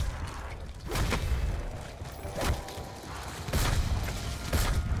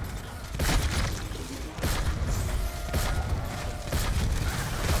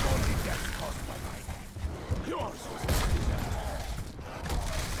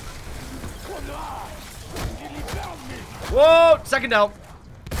 Whoa! Second down.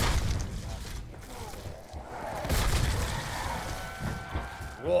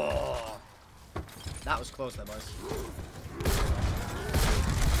 Whoa. That was close there, boys.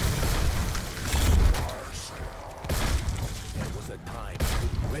 There was a time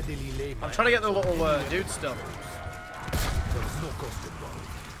I readily lay my I'm trying to get the little dude stuff. There is no cost involved.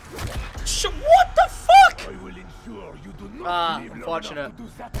 What the fuck? I will ensure you do not live long unfortunate. enough to do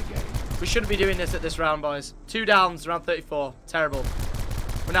that again. We shouldn't be doing this at this round, boys. 2 downs, round 34. Terrible.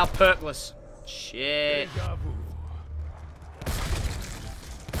 We're now perkless. Shit. Deja vu.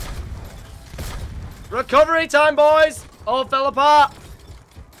 Recovery time, boys. All fell apart.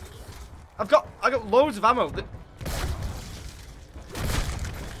 I got loads of ammo.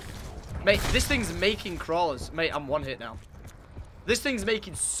 Mate, this thing's making crawlers. Mate, I'm one hit now. This thing's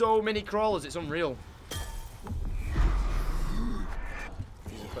making so many crawlers, it's unreal.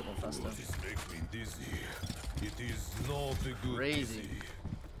 Quick one faster. This makes me dizzy. It is not a good Crazy. dizzy.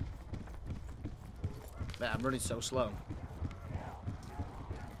 Man, I'm running so slow.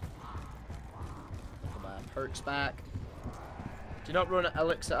 Put my perks back. Do you not run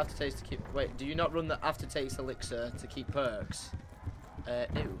elixir aftertaste to keep... Wait, do you not run the aftertaste elixir to keep perks?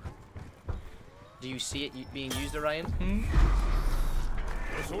 No. Do you see it being used, Orion? Hmm?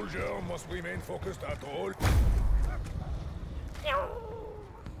 The soldier must remain focused at all. There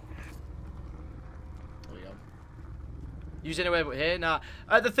we go. Use anywhere but here? Nah.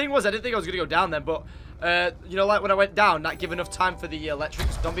 The thing was, I didn't think I was going to go down there, but... you know, like when I went down, that gave enough time for the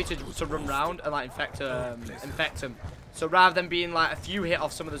electric zombie to run round and like infect them. So rather than being like a few hit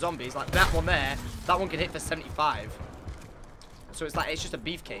off some of the zombies, like that one there, that one can hit for 75. So it's like it's just a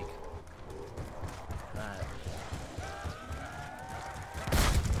beefcake. Right.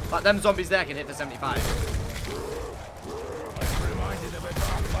 Like them zombies there can hit for 75. I'm reminded of a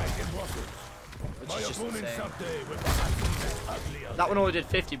dark fight in Brussels. Which is just insane. That one only did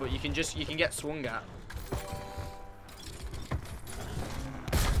 50, but you can get swung at.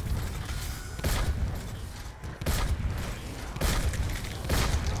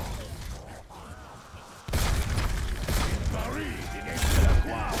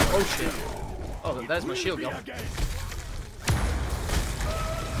 Oh shit. Oh, there's my shield gone.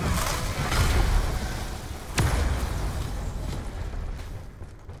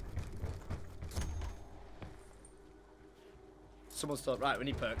 Someone's thought, right, we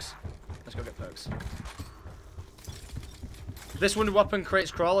need perks. Let's go get perks. This one weapon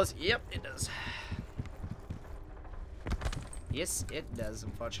creates crawlers. Yep, it does. Yes, it does,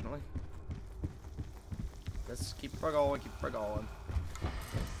 unfortunately. Let's keep going,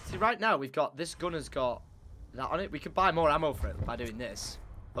 See, right now, we've got, this gun has got that on it. We could buy more ammo for it by doing this.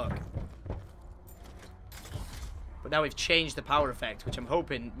 Look. But now we've changed the power effect, which I'm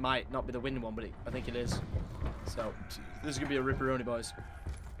hoping might not be the wind one, but I think it is. So, this is going to be a ripperoni, boys.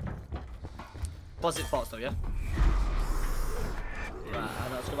 Positive thoughts, though, yeah? Right,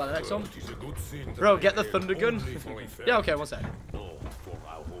 and let's go by the next one. Bro, get the thunder gun. Yeah, okay, one sec.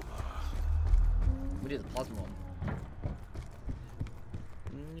 We did the plasma one.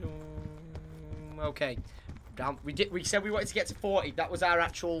 Okay. Down. We said we wanted to get to 40. That was our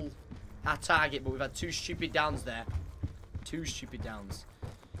target, but we've had 2 stupid downs there. 2 stupid downs.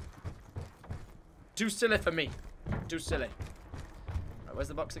 Too silly for me. Too silly. Right, where's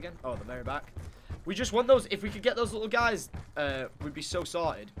the box again? Oh, the very back. We just want those. If we could get those little guys, we'd be so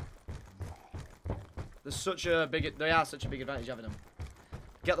sorted. They are such a big advantage having them.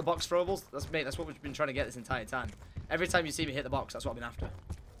 Get the box throwables. That's what we've been trying to get this entire time. Every time you see me hit the box, that's what I've been after.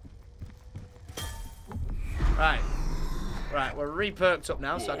 Right, we're re-perked up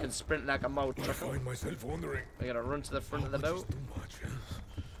now, so I can sprint like a motor trucker. I find myself wondering. We gotta run to the front of the boat.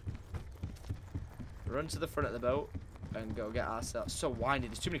 Run to the front of the boat and go get ourselves. So windy.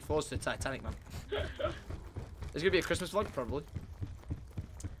 There's too many floors to the Titanic, man. There's gonna be a Christmas vlog, probably.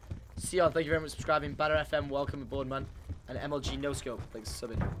 Sion, thank you very much for subscribing. Banner FM, welcome aboard, man. And MLG No Scope, thanks for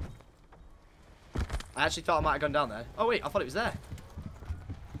subbing. I actually thought I might have gone down there. Oh wait, I thought it was there.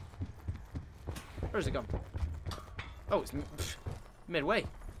 Where's it gone? Oh, it's midway.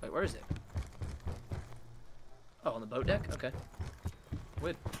 Wait, where is it? Oh, on the boat deck? Okay.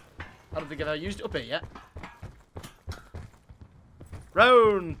 Weird. I don't think I've ever used it up here yet.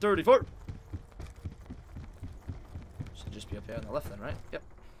 Round 34. Should just be up here on the left then, right? Yep.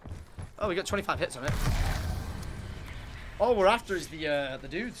 Oh, we got 25 hits on it. All we're after is the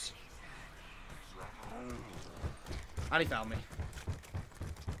dudes. And he found me.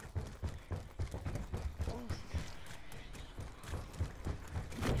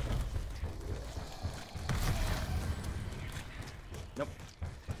 Nope.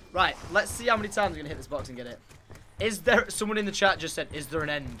 Right, let's see how many times we're gonna hit this box and get it. Is there someone in the chat just said, is there an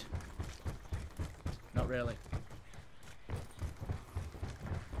end? Not really.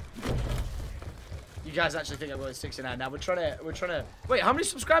 You guys actually think I'm going 69 now. We're trying to wait, how many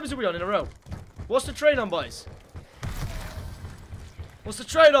subscribers are we on in a row? What's the trade on, boys? What's the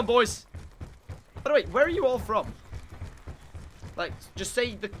trade on, boys? By the way, where are you all from? Like, just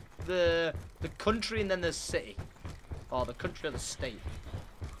say the country and then the city. Or the country or the state.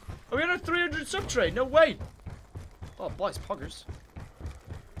 Are we on a 300 sub trade? No way. Oh, boys, poggers.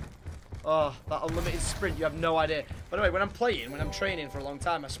 Oh, that unlimited sprint, you have no idea. By the way, when I'm training for a long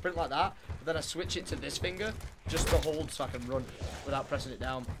time, I sprint like that, but then I switch it to this finger just to hold so I can run without pressing it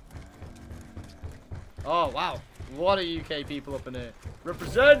down. Oh, wow. What are UK people up in here?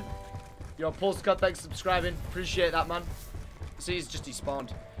 Represent! Yo, Pulsecott, thanks for subscribing. Appreciate that, man. See, he's just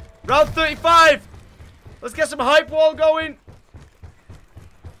despawned. Round 35! Let's get some hype wall going!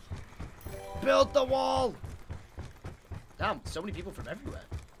 Build the wall! Damn, so many people from everywhere.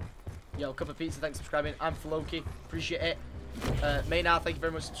 Yo, Cup of Pizza, thanks for subscribing. I'm Floki, appreciate it. Maynard, thank you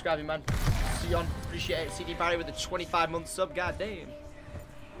very much for subscribing, man. to Yon. Appreciate it. CD Barry with a 25-month sub. God damn.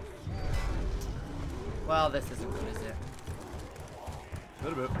 Well, this isn't good, is it? A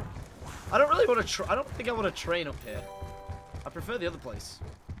little bit. I don't really want to. I don't think I want to train up here. I prefer the other place.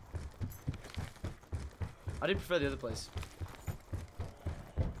 I do prefer the other place.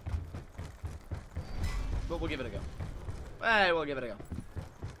 But we'll give it a go. Hey, we'll give it a go.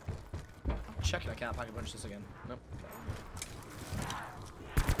 I'm checking I can't pack a bunch of this again. Nope.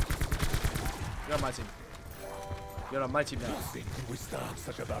 You're on my team. You're on my team now. Nothing can withstand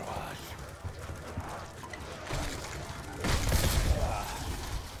such a barrage.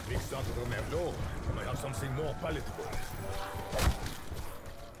 Mixed out with the merlot, you may have something more palatable.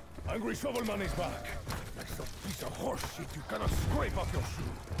 Angry Shovelman is back. Like some piece of horse shit you cannot scrape off your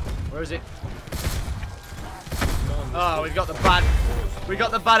shoe. Where is it? Oh, we got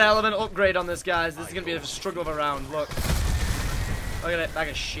the bad element upgrade on this, guys. This is gonna be a struggle of a round. Look at it, bag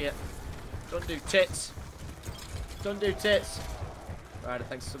of shit. Don't do tits. Don't do tits. Alright,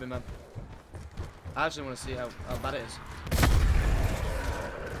 thanks for subbing, man. I actually want to see how bad it is.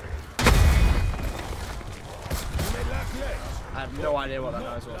 I have no idea what that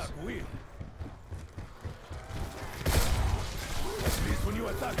noise was. At least when you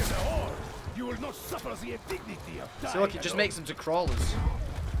attack in the horde, you will not suffer the indignity of dying. So look, it just makes them to crawlers.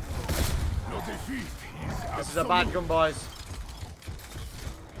 No defeat is This is a bad gun, boys.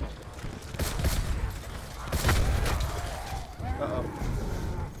 Uh-oh.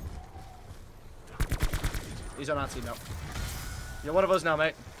 He's on our team now. You're one of us now,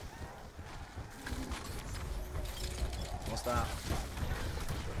 mate. What's that?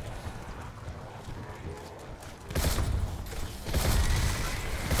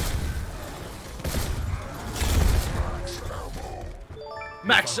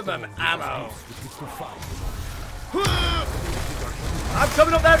 Maximum ammo. I'm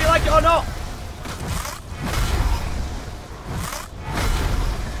coming up there if you like it or not.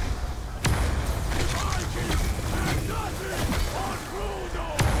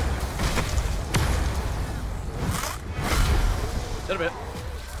 A bit.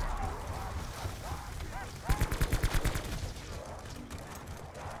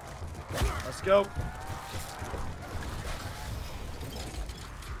 Let's go.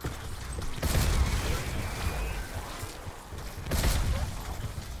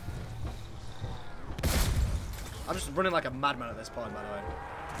 I'm just running like a madman at this point, by the way.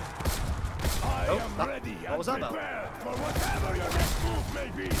 What was that about? For whatever your next move may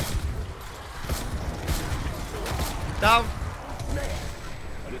be. Down.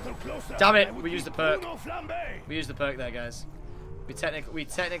 A little closer. Damn it, we used the perk. Uno flambe. We used the perk there, guys. We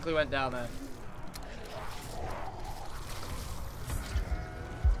technically went down there.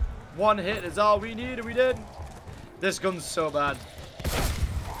 One hit is all we need, and we did. This gun's so bad.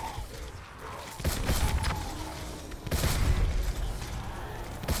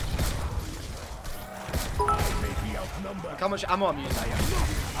 Look how much ammo I'm using.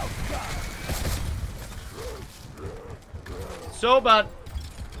 So bad.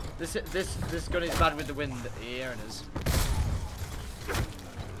 This gun is bad with the wind. Here it is.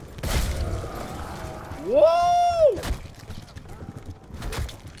 Whoa!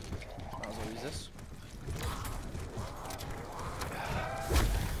 Might as well use this.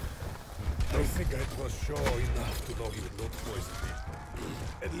 I think I was sure enough to know he would not poison me.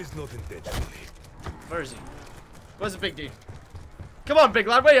 At least not intentionally. Where is he? Where's the big dude? Come on, big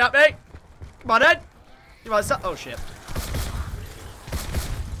lad. Where you at, mate? Come on, Ed. You might stop. Oh, shit.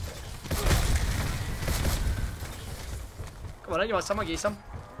 Come on, Ed. You want some? I'll give you some.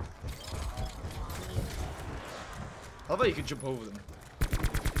 I love how you can jump over them.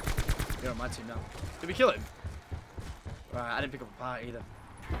 You're on my team now. Did we kill him? Right, I didn't pick up a part either.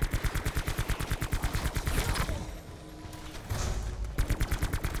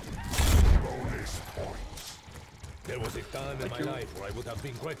 There was a time in my life where I would have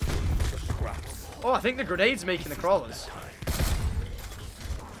been grateful for scraps. Oh, I think the grenade's making the crawlers.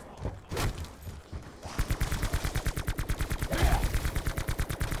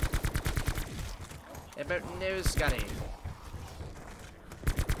 About no, Scotty.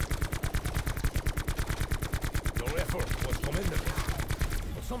 Your effort was commendable.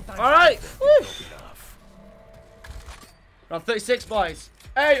 But sometimes alright! Round 36, boys.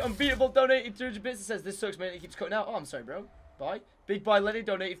 Hey, Unbeatable donated 200 bits and says, this sucks, mate. It keeps cutting out. Oh, I'm sorry, bro. Bye. Big Boy Lenny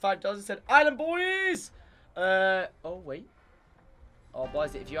donated $5 and said, Island boys! Oh, wait. Oh,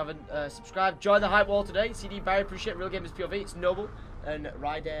 boys, if you haven't subscribed, join the hype wall today. CD Barry, appreciate Real Gamers POV. It's Noble. And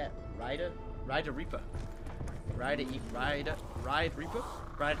Rider Reaper. Ride Reaper.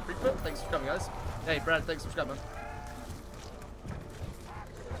 Thanks for coming, guys. Hey, Brad, thanks for subscribing, man.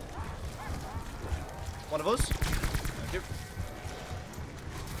 One of us. Thank you.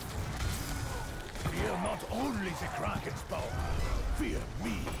 Fear not only the Kraken's power, fear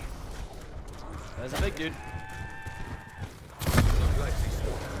me. There's a big dude.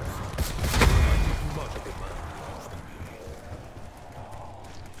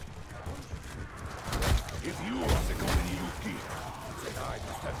 If you are the company you keep, then I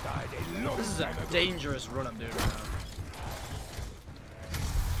must have died a long This is time a ago. dangerous run I'm doing right now.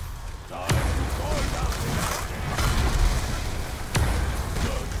 Time to fall down.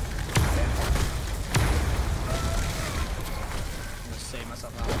 I'm gonna save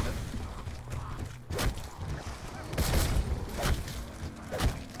myself out of it.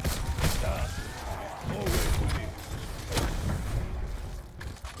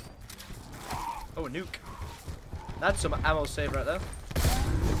 Oh, a nuke. That's some ammo save right there.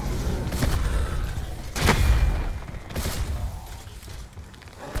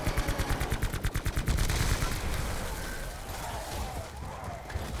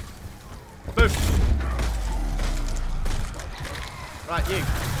 Boom. Right, you.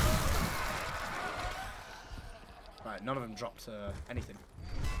 Right, none of them dropped anything.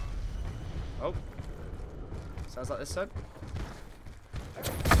 Oh. Sounds like this side.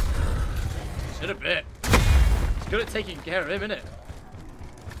 Should a bit. It's good at taking care of him, isn't it?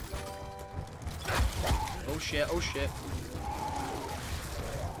 Oh shit, oh shit.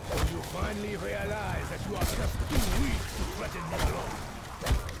 You finally realize that you are just too weak to threaten me alone.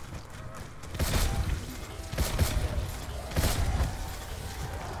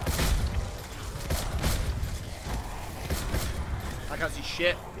 I can't see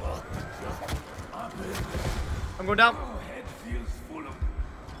shit. I'm going down. Your head feels full of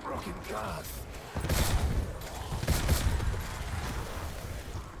broken glass.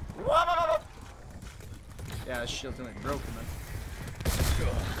 Yeah, this shield's gonna be broken, man.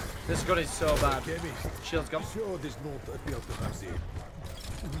 This gun is so bad. Shield's gone. Sure does not appear to have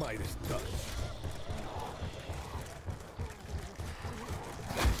the Midas touch.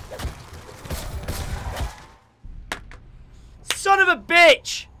 Son of a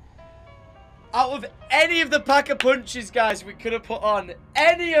bitch! Out of any of the pack-a-punches, guys, we could have put on,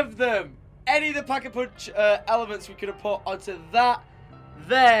 any of them, any of the pack-a-punch elements we could have put onto that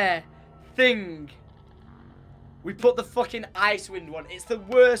there thing. We put the fucking Icewind one. It's the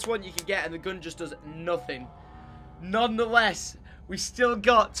worst one you can get, and the gun just does nothing. Nonetheless, we still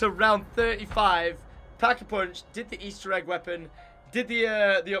got to round 35. Pack-a-punch, did the Easter egg weapon, did the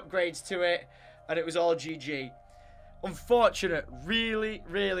upgrades to it, and it was all GG. Unfortunate, really,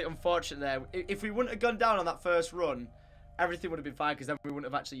 really unfortunate there. If we wouldn't have gone down on that first run, everything would have been fine because then we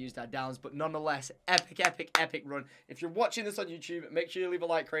wouldn't have actually used our downs. But nonetheless, epic, epic, epic run. If you're watching this on YouTube, make sure you leave a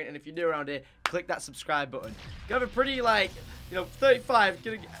like rate. And if you're new around here, click that subscribe button. Gonna have a pretty, like, you know, 35.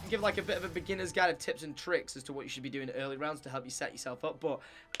 Gonna give like a bit of a beginner's guide of tips and tricks as to what you should be doing in early rounds to help you set yourself up. But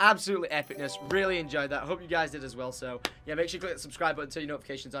absolutely epicness. Really enjoyed that. Hope you guys did as well. So, yeah, make sure you click that subscribe button, turn your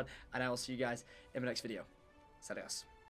notifications on. And I will see you guys in my next video. Adios.